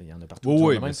arrogants. Il y en a partout.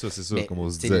 Oui, mais ça, c'est ça, comme on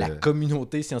se disait. La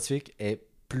communauté scientifique est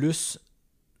plus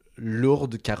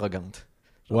lourde qu'arrogante.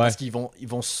 Parce qu'ils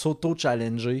vont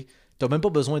s'auto-challenger. T'as même pas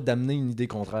besoin d'amener une idée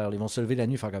contraire. Ils vont se lever la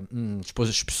nuit et faire comme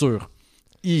je suis plus sûr.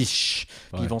 Puis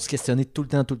ils vont se questionner tout le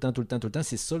temps.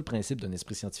 C'est ça le principe d'un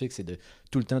esprit scientifique, c'est de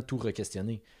tout le temps tout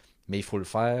re-questionner. Mais il faut le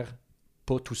faire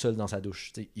pas tout seul dans sa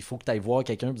douche. T'sais, il faut que tu ailles voir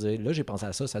quelqu'un et dire là, j'ai pensé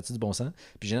à ça a-tu du bon sens?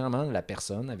 Puis généralement, la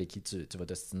personne avec qui tu vas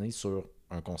t'ostiner sur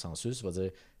un consensus va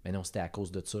dire mais non, c'était à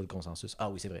cause de ça le consensus. Ah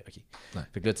oui, c'est vrai, ok. Ouais.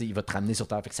 Fait que là, il va te ramener sur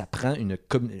terre. Fait que ça prend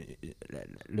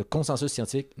le consensus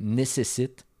scientifique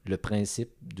nécessite le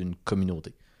principe d'une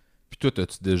communauté. Puis toi,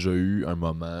 as-tu déjà eu un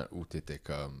moment où t'étais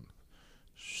comme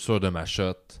je suis sûr de ma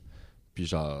shot, puis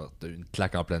genre, t'as eu une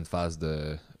claque en pleine face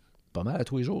de. Pas mal à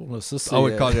tous les jours. Là. Ça, c'est,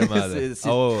 oui, carrément.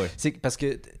 c'est parce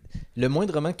que le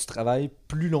moindrement que tu travailles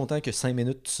plus longtemps que 5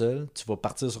 minutes tout seul, tu vas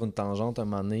partir sur une tangente à un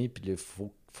moment donné, puis il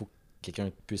faut que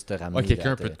quelqu'un puisse te ramener.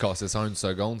 Quelqu'un peut te casser ça en une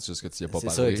seconde, c'est juste que tu n'y as pas parlé.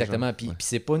 C'est ça, exactement. Puis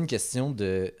c'est pas une question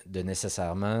de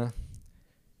nécessairement...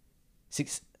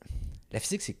 La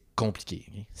physique, c'est compliqué.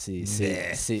 Okay? Ouais,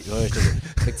 je te dis.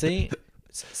 Fait que tu sais...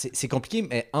 C'est compliqué,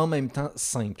 mais en même temps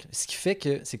simple. Ce qui fait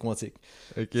que c'est quantique.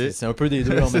 Okay. C'est un peu des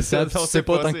deux en même temps. Tu sais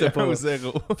pas tant que t'as pas.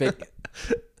 Fait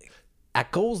à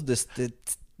cause de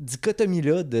cette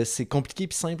dichotomie-là de c'est compliqué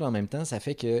et simple en même temps, ça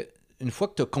fait que une fois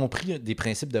que tu as compris des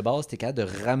principes de base, tu es capable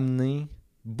de ramener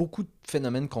beaucoup de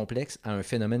phénomènes complexes à un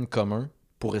phénomène commun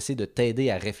pour essayer de t'aider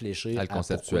à réfléchir, à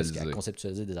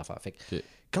conceptualiser des affaires. Fait que,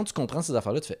 quand tu comprends ces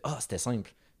affaires-là, tu fais « Ah, c'était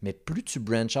simple ». Mais plus tu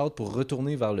branch out pour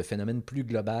retourner vers le phénomène plus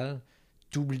global,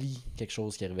 t'oublies quelque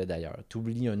chose qui arrivait d'ailleurs.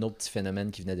 T'oublies un autre petit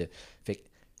phénomène qui venait de... Fait que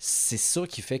c'est ça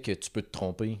qui fait que tu peux te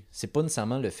tromper. C'est pas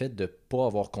nécessairement le fait de pas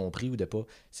avoir compris ou de pas...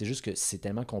 C'est juste que c'est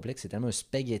tellement complexe, c'est tellement un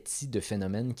spaghetti de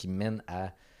phénomènes qui mènent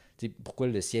à... T'sais, pourquoi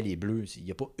le ciel est bleu? Il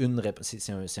n'y a pas une réponse.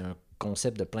 C'est un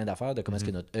concept de plein d'affaires, de comment est-ce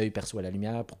que notre œil perçoit la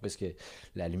lumière, pourquoi est-ce que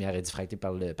la lumière est diffractée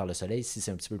par le soleil, si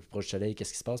c'est un petit peu plus proche du soleil,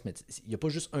 qu'est-ce qui se passe, mais il n'y a pas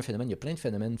juste un phénomène, il y a plein de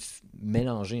phénomènes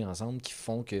mélangés ensemble qui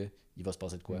font qu'il va se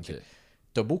passer de quoi. Okay.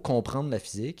 T'as beau comprendre la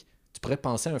physique, tu pourrais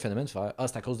penser à un phénomène, faire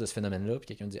c'est à cause de ce phénomène-là, puis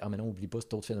quelqu'un dit mais non, oublie pas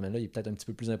cet autre phénomène-là, il est peut-être un petit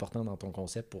peu plus important dans ton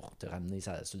concept pour te ramener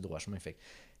sur le droit chemin. Fait que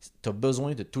t'as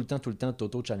besoin de tout le temps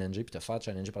t'auto-challenger, puis te faire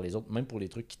challenger par les autres, même pour les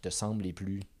trucs qui te semblent les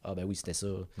plus ben oui, c'était ça.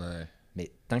 Ouais.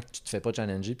 Mais tant que tu te fais pas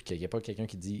challenger, puis qu'il n'y a pas quelqu'un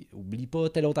qui te dit oublie pas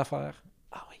telle autre affaire,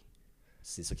 oui,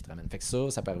 c'est ça qui te ramène. Fait que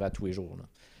ça peut arriver à tous les jours. Là.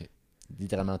 Okay.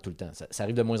 Littéralement tout le temps. Ça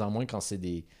arrive de moins en moins quand c'est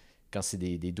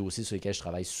des dossiers sur lesquels je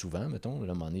travaille souvent, mettons. Là,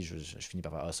 à un moment donné, je finis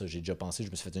par faire ça, j'ai déjà pensé,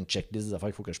 je me suis fait une checklist des affaires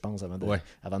qu'il faut que je pense avant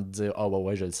de dire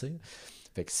ouais, je le sais.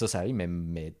 Fait que ça arrive,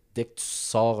 mais dès que tu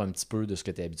sors un petit peu de ce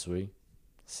que tu es habitué,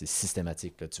 c'est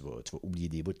systématique. Là, tu vas oublier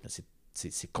des bouts. Là,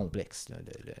 c'est complexe. Là,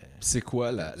 c'est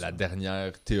quoi la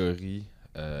dernière théorie,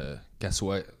 qu'elle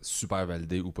soit super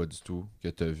validée ou pas du tout, que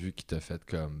tu as vu qui t'a fait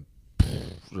comme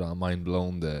genre mind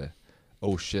blown de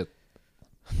oh shit?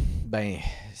 Ben,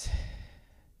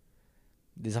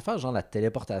 des affaires genre la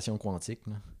téléportation quantique.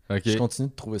 Là. Okay. Je continue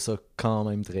de trouver ça quand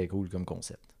même très cool comme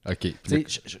concept. OK.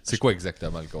 C'est quoi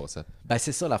exactement le concept? Ben,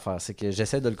 c'est ça l'affaire. C'est que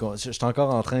j'essaie de le... Je suis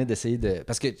encore en train d'essayer de...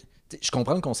 Parce que je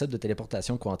comprends le concept de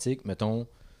téléportation quantique, mettons,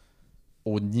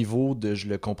 au niveau de je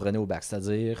le comprenais au bac.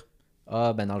 C'est-à-dire,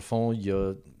 ben dans le fond, il y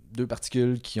a deux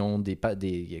particules qui ont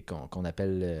qu'on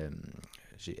appelle...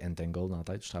 j'ai entangled dans la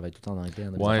tête, je travaille tout le temps en anglais.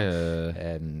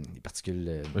 Les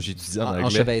particules... Moi, j'ai étudié en anglais.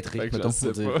 Enchevêtrées, mettons,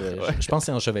 pour dire. Je pense que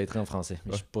c'est enchevêtré en français,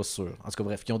 mais je suis pas sûr. En tout cas,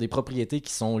 bref, qui ont des propriétés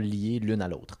qui sont liées l'une à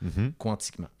l'autre,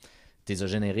 quantiquement. Tu les as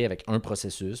générées avec un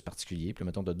processus particulier, puis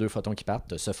mettons, tu as deux photons qui partent.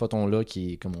 Tu as ce photon-là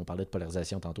qui est, comme on parlait de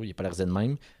polarisation tantôt, il est polarisé de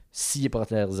même. S'il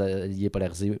est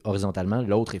polarisé horizontalement,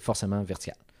 l'autre est forcément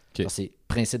vertical. Okay. C'est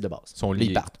principe de base.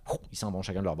 Ils partent. Ils s'en vont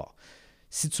chacun de leur bord.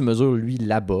 Si tu mesures lui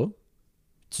là-bas,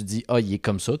 tu dis, il est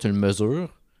comme ça, tu le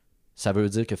mesures, ça veut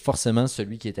dire que forcément,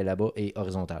 celui qui était là-bas est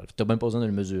horizontal. Tu n'as même pas besoin de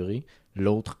le mesurer.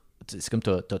 L'autre, c'est comme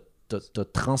tu as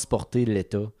transporté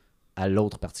l'état à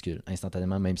l'autre particule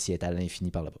instantanément, même si elle est à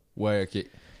l'infini par là-bas. Ouais, OK.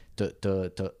 Tu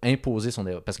as imposé son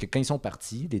erreur. Parce que quand ils sont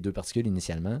partis, les deux particules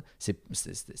initialement,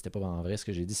 c'était pas vraiment vrai ce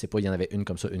que j'ai dit, c'est pas il y en avait une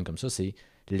comme ça, c'est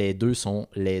les deux sont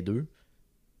les deux,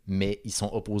 mais ils sont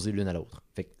opposés l'une à l'autre.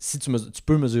 Fait que si tu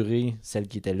peux mesurer celle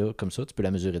qui était là comme ça, tu peux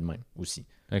la mesurer de même aussi.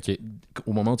 OK.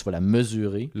 Au moment où tu vas la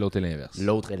mesurer, l'autre est l'inverse.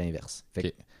 L'autre est l'inverse. Fait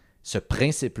que ce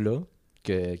principe-là,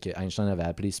 que Einstein avait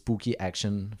appelé Spooky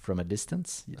Action from a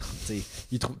Distance,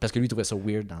 parce que lui, il trouvait ça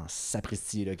weird dans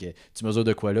sapristi, là, que tu mesures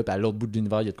de quoi là, puis à l'autre bout de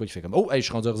l'univers, il y a de quoi qui fait comme je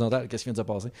suis rendu horizontal, qu'est-ce qui vient de se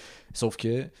passer? Sauf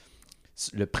que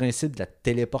le principe de la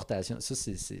téléportation, ça,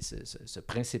 ce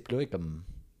principe-là est comme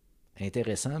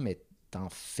intéressant, mais t'en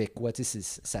fais quoi?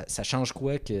 Ça change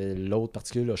quoi que l'autre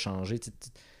particule a changé?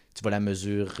 Tu vas la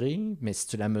mesurer, mais si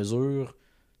tu la mesures,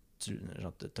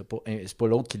 c'est pas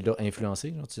l'autre qui l'a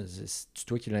influencé. C'est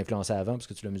toi qui l'as influencé avant parce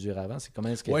que tu l'as mesuré avant. C'est comment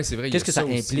est-ce que, ouais, c'est vrai, qu'est-ce que ça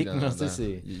implique?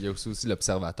 Il y a aussi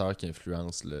l'observateur qui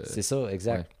influence le... C'est ça,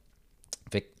 exact. Ouais.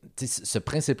 Fait que ce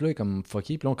principe-là est comme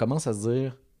fucké. Puis là, on commence à se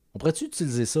dire, on pourrait-tu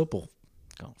utiliser ça pour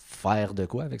faire de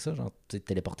quoi avec ça? Genre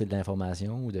téléporter de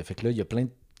l'information? Fait que là, il y a plein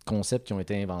de concepts qui ont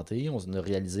été inventés. On a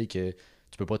réalisé que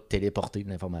tu peux pas téléporter de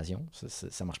l'information.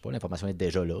 Ça marche pas. L'information est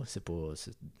déjà là.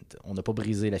 On n'a pas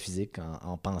brisé la physique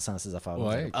en pensant à ces affaires-là.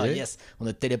 Ouais, okay. Ah yes, on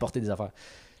a téléporté des affaires.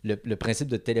 Le principe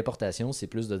de téléportation, c'est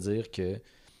plus de dire que,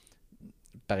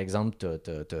 par exemple,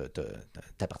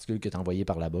 ta particule que tu as envoyée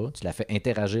par là-bas, tu la fais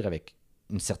interagir avec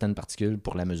une certaine particule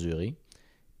pour la mesurer.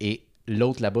 Et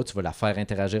l'autre là-bas, tu vas la faire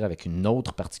interagir avec une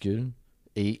autre particule.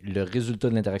 Et le résultat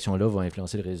de l'interaction-là va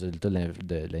influencer le résultat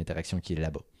de l'interaction qui est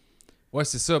là-bas. Ouais,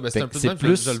 c'est ça. Ben, c'est un peu même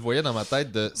plus... Je le voyais dans ma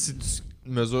tête. Si tu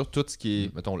mesures tout ce qui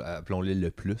est, mettons, appelons-le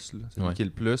le plus, là, c'est qui est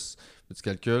le plus, tu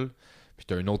calcules, puis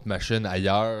tu as une autre machine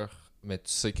ailleurs, mais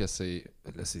tu sais que c'est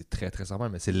très très simple,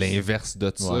 mais c'est l'inverse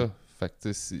de ça. Fait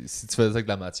que si tu faisais avec de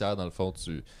la matière, dans le fond,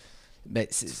 ben,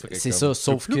 c'est ça,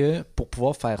 sauf que pour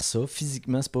pouvoir faire ça,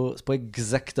 physiquement, c'est pas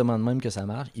exactement de même que ça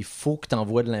marche. Il faut que tu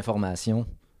envoies de l'information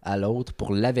à l'autre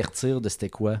pour l'avertir de c'était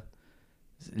quoi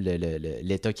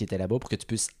l'état qui était là-bas pour que tu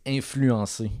puisses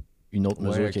influencer une autre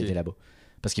mesure qui était là-bas.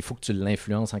 Parce qu'il faut que tu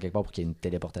l'influences en quelque part pour qu'il y ait une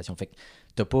téléportation. Fait que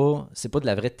c'est pas de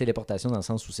la vraie téléportation dans le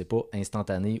sens où c'est pas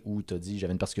instantané où tu as dit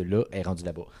j'avais une particule là, elle est rendue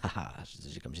là-bas.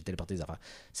 J'ai téléporté des affaires.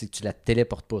 C'est que tu la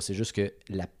téléportes pas. C'est juste que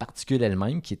la particule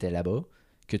elle-même qui était là-bas,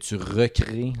 que tu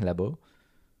recrées là-bas,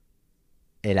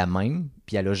 est la même,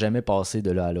 puis elle a jamais passé de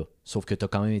là à là. Sauf que tu as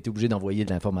quand même été obligé d'envoyer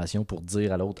de l'information pour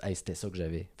dire à l'autre « Hey, c'était ça que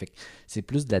j'avais ». Fait que c'est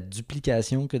plus de la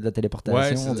duplication que de la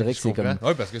téléportation. On dirait que c'est comme...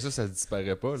 Ouais, parce que ça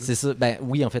disparaît pas. Là. C'est ça. Ben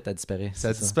oui, en fait, elle disparaît.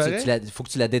 Ça disparaît? Il faut que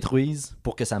tu la détruises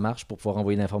pour que ça marche, pour pouvoir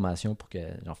envoyer l'information, pour que,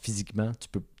 genre, physiquement,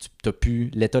 t'as plus...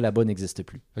 L'état là-bas n'existe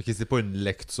plus. Ok, c'est pas une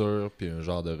lecture puis un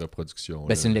genre de reproduction.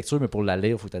 Ben, c'est une lecture, mais pour la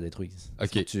lire, il faut que tu la détruises.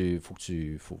 Ok. Faut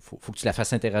que tu la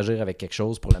fasses interagir avec quelque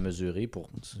chose pour la mesurer, pour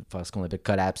faire ce qu'on appelle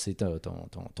collapser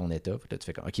ton état. Puis là, tu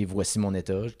fais comme, OK, voici mon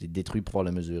état, je l'ai détruit pour pouvoir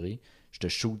le mesurer. Je te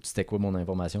shoot, c'était quoi mon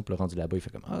information, puis le rendu là-bas, il fait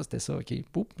comme, ah, c'était ça, OK,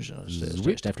 pouf,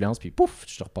 je t'influence, puis pouf,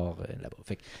 je te repars là-bas.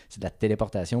 Fait que c'est de la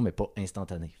téléportation, mais pas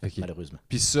instantanée, malheureusement.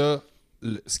 Puis ça,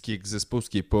 ce qui existe pas, ce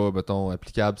qui est pas, mettons,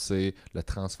 applicable, c'est le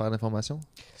transfert d'informations.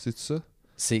 C'est tout ça?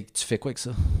 C'est tu fais quoi avec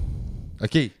ça?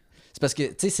 OK. C'est parce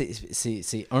que, tu sais, c'est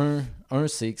c'est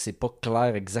que c'est pas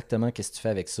clair exactement qu'est-ce que tu fais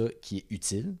avec ça qui est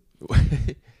utile. Ouais.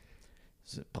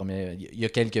 Il y a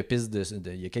quelques pistes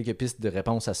de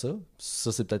réponse à ça.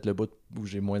 Ça, c'est peut-être le bout où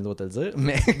j'ai moins le droit de te le dire,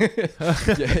 mais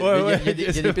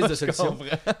il y a des pistes de solutions.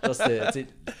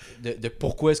 De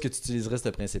pourquoi est-ce que tu utiliserais ce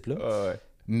principe-là. Ouais.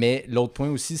 Mais l'autre point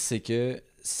aussi, c'est que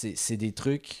c'est des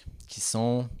trucs qui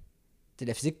sont...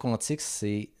 La physique quantique,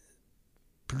 c'est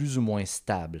plus ou moins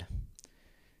stable.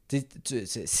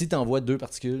 Si tu envoies deux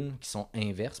particules qui sont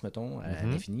inverses, mettons, à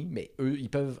l'infini, mais eux, ils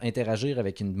peuvent interagir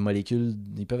avec une molécule,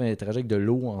 ils peuvent interagir avec de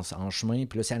l'eau en chemin,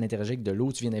 puis là, si elle interagit avec de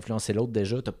l'eau, tu viens d'influencer l'autre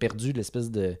déjà, tu as perdu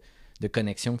l'espèce de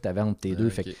connexion que tu avais entre tes deux.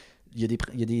 Fait que il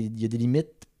y a des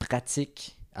limites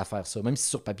pratiques à faire ça. Même si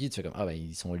sur papier, tu fais comme, ah ben,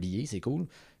 ils sont liés, c'est cool.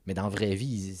 Mais dans la vraie vie,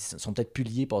 ils sont peut-être plus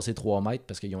liés passer 3 mètres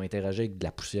parce qu'ils ont interagi avec de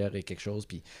la poussière et quelque chose.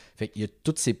 Puis, fait qu'il y a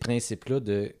tous ces principes-là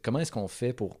de comment est-ce qu'on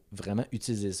fait pour vraiment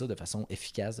utiliser ça de façon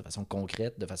efficace, de façon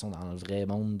concrète, de façon dans le vrai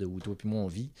monde où toi et moi on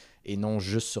vit, et non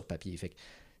juste sur papier. Fait que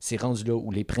c'est rendu là où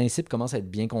les principes commencent à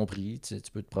être bien compris. Tu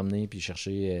peux te promener puis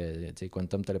chercher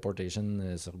Quantum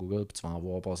Teleportation sur Google, puis tu vas en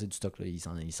voir passer du stock. Là. Il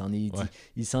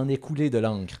s'en est coulé de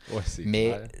l'encre. Ouais, mais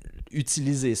clair.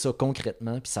 Utiliser ça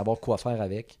concrètement puis savoir quoi faire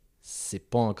avec, c'est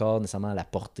pas encore nécessairement à la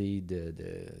portée de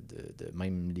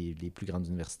même les plus grandes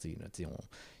universités. Il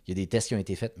y a des tests qui ont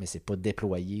été faits, mais c'est pas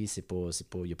déployé,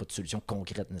 il n'y a pas de solution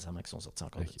concrète nécessairement qui sont sorties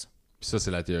encore de ça. Puis ça,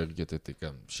 c'est la théorie que t'étais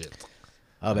comme shit.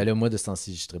 Ah ben là, moi, de ce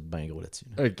temps-ci, je tripe bien gros là-dessus.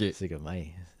 Là. OK. C'est comme,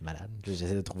 hey, c'est malade. Puis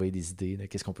j'essaie de trouver des idées, là,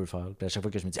 qu'est-ce qu'on peut faire. Puis à chaque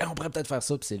fois que je me dis, on pourrait peut-être faire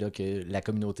ça, puis c'est là que la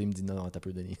communauté me dit, non, t'as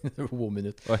peu donné aux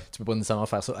minutes. Ouais. Tu peux pas nécessairement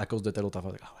faire ça à cause de telle autre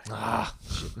affaire. Ah,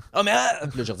 mais ah!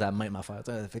 Puis là, je redis la même affaire.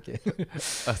 Fait que...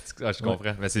 je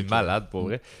comprends. Mais c'est malade, pour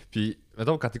vrai. Puis,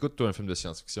 mettons, quand t'écoutes, toi, un film de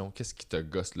science-fiction, qu'est-ce qui te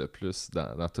gosse le plus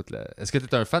dans toute la... Est-ce que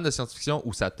t'es un fan de science-fiction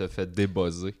ou ça te fait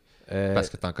débuzzer? Parce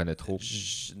que t'en connais trop.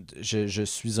 Je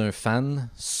suis un fan,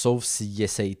 sauf s'il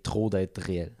essaye trop d'être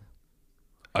réel.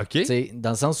 OK. T'sais,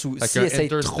 dans le sens où s'il essaye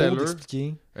trop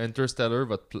d'expliquer... Interstellar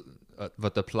va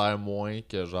te plaire moins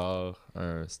que genre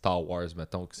un Star Wars,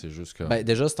 mettons, que c'est juste comme... Ben,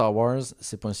 déjà, Star Wars,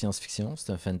 c'est pas une science-fiction,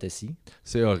 c'est un fantasy.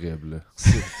 C'est horrible. Là.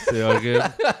 C'est horrible.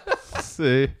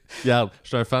 Regarde, je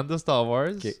suis un fan de Star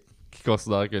Wars qui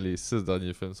considère que les 6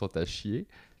 derniers films sont à chier,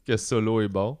 que Solo est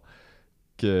bon,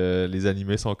 que les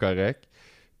animés sont corrects.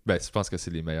 Ben, je pense que c'est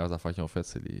les meilleures affaires qu'ils ont faites,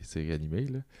 c'est les séries animées,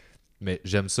 là. Mais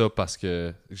j'aime ça parce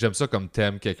que... J'aime ça comme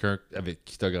t'aimes quelqu'un avec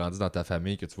qui t'as grandi dans ta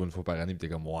famille, que tu vois une fois par année, pis t'es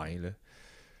comme, ouais, là.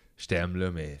 Je t'aime, là,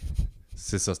 mais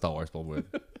c'est ça Star Wars pour moi.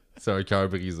 C'est un cœur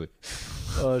brisé.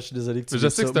 Oh, je suis désolé que tu je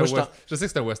sais ça. Que je sais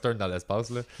que c'est un western dans l'espace,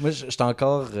 là. Moi, j'étais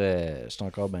encore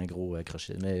ben gros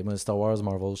accroché. Mais moi, Star Wars,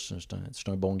 Marvel, je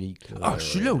suis un bon geek. Là. Ah, je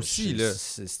suis là aussi, là.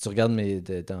 Si tu regardes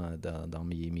dans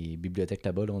mes bibliothèques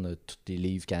là-bas, là, on a tous les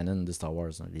livres canon de Star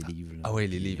Wars. Hein, les livres. Là. Ah oui,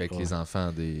 les livres avec les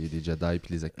enfants des Jedi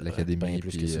puis l'Académie. Ben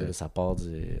plus puis, que ça, ça part du...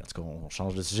 En tout cas, on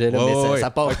change de sujet, là, mais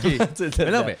ça part... Okay.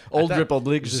 Mais non, mais Old attends,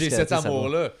 Republic j'ai cet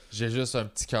amour-là. J'ai juste un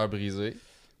petit cœur brisé.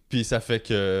 Puis ça fait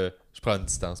que je prends une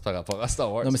distance par rapport à Star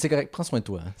Wars. Non, mais c'est correct. Prends soin de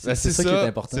toi. Hein. C'est ça qui est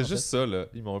important. C'est juste ça, là.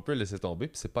 Ils m'ont un peu laissé tomber,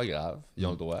 puis c'est pas grave. Ils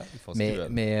ont le droit. Ils font ce qu'ils veulent.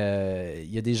 Mais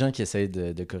il y a des gens qui essayent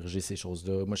de corriger ces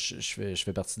choses-là. Moi, je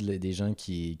fais partie des gens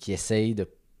qui essayent de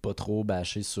pas trop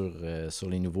bâcher sur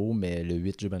les nouveaux, mais le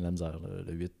 8, j'ai bien de la misère. Là.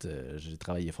 Le 8, j'ai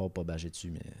travaillé fort pour pas bâcher dessus,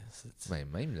 mais... Ben,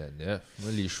 même le 9.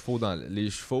 Moi, les chevaux, là...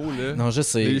 Non, je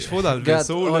sais. Les chevaux dans le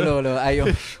vaisseau, là. Oh là. Aïe, oh.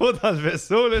 Les chevaux dans le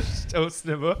vaisseau, là. J'étais au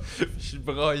cinéma, je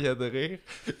braillais de rire.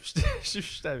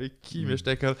 J'étais avec qui, mais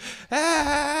j'étais comme...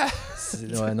 Ah!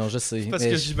 Ouais, non, je sais. Parce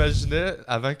que j'imaginais,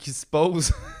 avant qu'ils se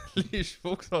posent... les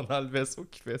chevaux qui sont dans le vaisseau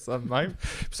qui fait ça de même,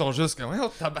 puis sont juste comme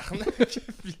oh tabarnak.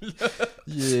 Puis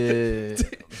là,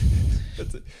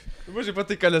 moi j'ai pas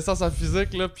tes connaissances en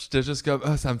physique là, puis j'étais juste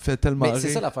comme ça me fait tellement rire. Mais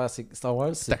c'est ça l'affaire, c'est que Star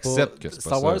Wars, c'est t'acceptes que c'est pas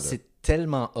Star Wars, ça, c'est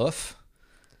tellement off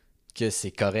que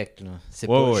c'est correct là. C'est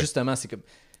ouais, pas ouais. Justement, c'est comme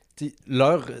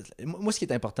Moi, ce qui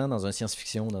est important dans un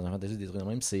science-fiction, dans un fantasy des trucs de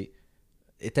même, c'est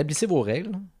établissez vos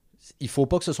règles. Il faut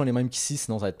pas que ce soit les mêmes qu'ici,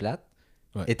 sinon ça va être plate.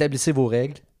 Ouais. Établissez vos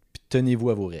règles, puis tenez-vous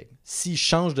à vos règles. S'ils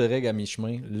changent de règles à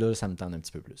mi-chemin, là, ça me tente un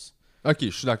petit peu plus. Ok, je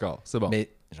suis d'accord, c'est bon.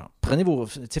 Mais, genre, prenez vos...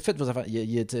 Faites vos affaires.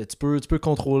 Tu peux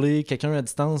contrôler quelqu'un à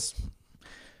distance...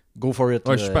 Go for it.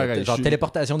 Ouais, je suis pareil. Genre,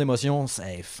 téléportation d'émotions,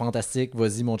 c'est fantastique.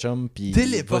 Vas-y, mon chum. Puis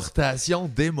Téléportation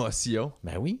d'émotion.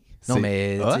 Ben oui. Non,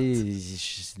 mais tu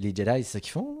sais, les Jedi, c'est ça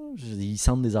qu'ils font. Ils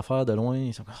sentent des affaires de loin.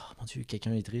 Ils sont comme, oh mon Dieu,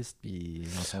 quelqu'un est triste. Puis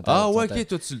ils en sont Ok.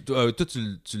 Toi,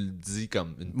 tu le dis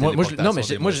comme une téléportation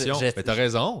d'émotion. Mais t'as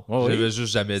raison. J'avais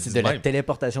juste jamais dit c'est de la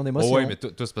téléportation d'émotion. Oui, mais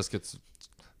toi, c'est parce que tu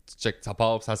check, ça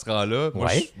part, ça se rend là.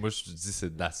 Moi, je dis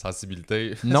c'est de la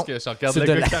sensibilité. Non. Parce que je regarde le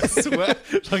gars qui reçoit,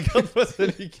 je regarde pas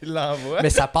celui qui l'envoie. Mais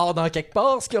ça part dans quelque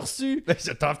part, ce qu'il a reçu. Mais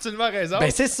t'as absolument raison. Ben,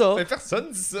 c'est ça. Mais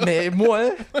personne dit ça. Mais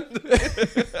moi...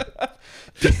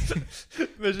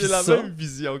 Mais j'ai la même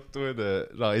vision que toi de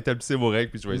genre établissez vos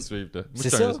règles puis je vais les suivre. Là.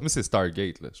 Moi, c'est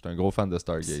Stargate. Là. Je suis un gros fan de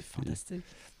Stargate. C'est fantastique.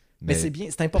 Mais c'est bien,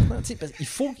 c'est important, tu sais, parce qu'il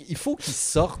faut qu'ils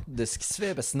sortent de ce qui se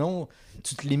fait, parce que sinon,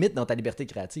 tu te limites dans ta liberté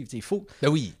créative. Il faut. Ben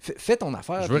oui. Fais ton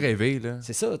affaire. Je veux rêver, là.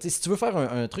 C'est ça. Si tu veux faire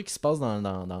un truc qui se passe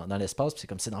dans l'espace, puis c'est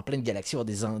comme c'est dans plein de galaxies, il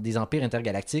va y avoir des empires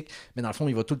intergalactiques, mais dans le fond,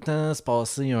 il va tout le temps se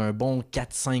passer un bon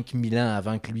 4-5 000 ans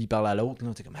avant que lui parle à l'autre.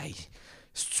 T'es comme, hey,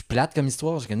 c'est-tu plate comme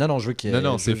histoire? Non, je veux que.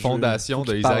 Non, c'est Fondation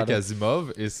de Isaac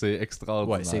Asimov et c'est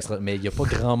extraordinaire. Ouais, c'est extraordinaire. Mais il n'y a pas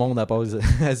grand monde à part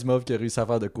Asimov qui a réussi à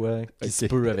faire de quoi qui se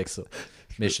peut avec ça.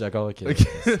 Mais je suis d'accord que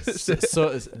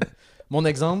ça, mon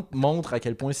exemple montre à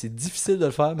quel point c'est difficile de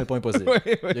le faire, mais pas impossible.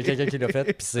 Il y a quelqu'un qui l'a fait,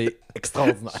 puis c'est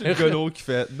extraordinaire. C'est le golo qui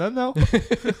fait non.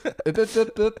 Fait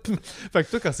que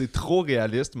toi, quand c'est trop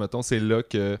réaliste, mettons, c'est là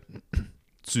que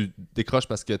tu décroches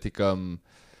parce que t'es comme.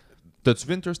 T'as-tu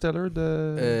vu Interstellar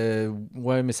de.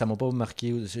 Ouais, mais ça m'a pas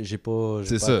marqué. J'ai pas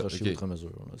accroché outre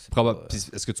mesure. Puis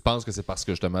est-ce que tu penses que c'est parce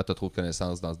que justement t'as trop de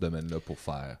connaissances dans ce domaine-là pour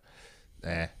faire.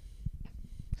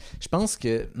 Je pense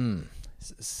que.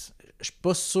 Je suis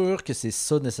pas sûr que c'est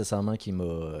ça nécessairement qui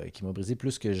m'a brisé,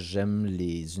 plus que j'aime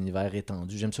les univers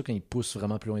étendus. J'aime ça quand ils poussent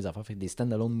vraiment plus loin les affaires. Fait que des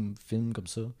stand-alone films comme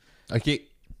ça. Ok.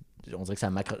 On dirait que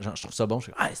ça m'accroche. Je trouve ça bon. Je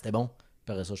fais, c'était bon.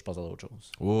 Puis après ça, je passe à d'autres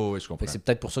choses. Oui, je comprends. C'est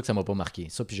peut-être pour ça que ça m'a pas marqué.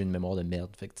 Ça, puis j'ai une mémoire de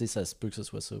merde. Fait que tu sais, ça se peut que ce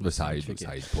soit ça. Ça aide pas.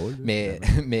 Là,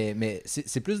 mais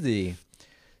c'est plus des.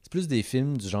 C'est plus des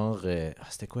films du genre.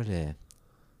 C'était quoi le.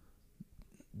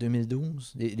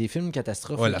 2012, des films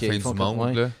catastrophes. Ouais, la fin du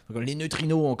monde. Là. Les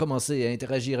neutrinos ont commencé à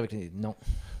interagir avec les... Non.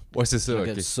 Ouais, c'est ça.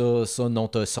 Okay. Ça, non,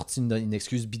 t'as sorti une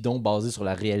excuse bidon basée sur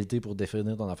la réalité pour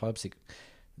définir ton affaire. Puis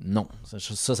non,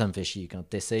 ça me fait chier. Quand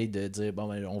t'essayes de dire, bon,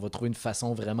 ben, on va trouver une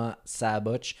façon vraiment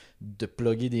sabotche de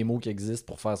plugger des mots qui existent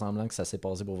pour faire semblant que ça s'est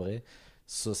passé pour vrai,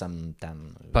 ça me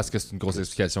tanne. Parce que c'est une grosse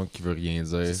explication qui veut rien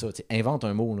dire. C'est ça. Invente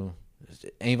un mot, là.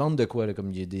 Invente de quoi, là,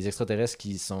 comme il y a des extraterrestres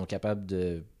qui sont capables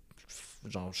de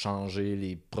genre changer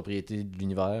les propriétés de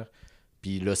l'univers,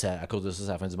 puis là à cause de ça c'est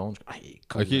la fin du monde.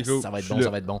 Ça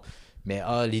va être bon. Mais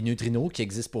les neutrinos qui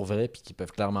existent pour vrai puis qui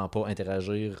peuvent clairement pas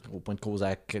interagir au point de cause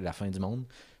avec la fin du monde,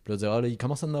 puis là dire ils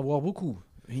commencent à en avoir beaucoup,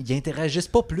 ils interagissent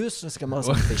pas plus, là, c'est comment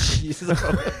ça me fait chier ça.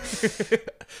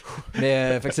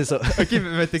 Mais fait que c'est ça. Ok,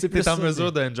 mais t'es en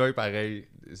mesure d'enjoy pareil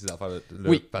ces affaires-là.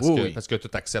 Oui, parce que tout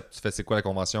accepte. Tu fais c'est quoi la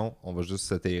convention? On va juste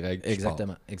setter les règles.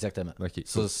 Exactement. Okay,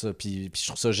 ça, puis je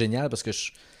trouve ça génial parce que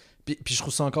puis je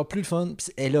trouve ça encore plus fun. Puis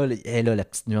elle a la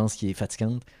petite nuance qui est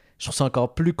fatigante. Je trouve ça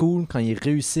encore plus cool quand ils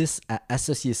réussissent à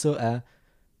associer ça à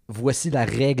voici la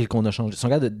règle qu'on a changée. Ils sont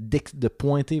capables de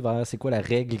pointer vers c'est quoi la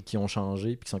règle qu'ils ont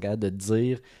changée, puis ils sont capables de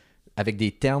dire avec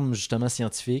des termes justement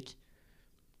scientifiques,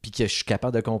 puis que je suis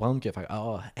capable de comprendre que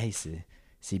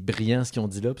c'est brillant ce qu'ils ont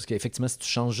dit là, parce qu'effectivement, si tu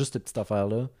changes juste cette petite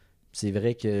affaire-là, c'est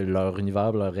vrai que leur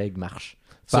univers, leurs règles marchent.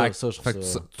 Tu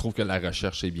trouves que la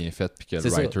recherche est bien faite, puis que le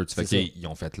writer, tu fais qu'ils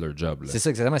ont fait leur job. Là. C'est ça,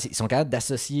 exactement. Ils sont capables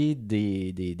d'associer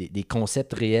des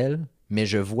concepts réels, mais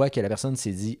je vois que la personne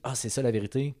s'est dit « Ah, c'est ça la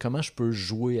vérité, comment je peux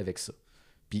jouer avec ça? »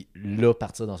 Puis là,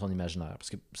 partir dans son imaginaire. Parce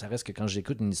que ça reste que quand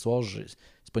j'écoute une histoire,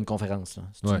 c'est pas une conférence, là.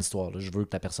 C'est une histoire. Là. Je veux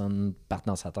que la personne parte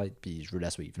dans sa tête, puis je veux la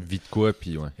suivre. Vite quoi,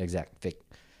 puis ouais. Exact.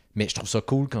 Mais je trouve ça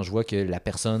cool quand je vois que la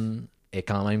personne est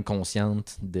quand même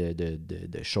consciente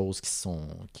de choses qui sont.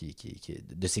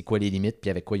 De c'est quoi les limites, puis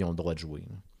avec quoi ils ont le droit de jouer.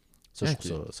 Ça, je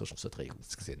trouve ça très cool.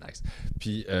 C'est nice.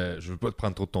 Puis, je veux pas te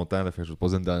prendre trop de ton temps, là, fait que je vais te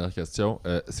poser une dernière question.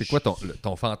 C'est quoi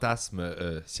ton fantasme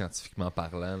scientifiquement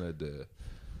parlant là, de.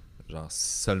 Genre,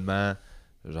 seulement.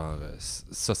 Genre,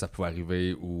 ça pouvait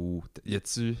arriver, ou. Y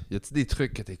a-tu des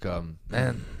trucs que t'es comme.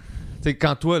 Man. Tu sais,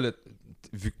 quand toi, là,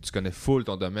 vu que tu connais full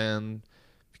ton domaine.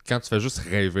 Quand tu fais juste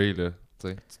rêver, là,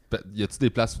 y a-tu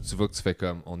des places où tu vas que tu fais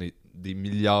comme, on est des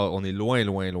milliards, on est loin,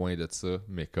 loin, loin de ça,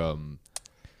 mais comme,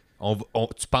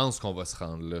 tu penses qu'on va se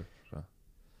rendre là. Genre.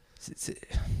 C'est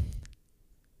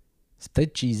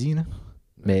peut-être cheesy, là,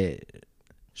 mais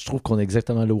je trouve qu'on est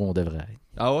exactement là où on devrait être.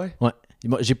 Ah ouais? Ouais.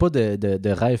 Moi, j'ai pas de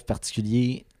rêve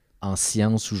particulier en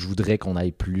science où je voudrais qu'on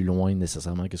aille plus loin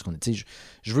nécessairement que ce qu'on est. Tu sais,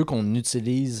 je veux qu'on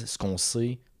utilise ce qu'on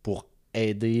sait pour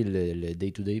aider le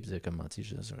day-to-day. Puis comment, tu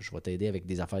sais, je vais t'aider avec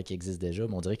des affaires qui existent déjà,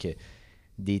 mais on dirait que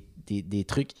des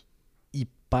trucs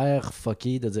hyper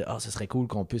fuckés de dire ce serait cool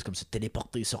qu'on puisse comme se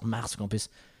téléporter sur Mars, qu'on puisse.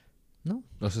 Non.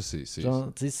 Ah, ça, c'est...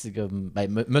 Genre, tu sais, c'est comme. Ben,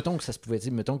 mettons que ça se pouvait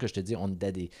dire, mettons que je te dis, on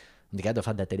est capable de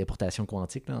faire de la téléportation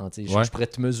quantique. Là, je pourrais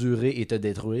te mesurer et te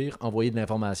détruire, envoyer de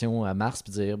l'information à Mars,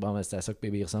 puis dire, bon, ben, c'est à ça que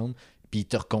PB ressemble, puis ils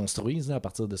te reconstruisent là, à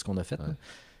partir de ce qu'on a fait.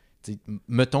 Ouais.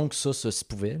 Mettons que ça se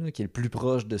pouvait, là, qui est le plus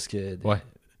proche de ce que. Ouais.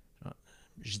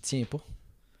 J'y tiens pas.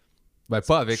 Ben,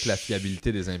 pas avec la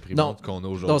fiabilité des imprimantes qu'on a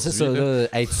aujourd'hui. Non, c'est ça. Là,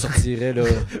 tu sortirais là,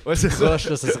 ouais, c'est proche,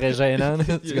 là, ça serait gênant.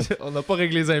 Là. On n'a pas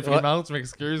réglé les imprimantes, je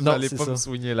m'excuse, n'allez pas me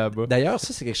soigner là-bas. D'ailleurs,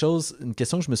 ça, c'est une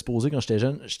question que je me suis posée quand j'étais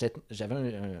jeune.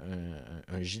 J'avais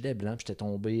un gilet blanc, puis j'étais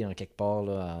tombé en quelque part,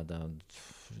 là,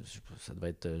 ça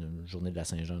devait être une journée de la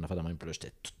Saint-Jean, une affaire de même. Puis là,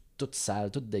 j'étais toute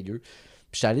sale, toute dégueu.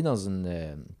 Puis j'étais allé dans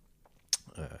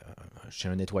chez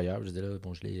un nettoyeur, je disais là,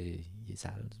 bon, il est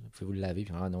sale, pouvez-vous le laver?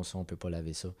 Puis non, ça, on peut pas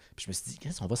laver ça. Puis je me suis dit,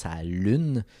 qu'est-ce qu'on va sur la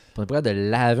lune? Puis on est prêt de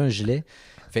laver un gilet.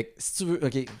 Fait que si tu veux,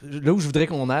 ok, là où je voudrais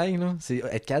qu'on aille, là, c'est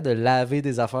être capable de laver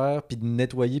des affaires, puis de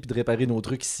nettoyer, puis de réparer nos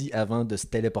trucs ici avant de se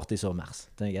téléporter sur Mars.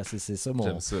 Putain, regarde, c'est ça mon.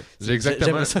 J'aime ça. J'ai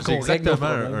exactement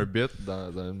un bit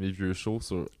dans un de mes vieux shows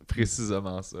sur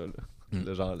précisément ça. Là.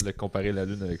 Genre, comparer la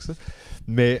Lune avec ça.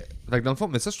 Mais, fait que dans le fond,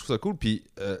 mais ça, je trouve ça cool. Puis,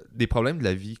 des problèmes de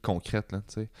la vie concrète, là,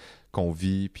 tu sais, qu'on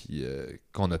vit, puis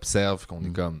qu'on observe, qu'on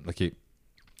est comme, OK,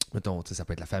 mettons, tu sais, ça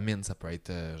peut être la famine, ça peut être,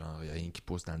 genre, il n'y a rien qui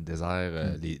pousse dans le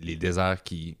désert, les déserts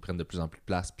qui prennent de plus en plus de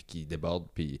place, puis qui débordent,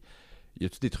 puis il y a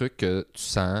tous des trucs que tu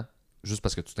sens, juste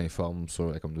parce que tu t'informes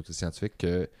sur la communauté scientifique,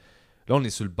 que là, on est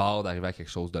sur le bord d'arriver à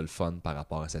quelque chose de le fun par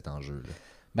rapport à cet enjeu-là.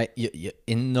 Ben, il y a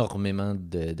énormément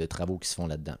de travaux qui se font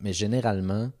là-dedans. Mais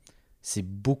généralement, c'est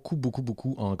beaucoup, beaucoup,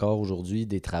 beaucoup encore aujourd'hui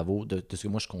des travaux de ce que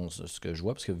moi, ce que je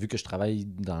vois. Parce que vu que je travaille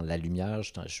dans la lumière,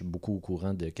 je suis beaucoup au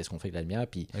courant de qu'est-ce qu'on fait avec la lumière.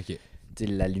 Puis,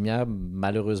 la lumière,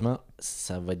 malheureusement,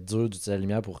 ça va être dur d'utiliser la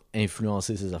lumière pour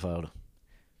influencer ces affaires-là.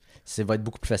 Ça va être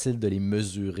beaucoup plus facile de les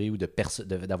mesurer ou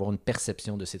d'avoir une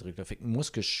perception de ces trucs-là. Fait que moi,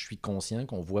 ce que je suis conscient,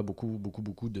 qu'on voit beaucoup, beaucoup,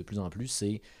 beaucoup de plus en plus,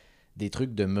 c'est des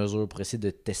trucs de mesure pour essayer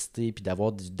de tester puis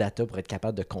d'avoir du data pour être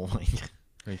capable de convaincre.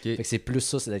 Fait que c'est plus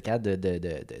ça, c'est d'être capable de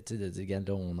dire, regarde,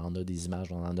 là, on en a des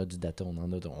images, on en a du data,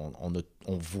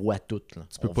 on voit tout. Là.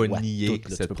 Tu peux pas nier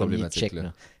cette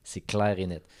problématique-là. C'est clair et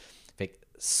net. Fait que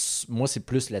moi, c'est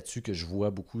plus là-dessus que je vois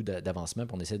beaucoup d'avancement,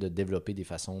 puis on essaie de développer des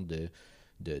façons de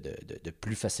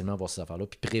plus facilement voir ces affaires-là,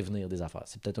 puis prévenir des affaires.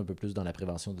 C'est peut-être un peu plus dans la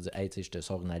prévention de dire, hey, tu sais, je te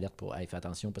sors une alerte pour, hey, fais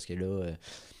attention, parce que là,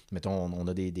 mettons, on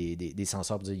a des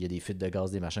senseurs pour dire, il y a des fuites de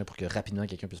gaz, des machins, pour que rapidement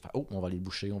quelqu'un puisse faire, oh, on va aller le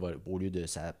boucher, au lieu de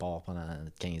ça part pendant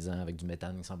 15 ans avec du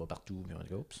méthane qui s'en va partout, puis on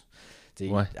dit, oups.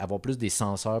 Avoir plus des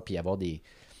senseurs, puis avoir des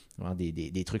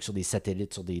trucs sur des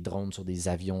satellites, sur des drones, sur des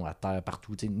avions à terre,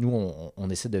 partout. T'sais, nous, on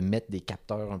essaie de mettre des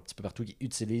capteurs un petit peu partout qui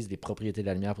utilisent les propriétés de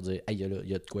la lumière pour dire, hey, il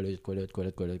y a de quoi là, il y a de quoi là, de quoi là,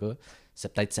 de quoi là, de quoi là.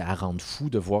 C'est peut-être ça à rendre fou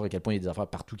de voir à quel point il y a des affaires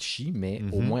partout qui chient, mais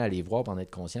au moins aller voir et en être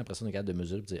conscient. Après ça, on est capable de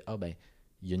mesurer et dire, ah ben,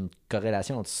 il y a une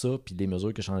corrélation entre ça et les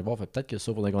mesures que je suis en train de voir. Fait peut-être que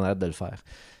ça, il faudrait qu'on arrête de le faire.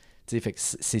 Fait que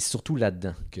c'est surtout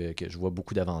là-dedans que je vois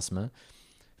beaucoup d'avancement.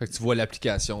 Fait que tu vois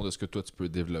l'application de ce que toi tu peux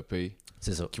développer.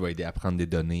 C'est ça. Qui va aider à prendre des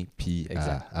données puis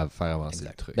à faire avancer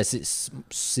le truc. Ben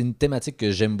c'est une thématique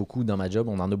que j'aime beaucoup dans ma job.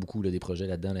 On en a beaucoup là, des projets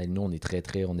là-dedans. Là, nous, on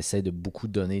est on essaie de beaucoup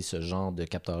donner ce genre de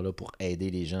capteurs-là pour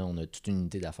aider les gens. On a toute une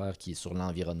unité d'affaires qui est sur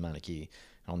l'environnement. Là,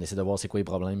 on essaie de voir c'est quoi les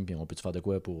problèmes, puis on peut faire de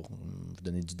quoi pour vous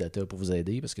donner du data pour vous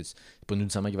aider, parce que c'est pas nous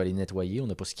nécessairement qui va les nettoyer, on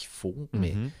n'a pas ce qu'il faut,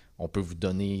 mais on peut vous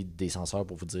donner des senseurs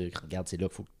pour vous dire, regarde, c'est là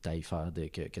qu'il faut que tu ailles faire,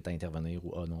 que tu ailles intervenir,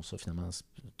 ou ah non, ça finalement,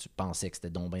 tu pensais que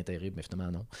c'était donc bien terrible, mais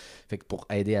finalement non. Fait que pour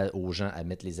aider aux gens à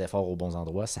mettre les efforts aux bons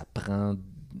endroits, ça prend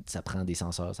des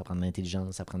senseurs, ça prend de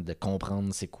l'intelligence, ça prend de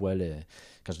comprendre c'est quoi le...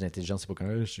 Quand je dis l'intelligence, c'est pas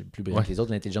que je suis plus brillant que les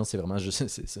autres, l'intelligence, c'est vraiment juste,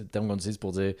 c'est le terme qu'on utilise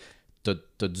pour dire t'as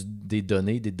des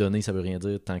données, ça veut rien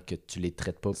dire tant que tu les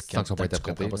traites pas, tant que tu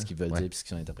comprends pas ce qu'ils veulent dire puis ce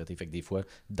qu'ils sont interprétés. Fait que des fois,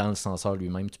 dans le senseur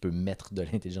lui-même, tu peux mettre de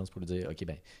l'intelligence pour lui dire, ok,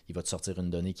 ben, il va te sortir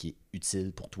une donnée qui est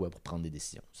utile pour toi pour prendre des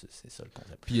décisions. C'est ça le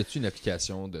concept. Puis y a-tu une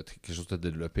application de quelque chose que tu as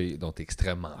développé dont tu es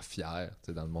extrêmement fier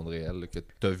dans le monde réel, là, que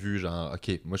tu as vu, genre,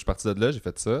 ok, moi je suis parti de là, j'ai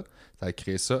fait ça, ça a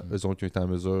créé ça, eux autres qui ont été en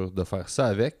mesure de faire ça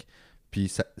avec, Puis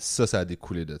ça a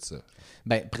découlé de ça.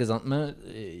 Ben, présentement,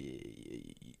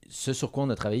 ce sur quoi on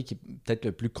a travaillé, qui est peut-être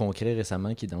le plus concret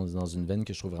récemment, qui est dans une veine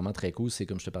que je trouve vraiment très cool, c'est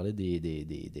comme je te parlais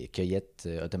des cueillettes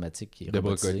automatiques et De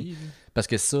robotisées. brocoli. Parce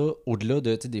que ça, au-delà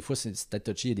de, tu sais, des fois, c'est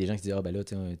peut-être touchy, il y a des gens qui disent, ah ben là,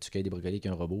 tu cueilles des brocolis avec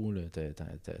un robot, là,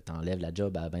 t'enlèves la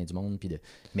job à ben du monde,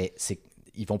 mais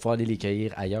ils vont pouvoir aller les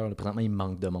cueillir ailleurs. Là. Présentement, il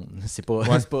manque de monde. C'est pas,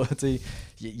 Ouais. c'est pas, tu sais,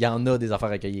 il y en a des affaires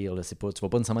à cueillir. Là. C'est pas, tu vas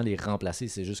pas nécessairement les remplacer,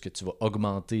 c'est juste que tu vas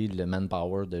augmenter le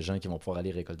manpower de gens qui vont pouvoir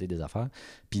aller récolter des affaires.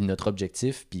 Puis notre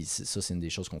objectif, puis ça, c'est une des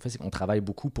choses qu'on fait, c'est qu'on travaille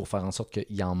beaucoup pour faire en sorte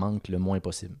qu'il en manque le moins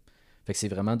possible. Fait que c'est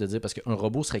vraiment de dire, parce qu'un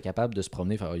robot serait capable de se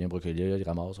promener, faire, il y a un brocoli là, il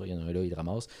ramasse, il y en a un là, il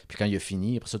ramasse. Puis quand il a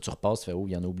fini, après ça, tu repasses, tu fais, oh,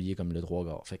 il y en a oublié comme le 3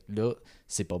 gars. Fait que là,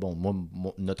 c'est pas bon.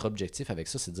 Notre objectif avec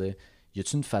ça, c'est de dire, y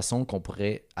a-t-il une façon qu'on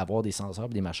pourrait avoir des senseurs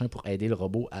et des machins pour aider le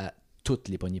robot à toutes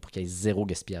les poignées, pour qu'il y ait zéro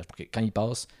gaspillage, pour que quand il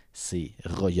passe, il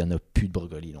n'y en a plus de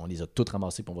brocolis. Là. On les a toutes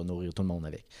ramassés et on va nourrir tout le monde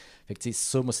avec. Fait que tu sais,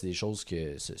 ça, moi, c'est des choses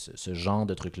que ce genre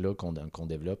de trucs-là qu'on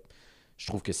développe, je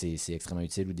trouve que c'est extrêmement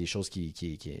utile, ou des choses qui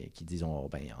disent,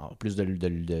 ben, en plus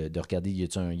de regarder, y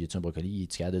a-tu un brocoli, y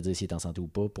a-tu capable de dire s'il est en santé ou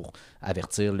pas, pour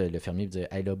avertir le fermier et dire,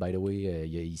 hey là, by the way,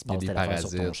 il se passe telle affaire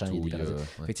sur ton champ, il y a des parasites.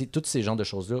 Ouais. Fait que, tous ces genres de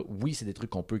choses-là, oui, c'est des trucs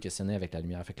qu'on peut questionner avec la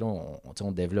lumière. Fait que là,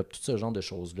 on développe tout ce genre de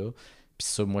choses-là. Puis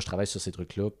ça, moi, je travaille sur ces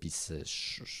trucs-là. Puis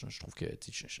je trouve que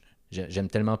j'aime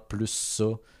tellement plus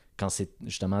ça quand c'est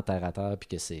justement terre à terre.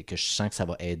 Puis que je sens que ça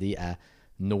va aider à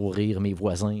nourrir mes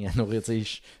voisins, à nourrir, ça,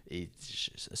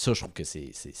 je trouve que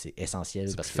c'est essentiel.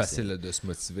 C'est parce plus que facile de se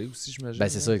motiver aussi, j'imagine. Ben,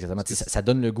 c'est ça, exactement. Ça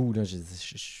donne le goût. Là.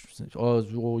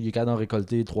 Il est capable d'en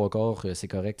récolter 3/4, c'est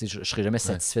correct. Je serais jamais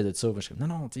satisfait de ça. Je suis comme,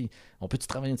 non, on peut-tu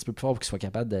travailler un petit peu plus fort pour qu'il soit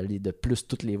capable d'aller de plus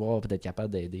toutes les voir, peut-être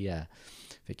capable d'aider à...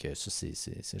 Fait que ça,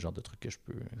 c'est le genre de truc que je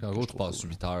peux... En gros, tu passes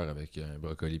 8 heures avec un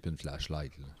brocoli et une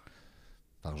flashlight là,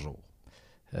 par jour.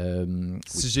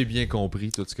 Si j'ai bien compris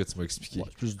tout ce que tu m'as expliqué. Ouais,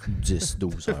 plus 10,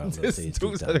 12 heures. Là, 10,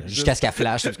 12 avec jusqu'à ce qu'elle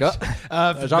flash. En tout cas,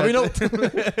 Ah, j'en veux une autre.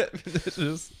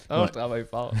 Juste, Ouais. je travaille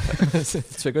fort. Tu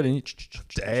fais quoi, Denis?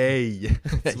 Hey!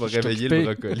 Tu vas Je suis réveiller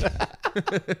occupé. le brocoli.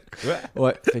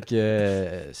 Ouais, fait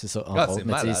que c'est ça. Ah, c'est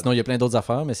Mais tu sais, malade. sinon, il y a plein d'autres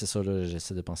affaires, mais c'est ça, là,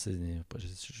 j'essaie de penser.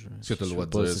 Ce que t'as le droit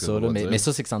de dire, C'est ce que ça, t'as le là, droit de mais dire.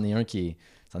 ça, c'est que c'en est un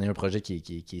c'en est un projet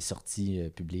qui est sorti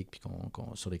public, puis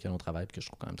sur lequel on travaille, puis que je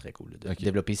trouve quand même très cool. Là, de Ok.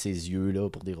 développer ces yeux-là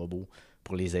pour des robots,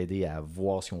 pour les aider à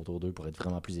voir ce qu'ils ont autour d'eux, pour être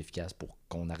vraiment plus efficaces, pour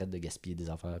qu'on arrête de gaspiller des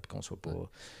affaires, puis qu'on soit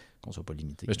pas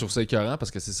limité. Mais je trouve ça écœurant parce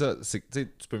que c'est ça. C'est que, tu sais,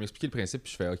 tu peux m'expliquer le principe,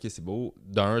 puis je fais OK, c'est beau.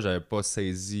 D'un, j'avais pas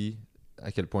saisi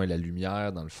à quel point la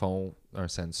lumière, dans le fond, un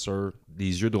sensor,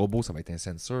 les yeux de robot, ça va être un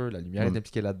sensor, la lumière est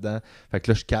impliquée là-dedans. Fait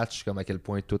que là, je catch comme à quel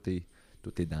point tout est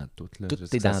dans tout. Là. Tout Je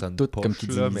sais est que ça dans sonne tout, poche, comme tu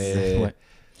dis. là, mais Ouais,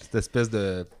 cette espèce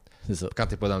de. c'est ça. Quand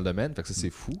t'es pas dans le domaine, fait que ça, c'est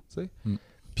fou, tu sais. Mm.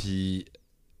 Puis,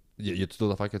 il y a toute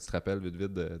autre affaire que tu te rappelles vite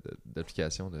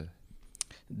d'application de.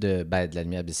 De la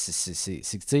lumière. C'est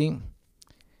que, tu sais,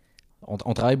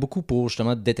 on travaille beaucoup pour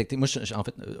justement détecter. Moi, en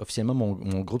fait, officiellement,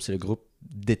 mon groupe, c'est le groupe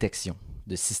détection,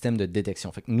 de système de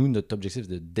détection. Fait que nous, notre objectif,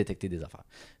 c'est de détecter des affaires.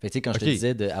 Fait que, tu sais, quand je te Ok.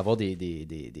 disais d'avoir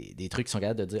des trucs qui sont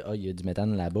capables de dire, il y a du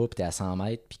méthane là-bas, puis t'es à 100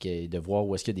 mètres, puis de voir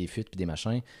où est-ce qu'il y a des fuites, puis des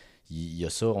machins. Il y a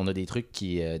ça. On a des trucs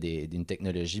d'une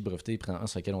technologie brevetée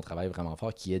sur laquelle on travaille vraiment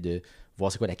fort, qui est de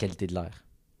voir c'est quoi la qualité de l'air.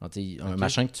 Donc, un Ok.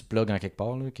 machin que tu plugues en quelque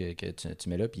part, là, que tu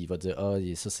mets là, puis il va te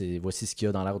dire, voici ce qu'il y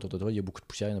a dans l'air autour de toi, il y a beaucoup de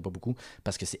poussière, il n'y en a pas beaucoup,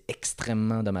 parce que c'est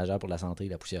extrêmement dommageable pour la santé,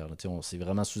 la poussière. Là. On s'est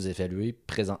vraiment sous-évalué.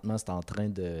 Présentement, c'est en train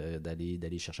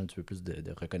d'aller chercher un petit peu plus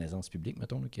de reconnaissance publique,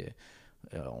 mettons,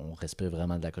 là, on respire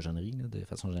vraiment de la cochonnerie, là, de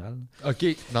façon générale. OK,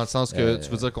 dans le sens que tu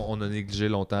veux dire qu'on a négligé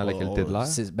longtemps la qualité de l'air?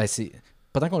 C'est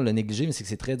pas tant qu'on l'a négligé, mais c'est que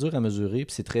c'est très dur à mesurer,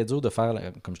 puis c'est très dur de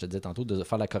faire, comme je te disais tantôt, de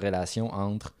faire la corrélation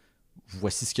entre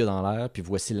voici ce qu'il y a dans l'air, puis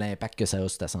voici l'impact que ça a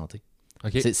sur ta santé.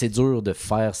 OK. C'est dur de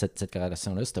faire cette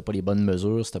corrélation-là si t'as pas les bonnes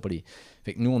mesures, si t'as pas les...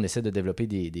 Fait que nous, on essaie de développer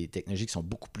des technologies qui sont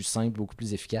beaucoup plus simples, beaucoup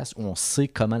plus efficaces, où on sait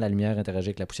comment la lumière interagit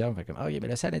avec la poussière. Fait que, mais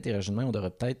là, si elle interagit de même, on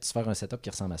devrait peut-être se faire un setup qui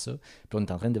ressemble à ça. Puis on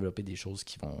est en train de développer des choses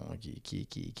qui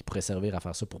pourraient servir à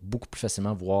faire ça pour beaucoup plus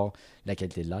facilement voir la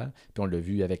qualité de l'air. Puis on l'a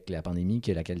vu avec la pandémie,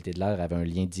 que la qualité de l'air avait un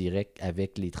lien direct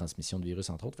avec les transmissions de virus,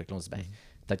 entre autres. Fait que là, on se dit,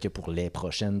 peut-être que pour les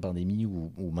prochaines pandémies,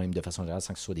 ou même de façon générale,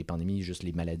 sans que ce soit des pandémies, juste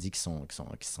les maladies qui sont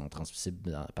transmissibles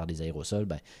par des aérosols,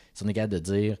 si on est capable de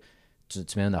dire, tu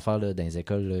mets une affaire là, dans les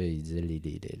écoles, là, ils disaient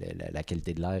la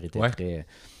qualité de l'air était très...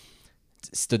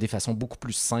 si tu as des façons beaucoup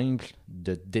plus simples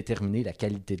de déterminer la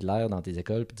qualité de l'air dans tes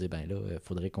écoles, puis dire, ben là, il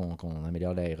faudrait qu'on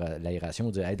améliore l'aération,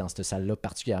 ou dire, hey, dans cette salle-là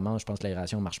particulièrement, je pense que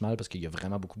l'aération marche mal parce qu'il y a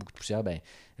vraiment beaucoup de poussière, ben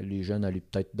les jeunes allaient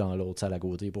peut-être dans l'autre salle à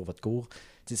côté pour votre cours.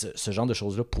 Ce genre de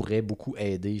choses-là pourrait beaucoup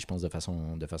aider, je pense, de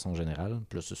façon générale.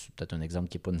 Puis là, c'est peut-être un exemple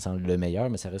qui n'est pas nécessairement le meilleur,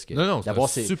 mais ça reste que... Non, c'est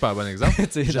un super bon exemple.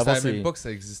 Je savais même pas que ça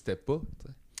n'existait pas.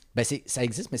 Ben ça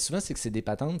existe, mais souvent, c'est que c'est des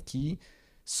patentes qui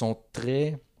sont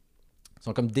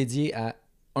comme dédiées à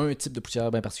un type de poussière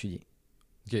bien particulier.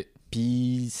 OK.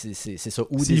 Puis c'est ça.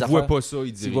 Ou s'il voit pas ça,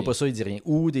 il dit rien. S'il voit pas ça, il dit rien.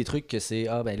 Ou des trucs que c'est,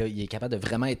 ben là, il est capable de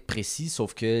vraiment être précis,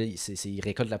 sauf que il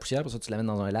récolte la poussière, pour ça tu l'amènes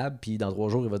dans un lab, puis dans 3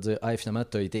 jours, il va te dire, finalement,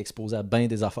 tu as été exposé à bien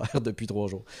des affaires depuis 3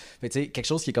 jours. Fait que tu sais, quelque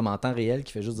chose qui est comme en temps réel,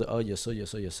 qui fait juste dire, il y a ça, il y a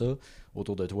ça, il y a ça,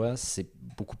 autour de toi, c'est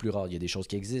beaucoup plus rare. Il y a des choses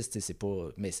qui existent, c'est pas...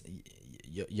 Mais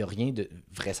il y a rien de...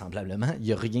 Vraisemblablement, il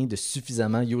y a rien de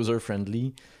suffisamment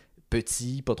user-friendly,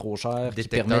 petit, pas trop cher, qui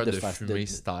permet de faire fumée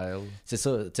style. C'est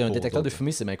ça. Un détecteur de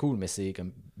fumée, c'est bien cool, mais c'est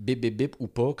comme bip, bip, bip ou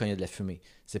pas quand il y a de la fumée.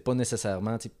 C'est pas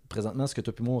nécessairement... Présentement, ce que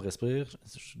toi et moi, on respire,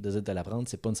 je décide de l'apprendre,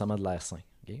 c'est pas nécessairement de l'air sain.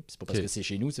 Okay? C'est pas parce que c'est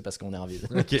chez nous, c'est parce qu'on est en ville.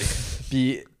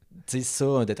 Puis, tu sais, ça,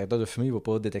 un détecteur de fumée, il va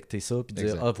pas détecter ça puis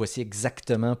dire, voici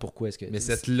exactement pourquoi est-ce que... Mais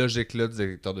cette logique-là du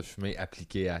détecteur de fumée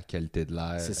appliquée à la qualité de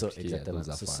l'air, c'est ça, exactement.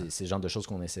 Ça, c'est le genre de choses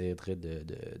qu'on essaierait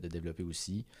de développer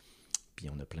aussi. Puis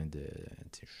on a plein de...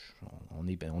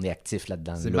 On est actif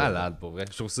là-dedans. C'est malade, pour vrai.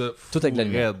 Je trouve ça fou. Tout avec la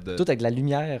lumière. Tout avec la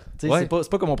lumière. C'est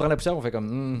pas comme on prend la poussière, on fait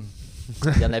comme...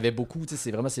 Il y en avait beaucoup.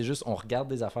 C'est juste, on regarde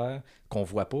des affaires qu'on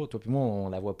voit pas. Toi puis moi, on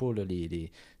la voit pas. Là,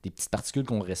 les petites particules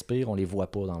qu'on respire, on les voit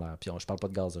pas dans l'air. Puis je parle pas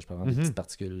de gaz, je parle vraiment des petites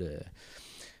particules...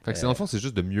 Fait que dans le fond, c'est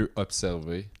juste de mieux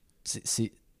observer.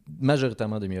 C'est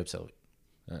majoritairement de mieux observer.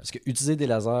 Parce que utiliser des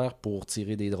lasers pour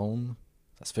tirer des drones...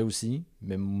 Ça se fait aussi,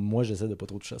 mais moi, j'essaie de pas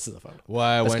trop toucher à ces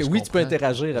affaires-là. Parce que oui, tu peux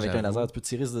interagir avec un laser, tu peux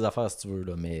tirer sur des affaires si tu veux,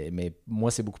 là, mais moi,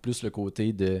 c'est beaucoup plus le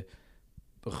côté de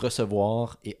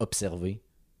recevoir et observer.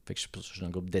 Fait que je suis dans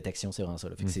le groupe détection, c'est vraiment ça.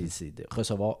 Là. Fait que c'est de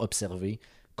recevoir, observer,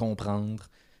 comprendre.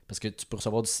 Parce que tu peux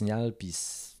recevoir du signal, puis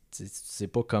tu sais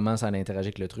pas comment ça interagit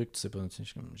avec le truc. Tu sais pas,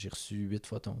 j'ai reçu 8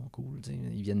 photons, cool.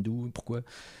 Ils viennent d'où, pourquoi?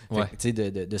 Fait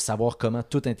que, de savoir comment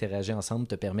tout interagit ensemble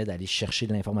te permet d'aller chercher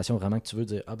de l'information vraiment que tu veux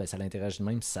dire, ça l'interagit de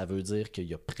même, ça veut dire qu'il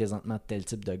y a présentement tel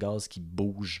type de gaz qui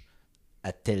bouge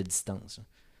à telle distance.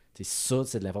 Ça,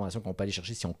 c'est de l'information qu'on peut aller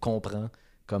chercher si on comprend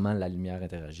comment la lumière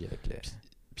interagit avec le...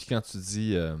 Puis quand tu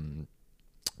dis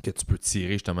que tu peux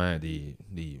tirer justement des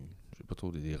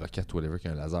roquettes ou whatever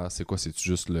qu'un laser, c'est quoi? C'est-tu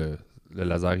juste le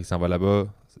laser, il s'en va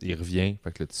là-bas, il revient,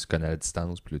 fait que là, tu connais la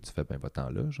distance, puis là, tu fais, va-t'en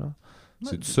là, genre?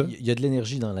 C'est tout ça? Il y a de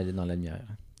l'énergie dans la lumière.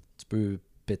 Tu peux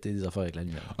péter des affaires avec la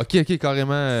lumière. OK,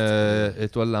 carrément,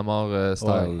 étoile de la mort style.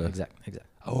 Ouais, exact.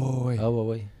 Oh, ouais. Ah,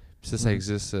 ouais. Puis ça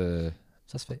existe...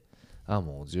 Ça se fait. Ah,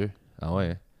 mon Dieu. Ah,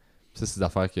 ouais. Puis ça, c'est des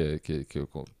affaires que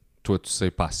toi, tu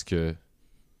sais parce que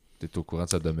t'es au courant de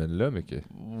ce domaine-là, mais que...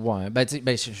 Ouais,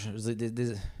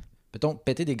 mettons,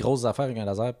 péter des grosses affaires avec un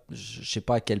laser, je sais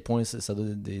pas à quel point ça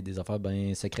donne des affaires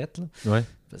bien secrètes. Là. Ouais.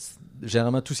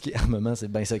 Généralement, tout ce qui est armement, c'est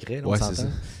bien secret. Là, on s'entend. C'est ça.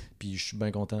 Puis je suis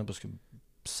bien content parce que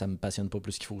ça me passionne pas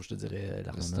plus qu'il faut, je te dirais,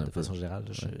 l'armement de façon générale.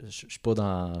 Je suis pas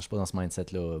dans ce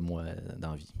mindset-là, moi,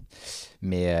 dans la vie.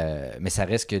 Mais ça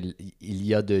reste qu'il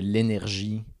y a de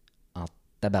l'énergie en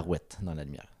tabarouette dans la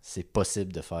lumière. C'est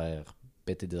possible de faire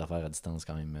péter des affaires à distance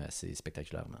quand même assez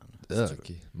spectaculairement. Là,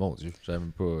 ok. Mon Dieu,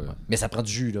 j'aime pas... Ouais. Mais ça prend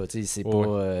du jus, là. C'est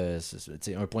pas...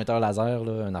 un pointeur laser,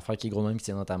 là, une affaire qui est gros même qui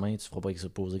tient dans ta main, tu feras pas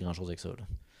poser grand-chose avec ça.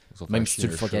 Là. Même si tu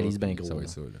le focalises bien gros. Ça va être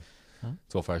ça, là.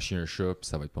 Tu vas faire chier un chat, puis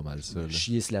ça va être pas mal ça. Là.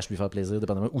 Chier / lui faire plaisir,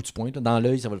 dépendamment où tu pointes. Là. Dans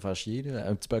l'œil, ça va le faire chier, là,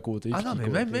 un petit peu à côté. Ah non,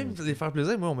 mais même les faire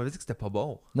plaisir, moi, on m'avait dit que c'était pas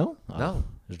bon. Non? Non.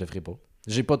 Je le ferai pas.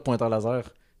 J'ai pas de pointeur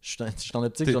laser. Je suis en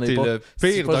optique, j'en ai pas.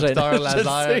 T'es le pire docteur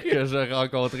laser que j'ai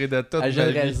rencontré de toute ma vie.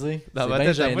 Réalisé. Dans ma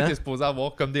tête, j'avoue que t'es supposé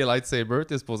avoir comme des lightsabers,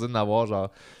 t'es supposé en avoir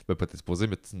genre... Ben pas t'es supposé,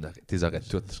 mais t'es aurais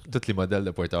toutes. Tous les modèles de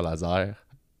pointeurs laser.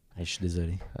 Je suis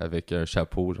désolé. Avec un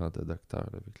chapeau genre de docteur,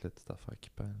 là, avec la petite affaire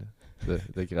qui pend, là,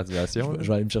 de graduation. Je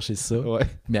vais aller me chercher ça, ouais.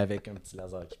 Mais avec un petit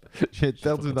laser qui pend. J'ai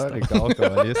perdu 1 heure et quart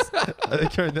comme Alice,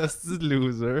 avec un hostie de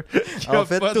loser. En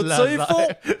fait, tout ça est faux!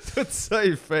 Tout ça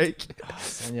est fake.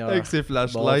 Seigneur. Avec ses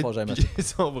flashlights et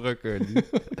son brocoli.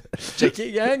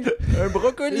 Checké, gang! Un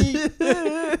brocoli!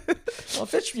 En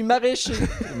fait, je suis maraîcher.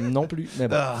 Non plus, mais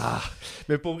bon.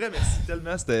 Mais pour vrai, merci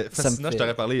tellement. C'était fascinant. Je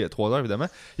t'aurais parlé il y a 3 heures, évidemment.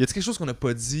 Y a-t-il quelque chose qu'on n'a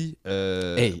pas dit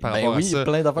par rapport à ça? Oui, il y a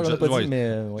plein d'affaires qu'on n'a pas dit,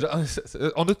 mais...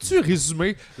 On a-tu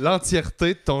résumé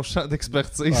l'entièreté de ton champ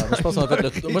d'expertise? Moi, je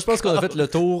pense qu'on a fait le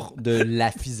tour de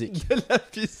la physique. De la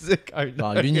physique.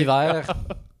 Dans l'univers,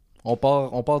 on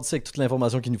part d'ici avec toute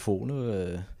l'information qu'il nous faut.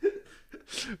 Là.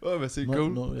 Ouais, mais c'est Ouais,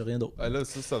 cool. non, rien d'autre. Ah là,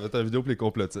 ça va être une vidéo pour les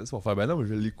complotistes. Ils vont faire, ben non, mais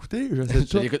je vais l'écouter. Je sais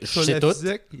tout. Je sais tout.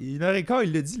 Physique. 1h15,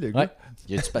 il l'a dit, le Ouais. gars.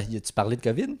 Y a-tu parlé de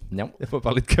COVID? Non. Il a pas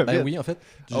parlé de COVID. Ben oui, en fait.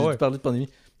 J'ai Ah ouais. parlé de pandémie.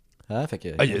 Ah, fait que.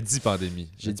 Ah, il a dit pandémie.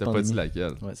 J'ai dit T'as pas pandémie. dit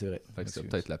laquelle. Ouais, c'est vrai. Fait que c'est Excuse.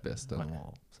 peut-être la peste. Ouais.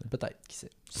 Hein. Peut-être, qui sait.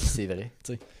 Si c'est vrai,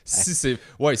 tu sais. Si c'est.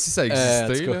 Ouais, si ça en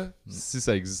existait, tout cas. là. Si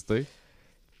ça existait.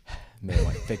 Mais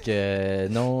ouais. Fait que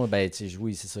non, ben tu sais,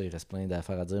 oui, c'est ça, il reste plein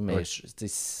d'affaires à dire, mais Ouais. tu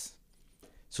sais,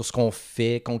 sur ce qu'on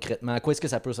fait concrètement, à quoi est-ce que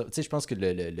ça peut. Tu sais, je pense que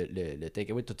le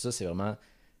takeaway de tout ça, c'est vraiment.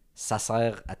 Ça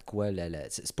sert à de quoi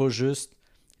c'est pas juste.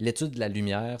 L'étude de la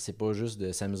lumière, c'est pas juste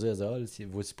de s'amuser à dire,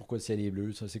 voici pourquoi le ciel est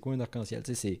bleu, ça, c'est quoi un arc-en-ciel.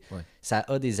 Tu sais, ça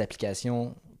a des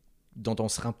applications dont on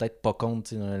se rend peut-être pas compte.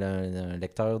 Tu sais, un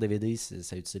lecteur DVD,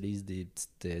 ça utilise des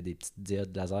petites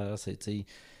diodes laser. Tu sais,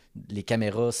 les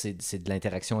caméras, c'est de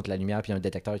l'interaction entre la lumière puis un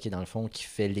détecteur qui est dans le fond qui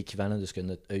fait l'équivalent de ce que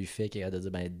notre œil fait, qui est de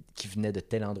dire qui venait de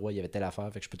tel endroit, il y avait telle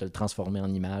affaire, fait que je peux te le transformer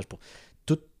en image.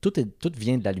 Tout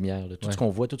vient de la lumière, là. Tout ce qu'on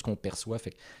voit, tout ce qu'on perçoit.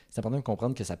 Fait que c'est important de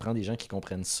comprendre que ça prend des gens qui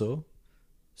comprennent ça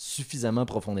suffisamment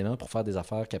profondément pour faire des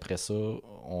affaires qu'après ça,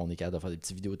 on est capable de faire des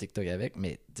petites vidéos TikTok avec,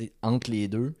 mais entre les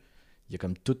deux, il y a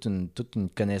comme toute une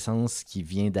connaissance qui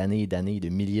vient d'années et d'années, de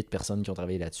milliers de personnes qui ont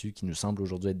travaillé là-dessus, qui nous semble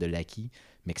aujourd'hui être de l'acquis,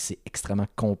 mais que c'est extrêmement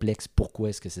complexe. Pourquoi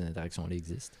est-ce que ces interactions-là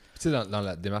existent? Tu sais, dans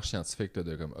la démarche scientifique là,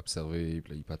 de comme observer,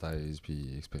 puis hypothèse,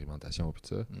 puis expérimentation, puis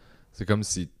tout ça, c'est comme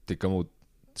si tu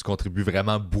contribues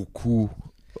vraiment beaucoup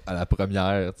à la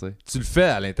première. T'sais. Tu le fais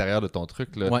à l'intérieur de ton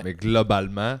truc, là, mais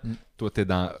globalement, toi, t'es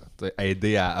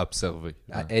aider à observer.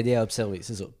 Aider à observer,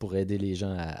 c'est ça. Pour aider les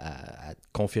gens à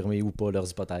confirmer ou pas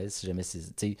leurs hypothèses. Si jamais c'est.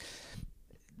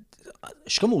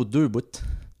 Je suis comme aux deux bouts.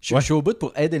 Je suis au bout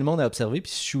pour aider le monde à observer,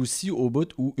 puis je suis aussi au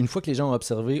bout où, une fois que les gens ont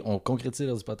observé, ont concrétisé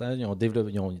leurs hypothèses, ils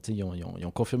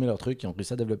ont confirmé leur truc, ils ont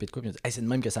réussi à développer de quoi, puis ils ont dit hey, c'est de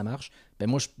même que ça marche. Ben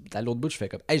moi, à l'autre bout, je fais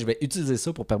comme hey, je vais utiliser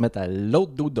ça pour permettre à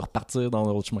l'autre d'autre de repartir dans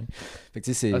l'autre chemin. Fait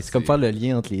que c'est comme faire le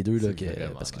lien entre les deux. Là,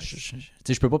 parce que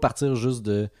je peux pas partir juste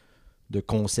de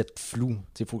concepts flous.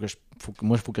 Faut que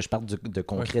je parte de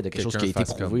concret, de quelque chose qui a été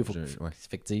prouvé.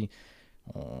 Fait que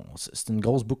c'est une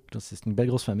grosse boucle, là. C'est une belle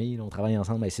grosse famille, là. On travaille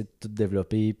ensemble à essayer de tout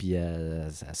développer puis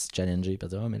à se challenger puis à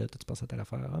dire mais là tu penses à telle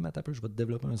affaire, mais attends un peu, je vais te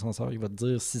développer un senseur, il va te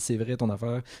dire si c'est vrai ton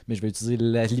affaire, mais je vais utiliser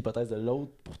l'hypothèse de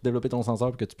l'autre pour développer ton senseur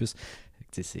pour que tu puisses.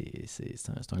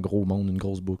 C'est un gros monde, une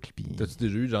grosse boucle. Puis... T'as-tu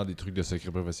déjà eu genre des trucs de secret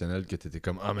professionnel que t'étais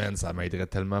comme oh man, ça m'aiderait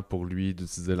tellement pour lui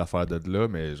d'utiliser l'affaire de là,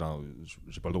 mais genre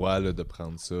j'ai pas le droit là, de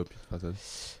prendre ça puis de faire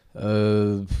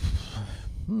ça?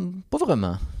 Pas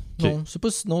vraiment. Okay. Non, c'est pas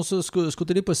ce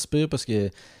côté-là n'est pas si pire parce que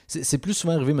c'est plus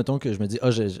souvent arrivé, mettons, que je me dis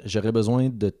j'aurais besoin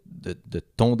de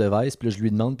ton device, puis là je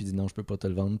lui demande, puis il dit non, je peux pas te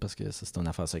le vendre parce que ça c'est une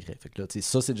affaire secrète. Fait que là,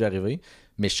 ça c'est déjà arrivé,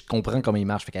 mais je comprends comment il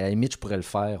marche. Fait qu'à la limite, je pourrais le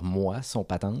faire moi, son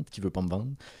patente, qui veut pas me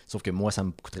vendre. Sauf que moi, ça me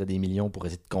coûterait des millions pour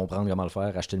essayer de comprendre comment le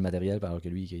faire, acheter le matériel, alors que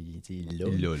lui, il l'a.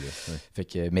 Il l'a, là. Fait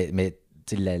que, mais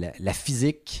la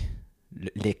physique,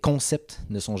 les concepts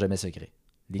ne sont jamais secrets.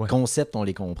 Les concepts, on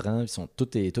les comprend,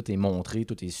 tout est montré,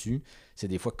 tout est su. C'est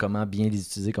des fois comment bien les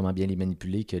utiliser, comment bien les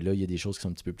manipuler, que là, il y a des choses qui sont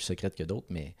un petit peu plus secrètes que d'autres,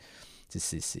 mais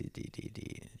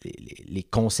les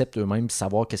concepts eux-mêmes,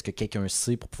 savoir qu'est-ce que quelqu'un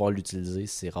sait pour pouvoir l'utiliser,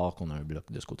 c'est rare qu'on a un bloc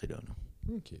de ce côté-là.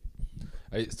 OK.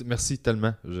 Hey, merci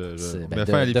tellement. On de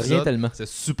fait un rien épisode. tellement. C'est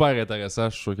super intéressant.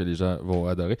 Je suis sûr que les gens vont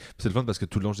adorer. Puis c'est le fun parce que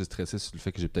tout le long, j'ai stressé sur le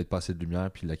fait que j'ai peut-être pas assez de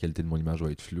lumière puis la qualité de mon image va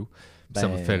être floue. Ça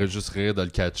me ferait juste rire de le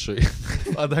catcher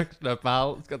pendant que je te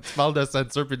parle. Quand tu parles de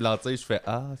ceinture puis de lentilles, je fais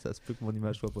ah, ça se peut que mon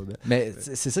image soit pas bien. Mais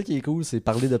c'est ça qui est cool, c'est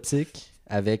parler d'optique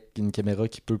avec une caméra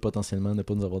qui peut potentiellement ne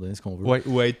pas nous avoir donné ce qu'on veut. Ouais,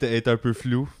 ou être un peu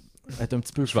flou. Être un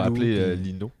petit peu Je flou. vais appeler puis...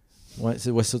 Lino. Ouais,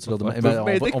 c'est ça, tu leur demandes.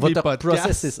 On va te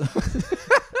processer ça.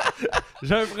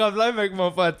 J'ai un problème avec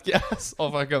mon podcast. On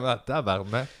va comme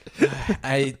tabarnak.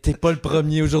 Hey, t'es pas le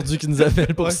premier aujourd'hui qui nous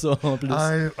appelle pour ça en plus.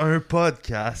 Un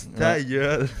podcast, ta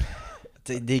gueule.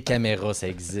 T'sais, des caméras, ça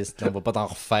existe. Là. On va pas t'en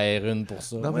refaire une pour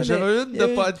ça. Non, mais j'avais une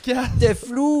de podcast. T'es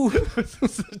flou.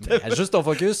 Ajuste ton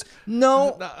focus.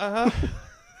 Non.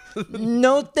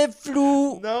 Non, t'es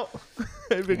flou. Non.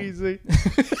 Elle est brisée.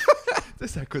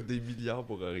 Ça coûte des milliards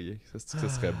pour rien. Ça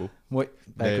serait beau. Oui.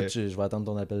 Ben écoute, je vais attendre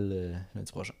ton appel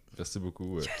lundi prochain. Merci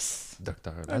beaucoup. Yes.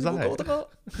 Docteur. Un nouveau contrat.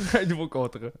 Un nouveau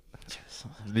contrat.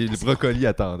 Les brocolis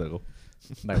attendront.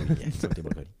 Ben oui, ça va être des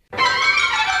brocolis.